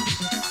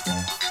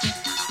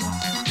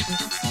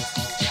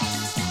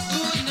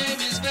 Good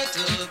name is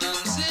better than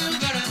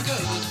silver and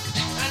gold.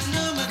 And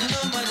no money,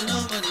 no money, no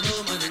money, no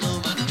money, no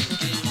money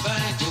can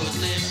buy good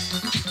name.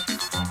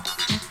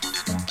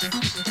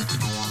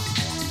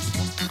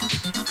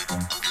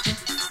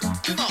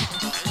 Come on,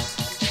 boys.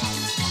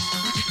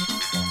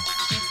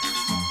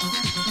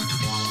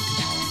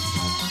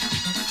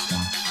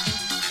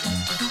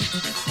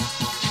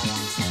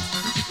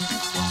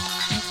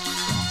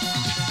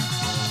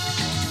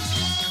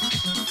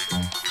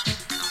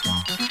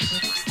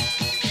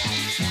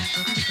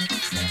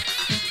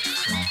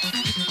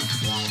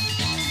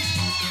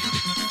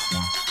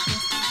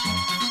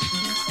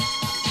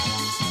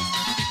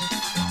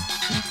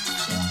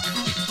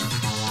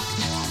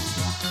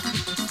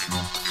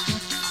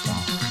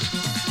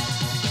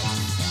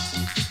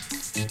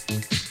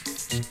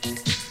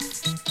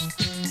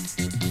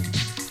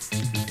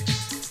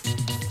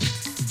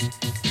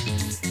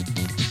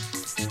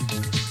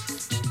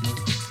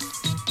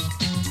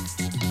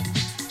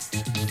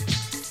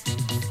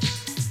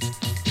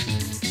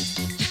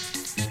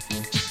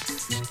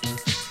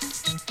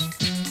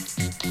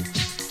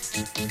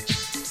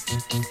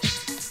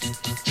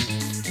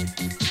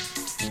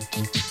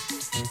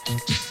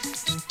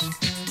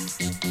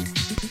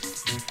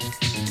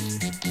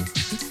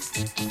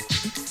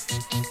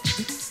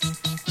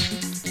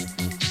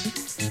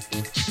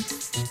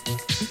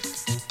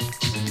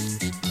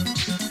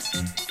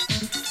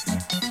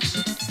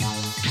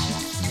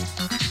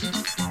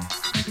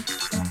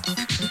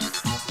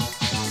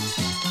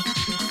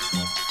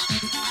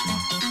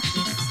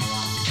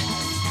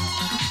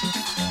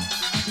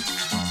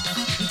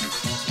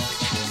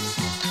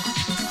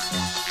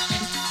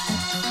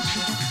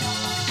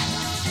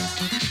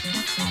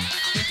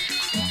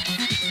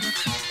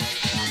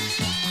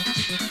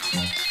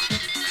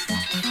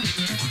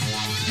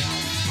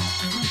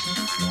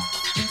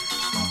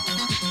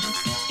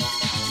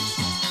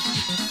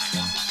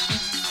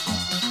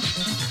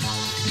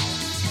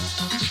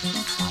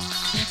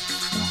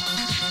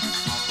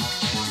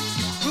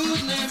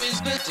 Good name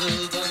is better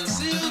than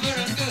silver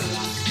and gold.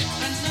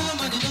 And no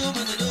money, no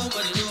money, no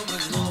money, no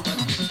money, no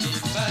money can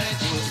buy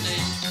good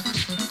name.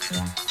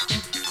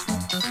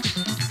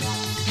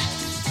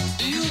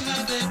 Do you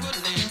have a good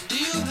name? Do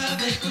you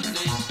have a good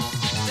name?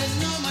 Then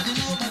no money,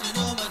 no money,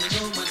 no money,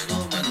 no money, no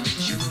money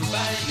should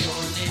buy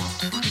your name.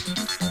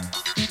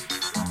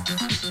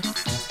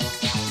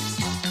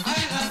 I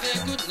have a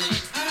good name.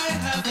 I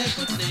have a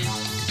good name.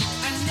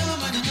 And no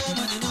money, no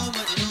money, no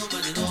money, no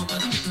money, no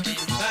money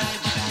can buy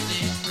my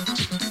name.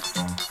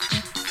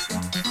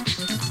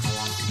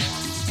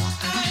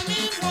 I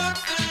mean what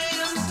I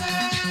am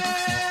saying.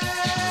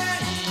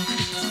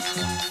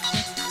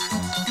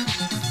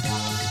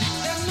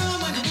 There's no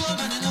money, no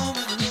money, no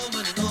money, no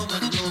money, no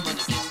money, no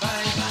money can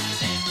buy my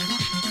name.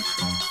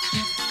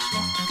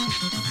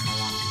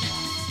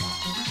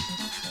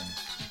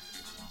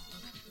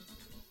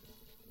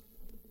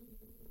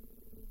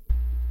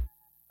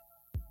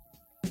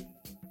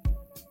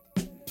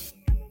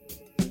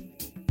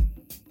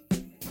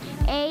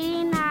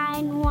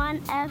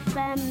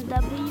 FM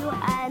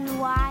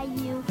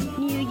WNYU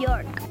New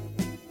York.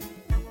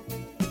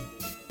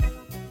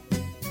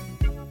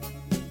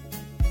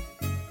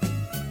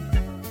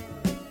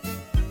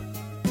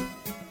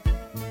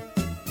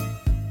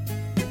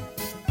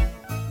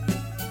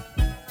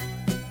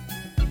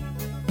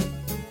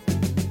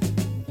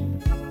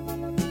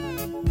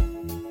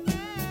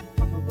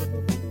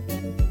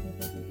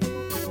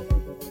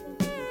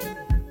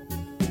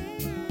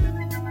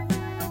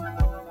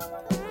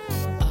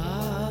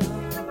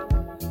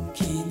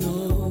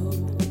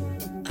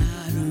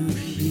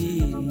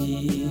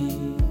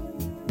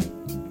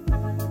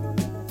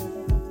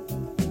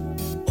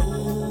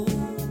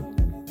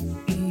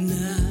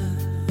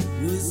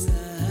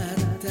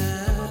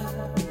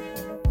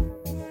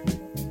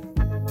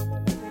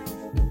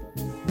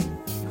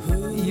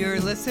 You're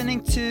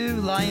listening to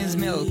Lion's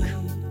Milk,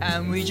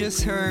 and we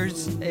just heard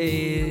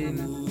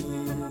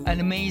an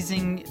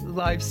amazing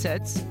live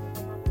set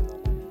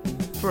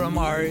from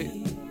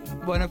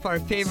one of our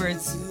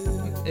favorite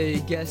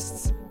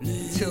guests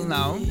till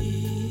now.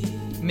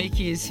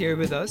 Mickey is here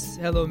with us.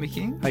 Hello,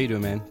 Mickey. How you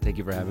doing, man? Thank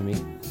you for having me.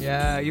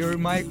 Yeah, your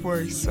mic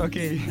works.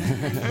 Okay.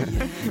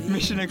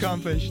 Mission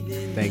accomplished.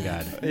 Thank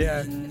God.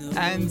 Yeah.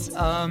 And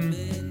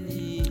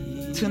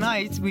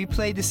tonight we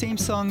played the same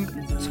song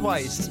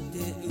twice.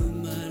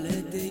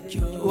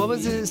 What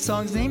was the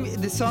song's name?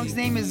 The song's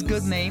name is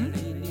Good Name.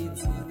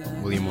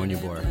 William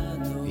Onyeabor.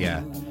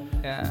 Yeah.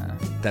 Yeah.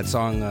 That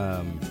song,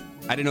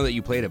 I didn't know that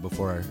you played it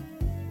before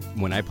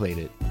when I played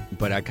it,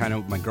 but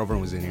my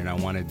girlfriend was in here and I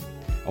wanted,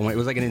 it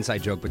was like an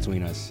inside joke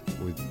between us,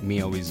 with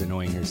me always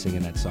annoying her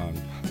singing that song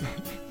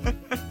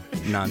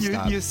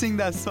nonstop. You sing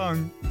that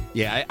song?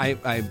 Yeah,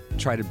 I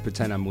try to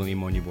pretend I'm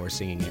William Onyeabor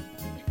singing it.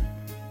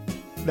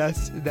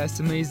 That's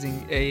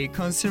amazing.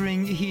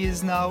 Considering he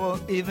is now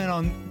even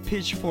on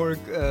Pitchfork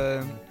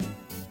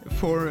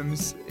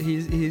forums,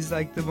 he's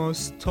like the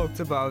most talked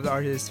about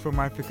artist from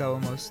Africa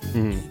almost.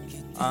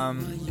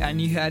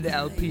 And you had the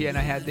LP and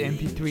I had the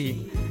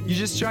MP3. You're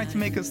just trying to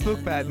make us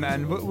look bad,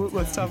 man.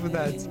 What's up with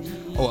that?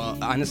 Well,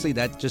 honestly,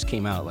 that just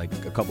came out like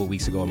a couple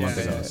weeks ago, a month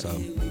ago. So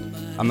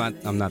I'm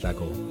not that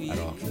cool at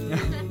all.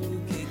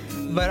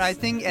 But I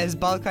think as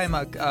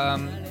Balkaymak,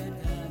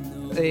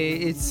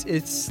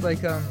 it's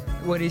like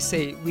what do you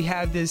say? We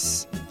have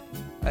this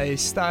a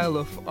style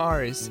of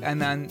ours,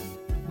 and then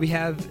we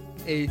have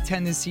a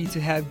tendency to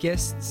have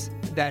guests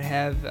that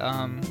have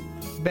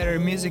better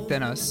music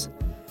than us,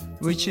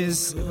 which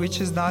is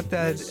not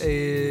that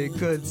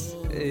good.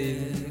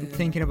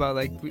 Thinking about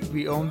like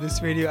we own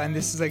this radio and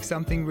this is like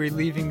something we're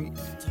leaving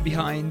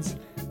behind.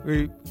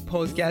 We're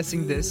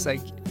podcasting this.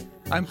 Like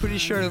I'm pretty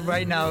sure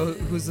right now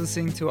who's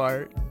listening to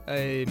our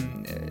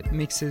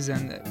mixes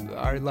and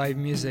our live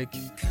music,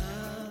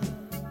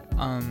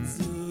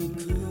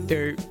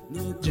 they're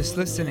just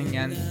listening,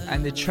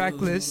 and the track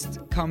list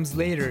comes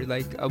later,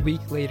 like a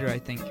week later, I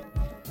think.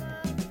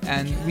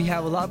 And we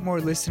have a lot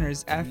more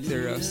listeners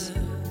after us.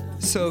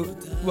 So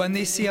when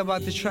they see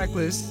about the track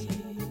list,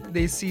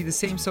 they see the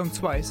same song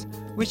twice,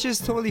 which is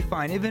totally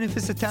fine. Even if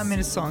it's a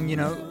 10-minute song, you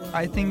know,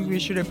 I think we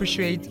should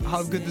appreciate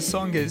how good the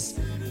song is,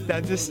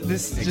 that this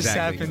just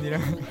happened, you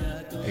know.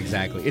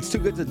 Exactly. It's too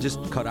good to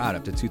just cut out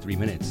up to 2-3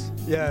 minutes.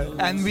 Yeah,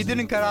 and we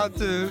didn't cut out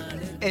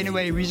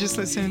anyway, we just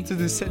listened to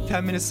the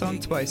 10-minute song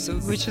twice, so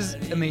which is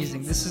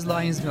amazing. This is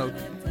Lion's Milk,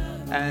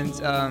 and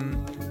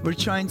we're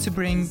trying to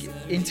bring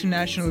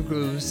international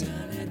grooves,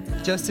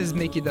 just as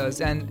Mickey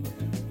does. And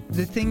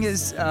the thing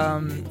is,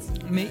 our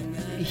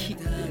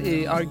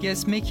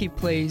guest Mickey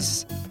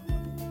plays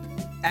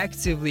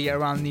actively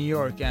around New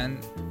York, and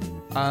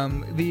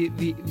we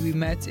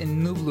met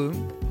in Nublu,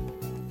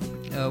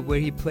 where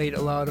he played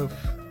a lot of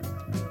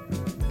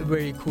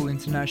very cool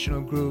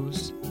international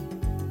grooves,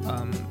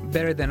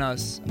 better than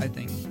us, I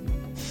think.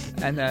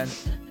 And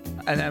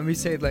then we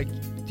said like,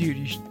 dude,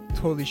 you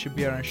totally should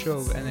be on our show.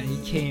 And then he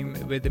came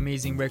with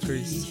amazing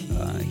records.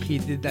 He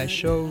did that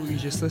show we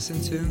just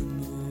listened to.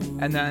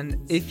 And then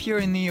if you're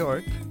in New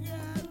York,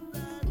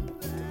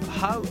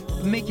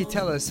 Mickey,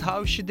 tell us,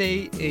 how should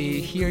they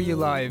hear you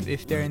live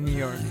if they're in New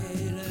York?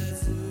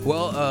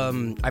 Well,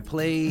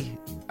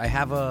 I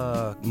have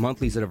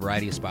monthlies at a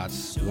variety of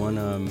spots. One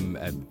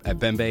at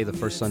Bembe, the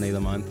first Sunday of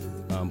the month.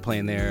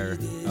 Playing there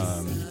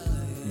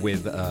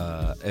with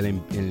an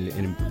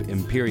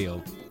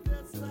Imperial,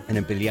 an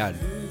Imperial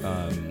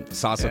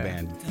salsa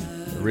band.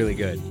 Really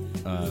good.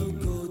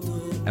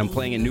 And I'm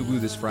playing in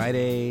Nubu this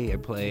Friday. I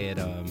play at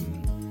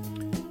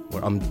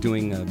I'm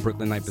doing a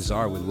Brooklyn Night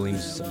Bazaar with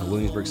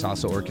Williamsburg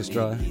Salsa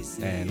Orchestra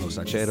and Los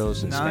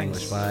Hacheros and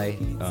Spanglish Fly,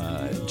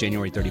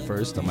 January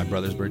 31st on my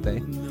brother's birthday.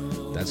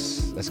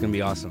 That's gonna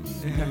be awesome.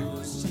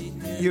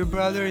 Yeah. Your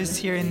brother is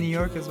here in New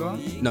York as well?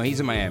 No, he's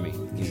in Miami.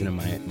 He's in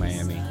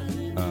Miami.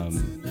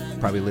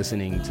 Probably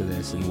listening to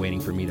this and waiting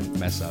for me to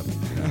mess up.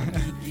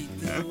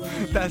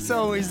 That's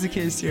always the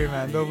case here,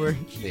 man. Don't worry.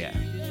 Yeah.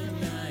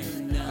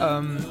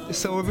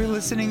 So what we're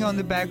listening on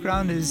the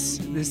background is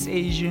this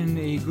Asian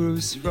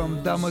grooves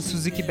from Damo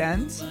Suzuki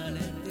Band.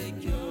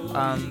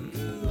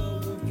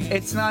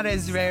 It's not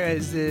as rare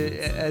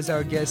as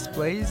our guest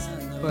plays,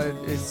 but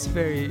it's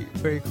very,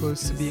 very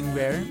close to being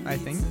rare, I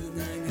think.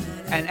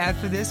 And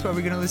after this,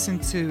 we're gonna listen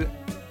to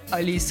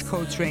Alice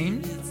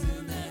Coltrane.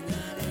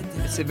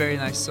 It's a very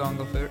nice song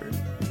of her.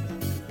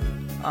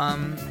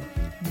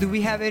 Do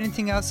we have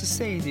anything else to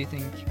say, do you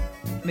think,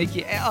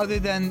 Mickey, other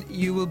than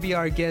you will be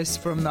our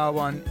guest from now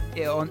on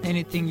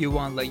anything you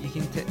want? Like you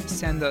can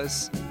send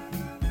us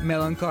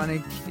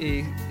melancholic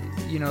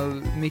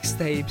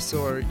mixtapes,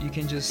 or you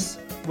can just,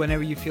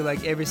 whenever you feel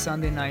like, every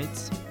Sunday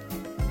night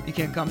you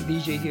can come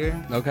DJ here.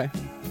 Okay,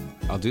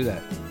 I'll do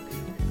that.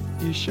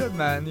 You should,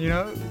 man. You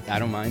know, I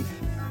don't mind.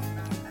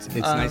 It's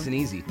nice and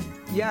easy.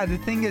 Yeah, the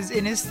thing is,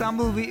 in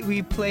Istanbul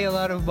we play a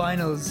lot of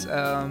vinyls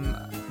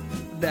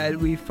that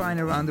we find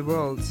around the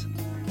world.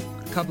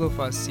 A couple of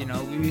us, you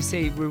know, we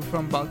say we're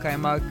from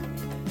Balkaymak.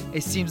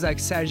 It seems like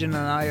Serjan and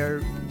I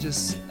are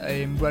just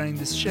running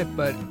this ship,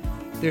 but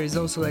there's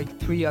also like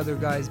 3 other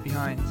guys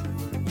behind.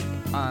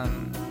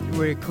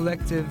 We're a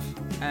collective,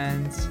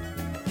 and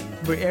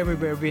we're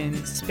everywhere. We're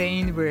in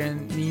Spain, we're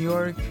in New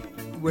York,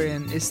 we're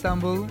in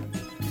Istanbul,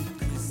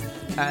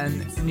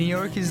 and New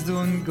York is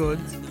doing good.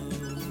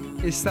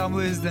 Istanbul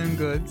is doing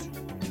good.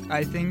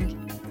 I think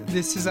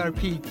this is our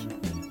peak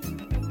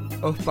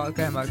of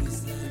Balkaymak.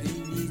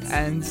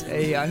 And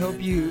I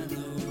hope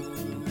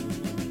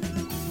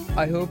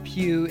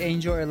you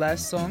enjoy our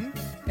last song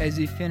as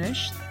we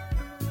finished.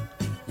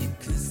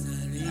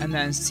 And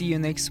then see you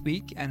next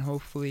week, and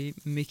hopefully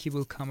Mickey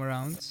will come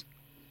around.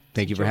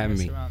 Thank you for having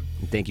me.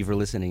 And thank you for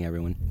listening,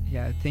 everyone.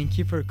 Yeah, thank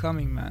you for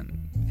coming, man.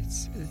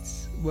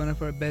 It's one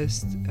of our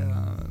best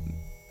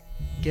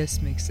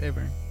guest mix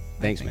ever.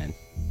 Thanks, man.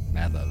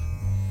 Mad love.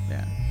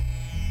 Yeah.